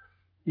stuff,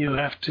 you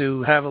have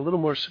to have a little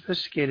more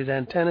sophisticated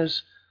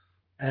antennas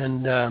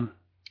and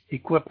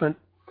equipment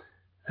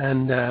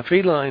and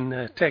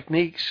feedline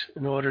techniques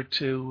in order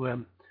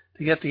to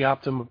get the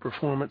optimum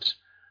performance.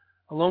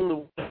 Along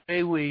the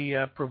way, we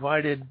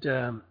provided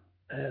a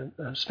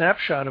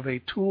snapshot of a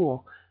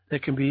tool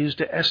that can be used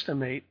to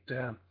estimate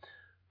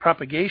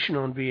propagation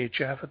on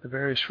VHF at the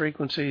various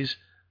frequencies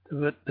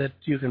that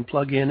you can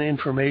plug in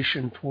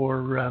information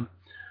for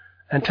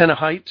antenna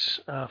heights,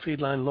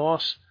 feedline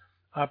loss,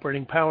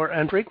 operating power,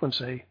 and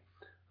frequency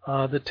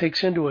that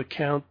takes into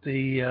account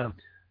the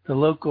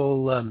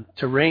local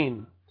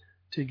terrain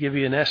to give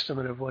you an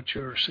estimate of what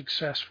your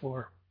success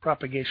for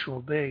propagation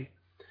will be.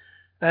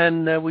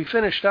 And we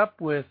finished up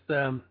with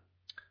a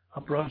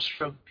broad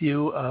stroke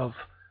view of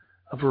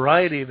a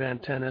variety of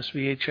antennas,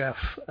 VHF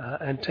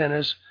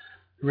antennas,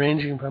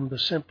 ranging from the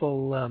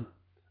simple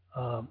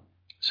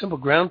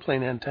ground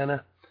plane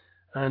antenna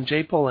and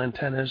J-pole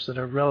antennas that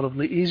are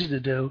relatively easy to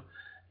do,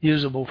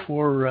 usable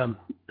for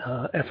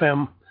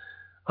FM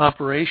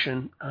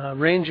operation,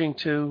 ranging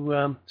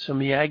to some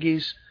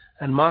Yagis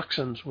and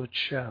Moxons,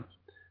 which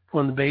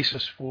form the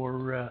basis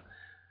for a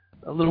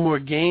little more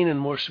gain and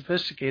more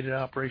sophisticated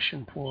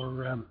operation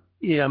for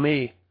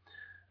EME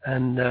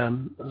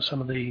and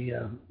some of the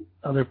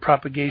other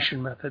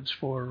propagation methods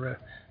for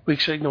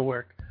weak signal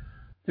work.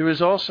 There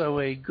is also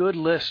a good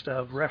list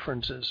of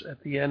references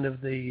at the end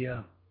of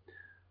the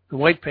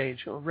white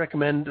page. I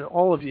recommend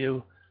all of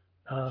you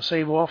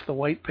save off the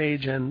white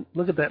page and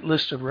look at that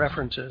list of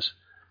references.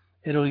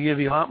 It'll give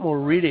you a lot more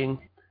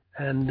reading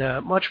and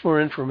much more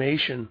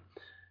information.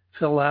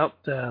 Fill out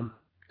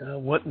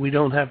what we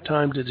don't have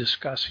time to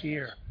discuss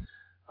here.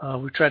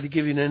 We tried to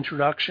give you an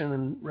introduction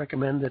and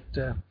recommend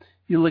that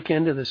you look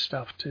into this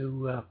stuff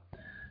to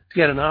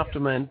get an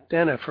optimum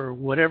antenna for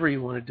whatever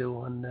you want to do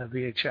on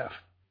VHF.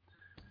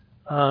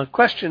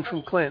 Question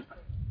from Clint.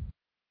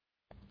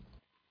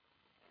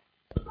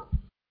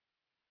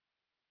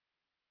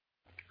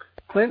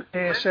 Clint,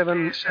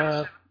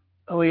 AS7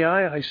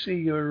 OEI, I see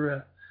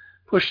your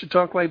push to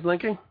talk light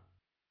blinking.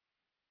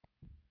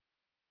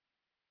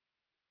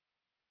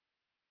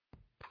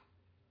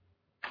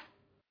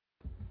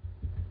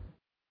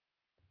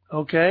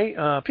 Okay,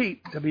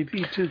 Pete,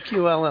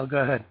 WP2QLL, go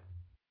ahead.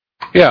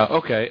 Yeah,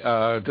 okay.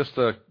 Just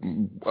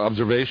an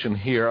observation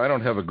here. I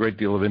don't have a great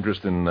deal of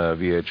interest in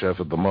VHF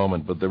at the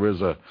moment, but there is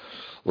a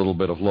little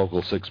bit of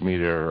local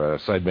 6-meter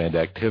sideband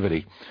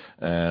activity,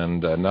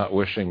 and not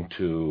wishing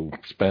to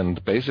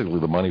spend basically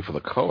the money for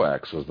the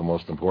coax was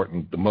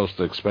the most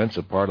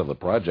expensive part of the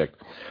project.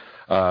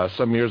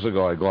 Some years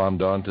ago, I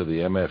glommed onto the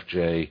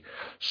MFJ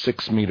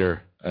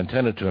 6-meter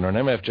antenna tuner, and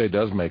MFJ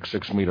does make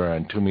 6-meter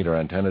and 2-meter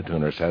antenna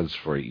tuners, has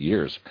for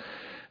years.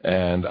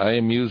 And I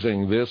am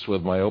using this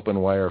with my open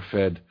wire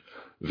fed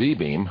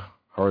V-beam,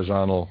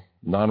 horizontal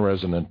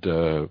non-resonant,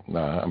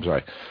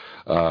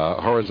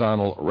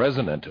 horizontal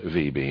resonant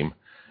V-beam,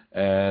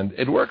 and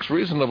it works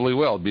reasonably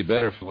well. It'd be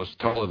better if it was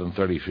taller than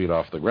 30 feet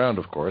off the ground,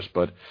 of course,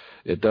 but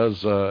it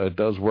does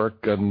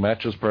work and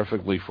matches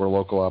perfectly for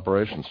local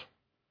operations.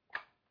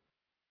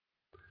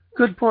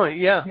 Good point.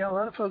 Yeah, a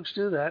lot of folks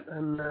do that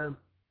and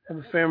have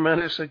a fair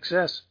amount of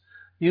success.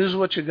 Use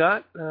what you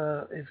got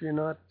if you're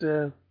not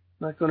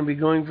going to be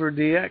going for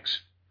DX.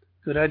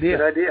 Good idea.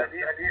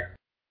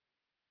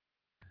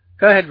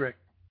 Go ahead, Rick.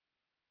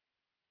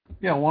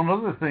 Yeah, one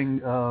other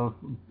thing,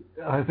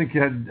 I think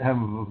you have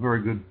a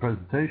very good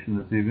presentation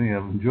this evening.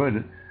 I've enjoyed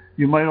it.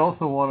 You might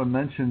also want to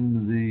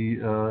mention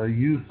the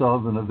use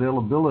of and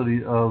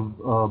availability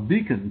of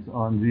beacons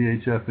on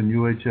VHF and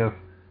UHF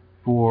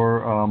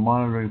for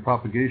monitoring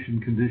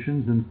propagation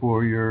conditions and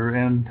for your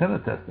antenna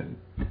testing.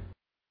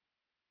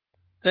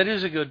 That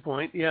is a good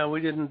point. Yeah,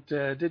 we didn't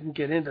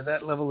get into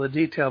that level of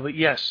detail, but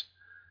yes,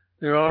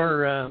 there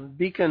are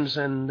beacons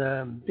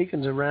and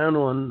beacons around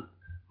on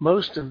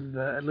most of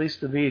at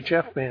least the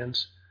VHF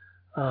bands,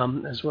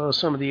 as well as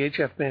some of the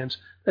HF bands.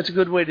 That's a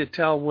good way to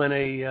tell when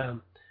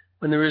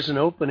there is an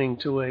opening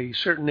to a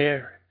certain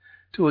area,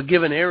 to a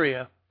given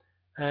area.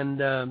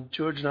 And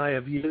George and I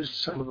have used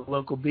some of the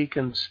local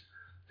beacons.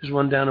 There's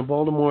one down in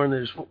Baltimore, and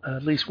there's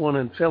at least one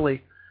in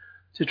Philly,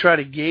 to try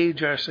to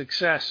gauge our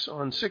success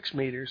on 6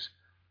 meters.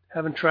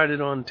 Haven't tried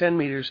it on 10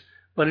 meters,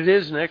 but it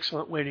is an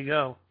excellent way to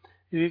go.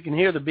 If you can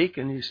hear the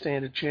beacon, you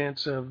stand a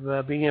chance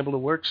of being able to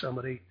work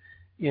somebody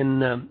in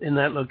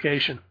that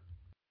location.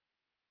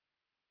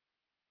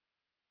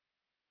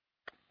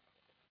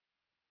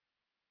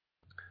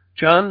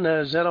 John,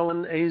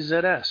 ZL1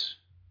 AZS.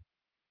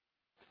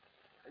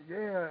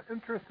 Yeah,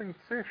 interesting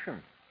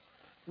session.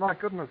 My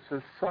goodness,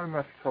 there's so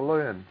much to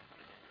learn.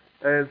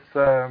 As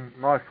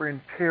my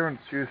friend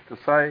Terence used to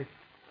say,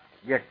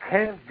 you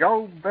can't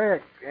go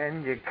back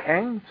and you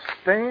can't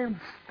stand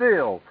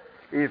still.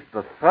 If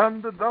the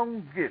thunder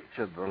don't get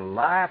you, the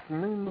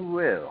lightning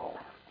will.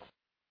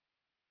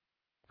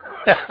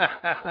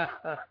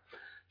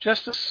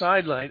 Just a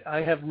sidelight,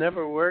 I have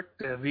never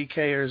worked VK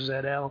or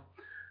ZL,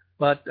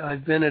 but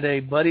I've been at a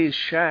buddy's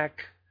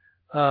shack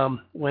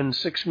when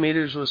 6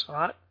 meters was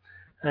hot,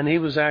 and he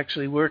was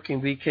actually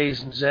working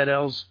VKs and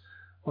ZLs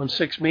on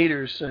 6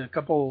 meters a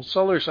couple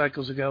solar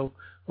cycles ago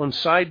on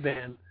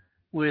sideband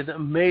with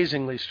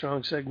amazingly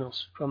strong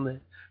signals from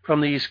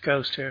the East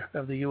Coast here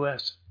of the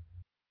U.S.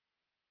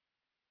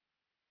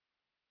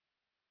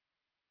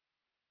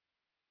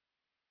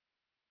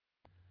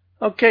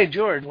 Okay,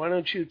 George, why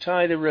don't you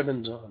tie the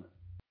ribbons on?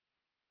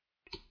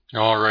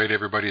 All right,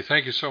 everybody.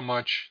 Thank you so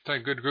much.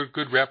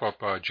 Good wrap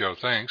up, Joe.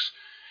 Thanks.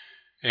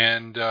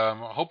 And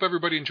I hope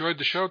everybody enjoyed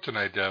the show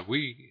tonight.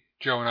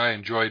 Joe and I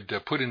enjoyed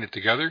putting it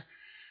together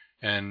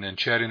and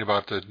chatting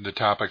about the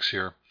topics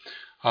here.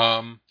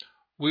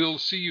 We'll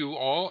see you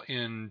all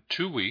in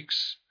 2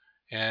 weeks.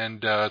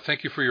 And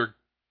thank you for your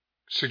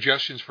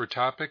suggestions for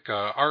topic.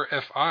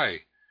 RFI.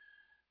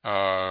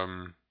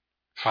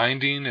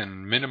 Finding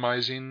and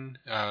minimizing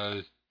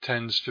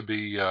tends to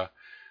be,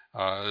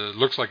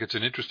 looks like it's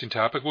an interesting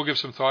topic. We'll give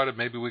some thought of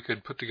maybe we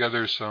could put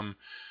together some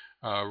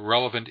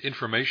relevant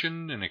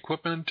information and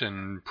equipment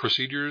and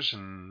procedures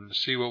and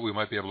see what we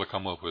might be able to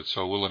come up with.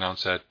 So we'll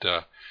announce that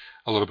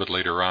a little bit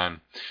later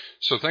on.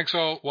 So thanks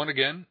all once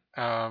again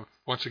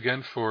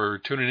for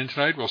tuning in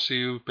tonight. We'll see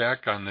you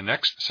back on the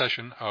next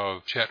session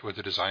of Chat with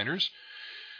the Designers.